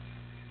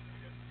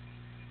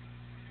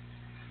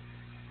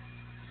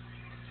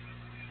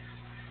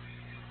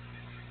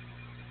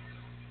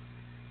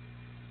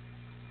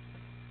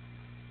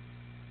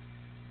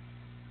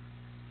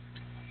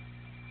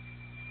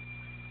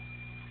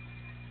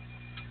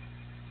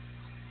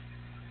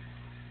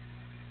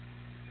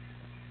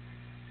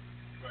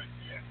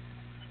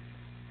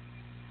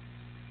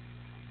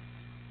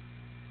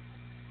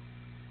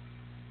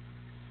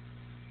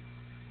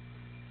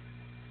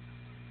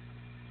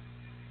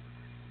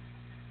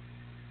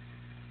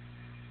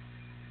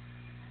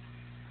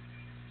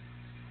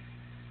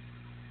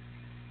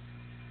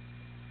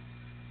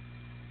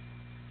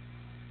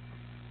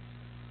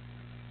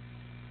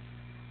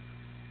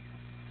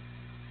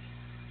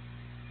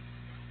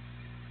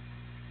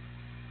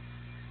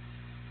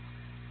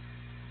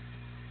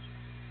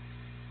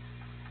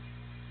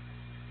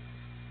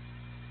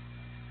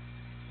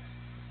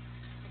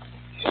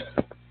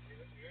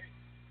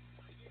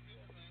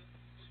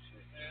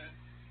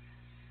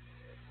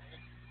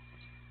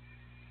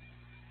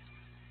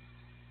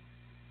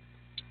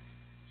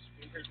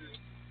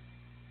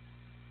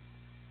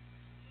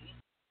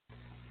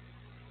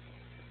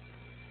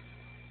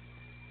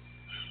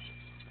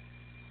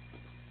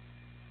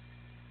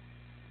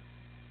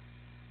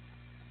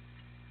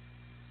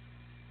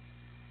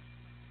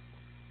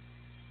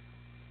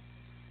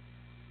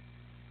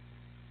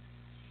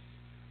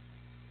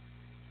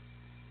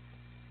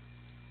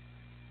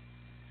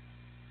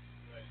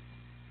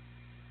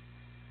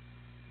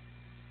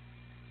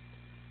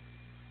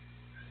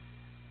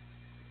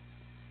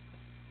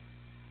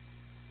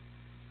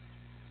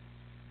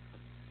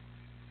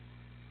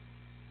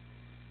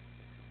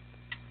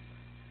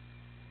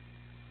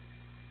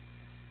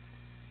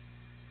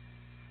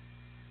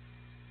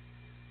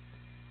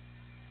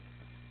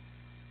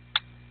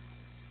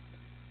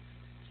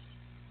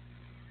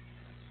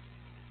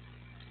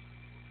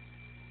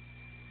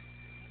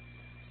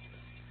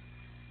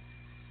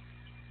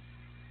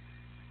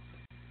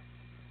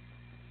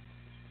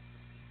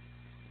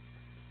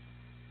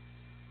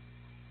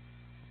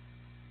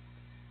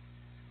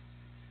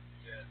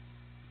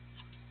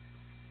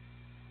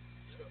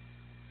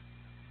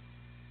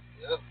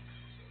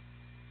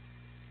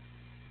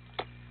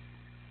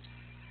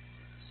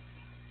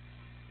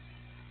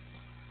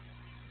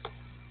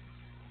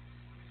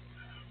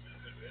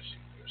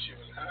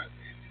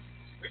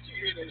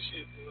 that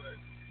shit, boy.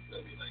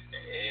 They'll be like,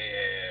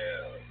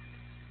 damn.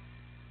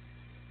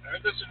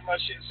 I listen to my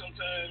shit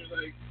sometimes,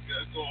 like,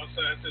 I go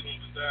outside, sit on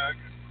the dock,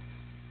 and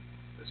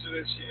listen to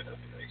that shit. I'll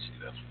be like,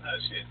 shit, that's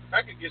nice shit. If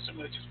I could get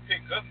somebody to just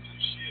pick up this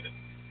shit,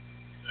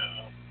 you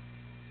know.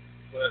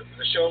 But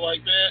with a show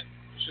like that,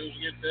 the shows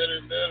get better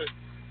and better.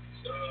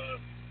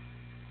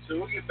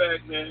 So we'll get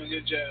back, man.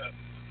 Good job.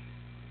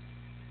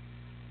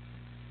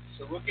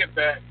 So we'll get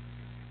back.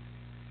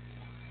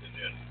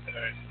 All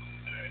right.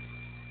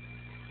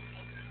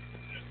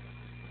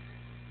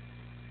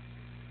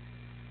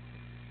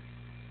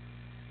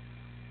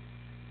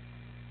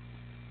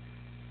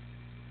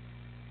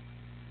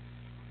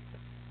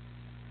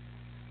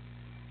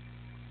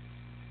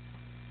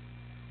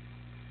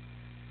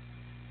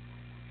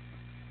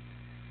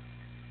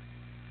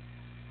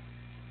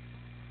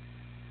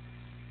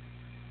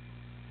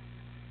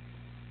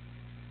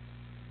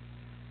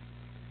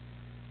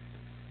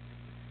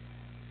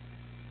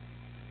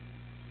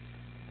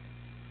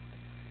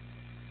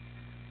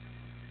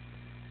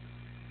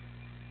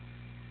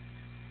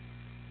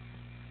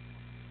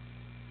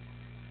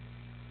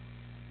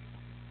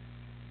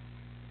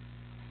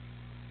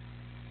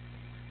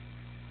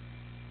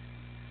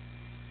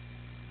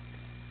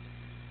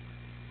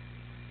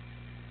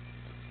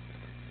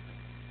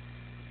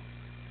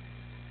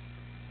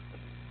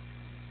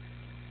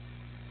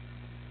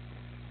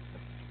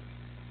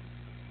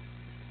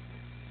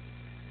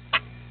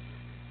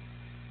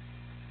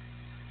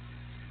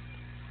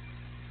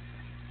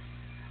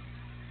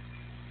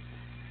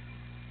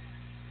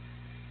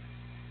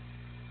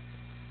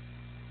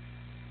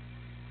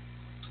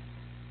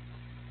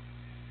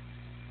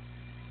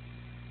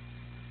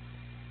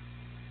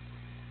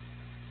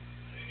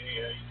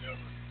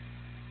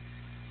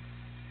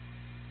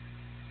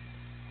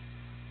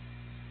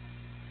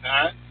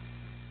 Huh?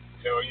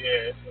 Oh,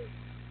 yeah.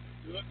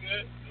 Doing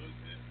good.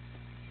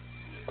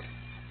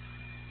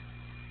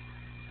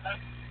 Huh?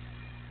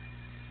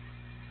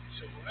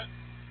 So what?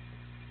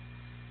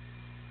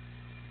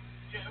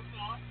 Yeah, I'm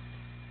on.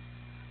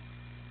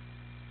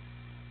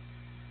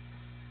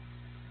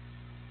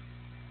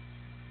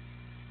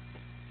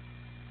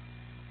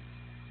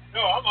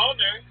 No, I'm on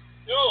there.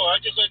 No, I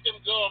just let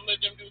them go and let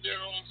them do their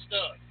own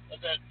stuff.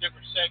 I got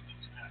different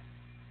segments now.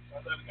 So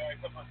I let a guy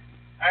come on.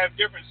 I have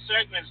different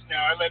segments now.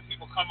 I let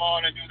people come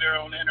on and do their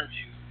own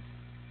interview.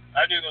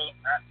 I do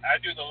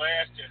the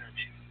last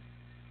interview.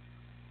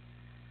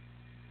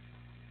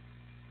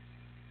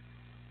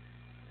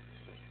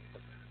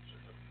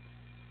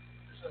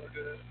 So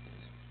good.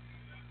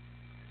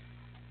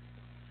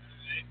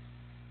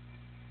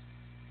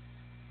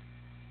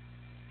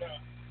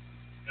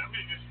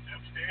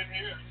 I'm staying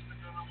here.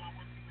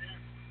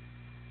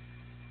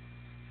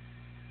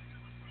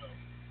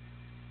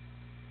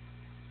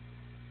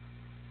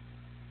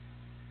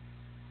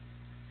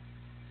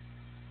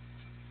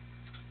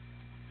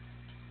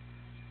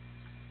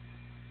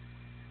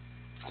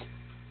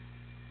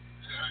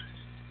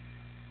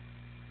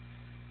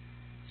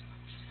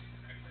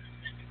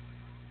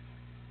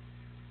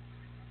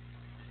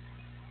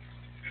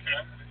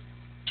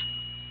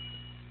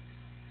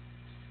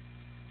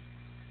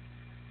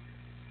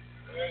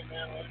 Hey,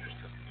 man, I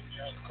just took me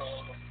out the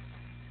call.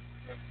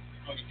 I'm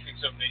going to kick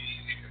something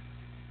easier.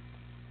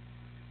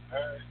 All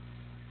right.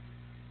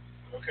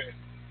 Okay.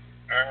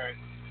 All right.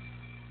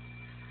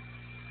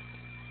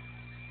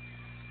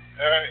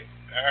 All right.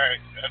 All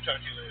right. I'll talk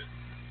to you later.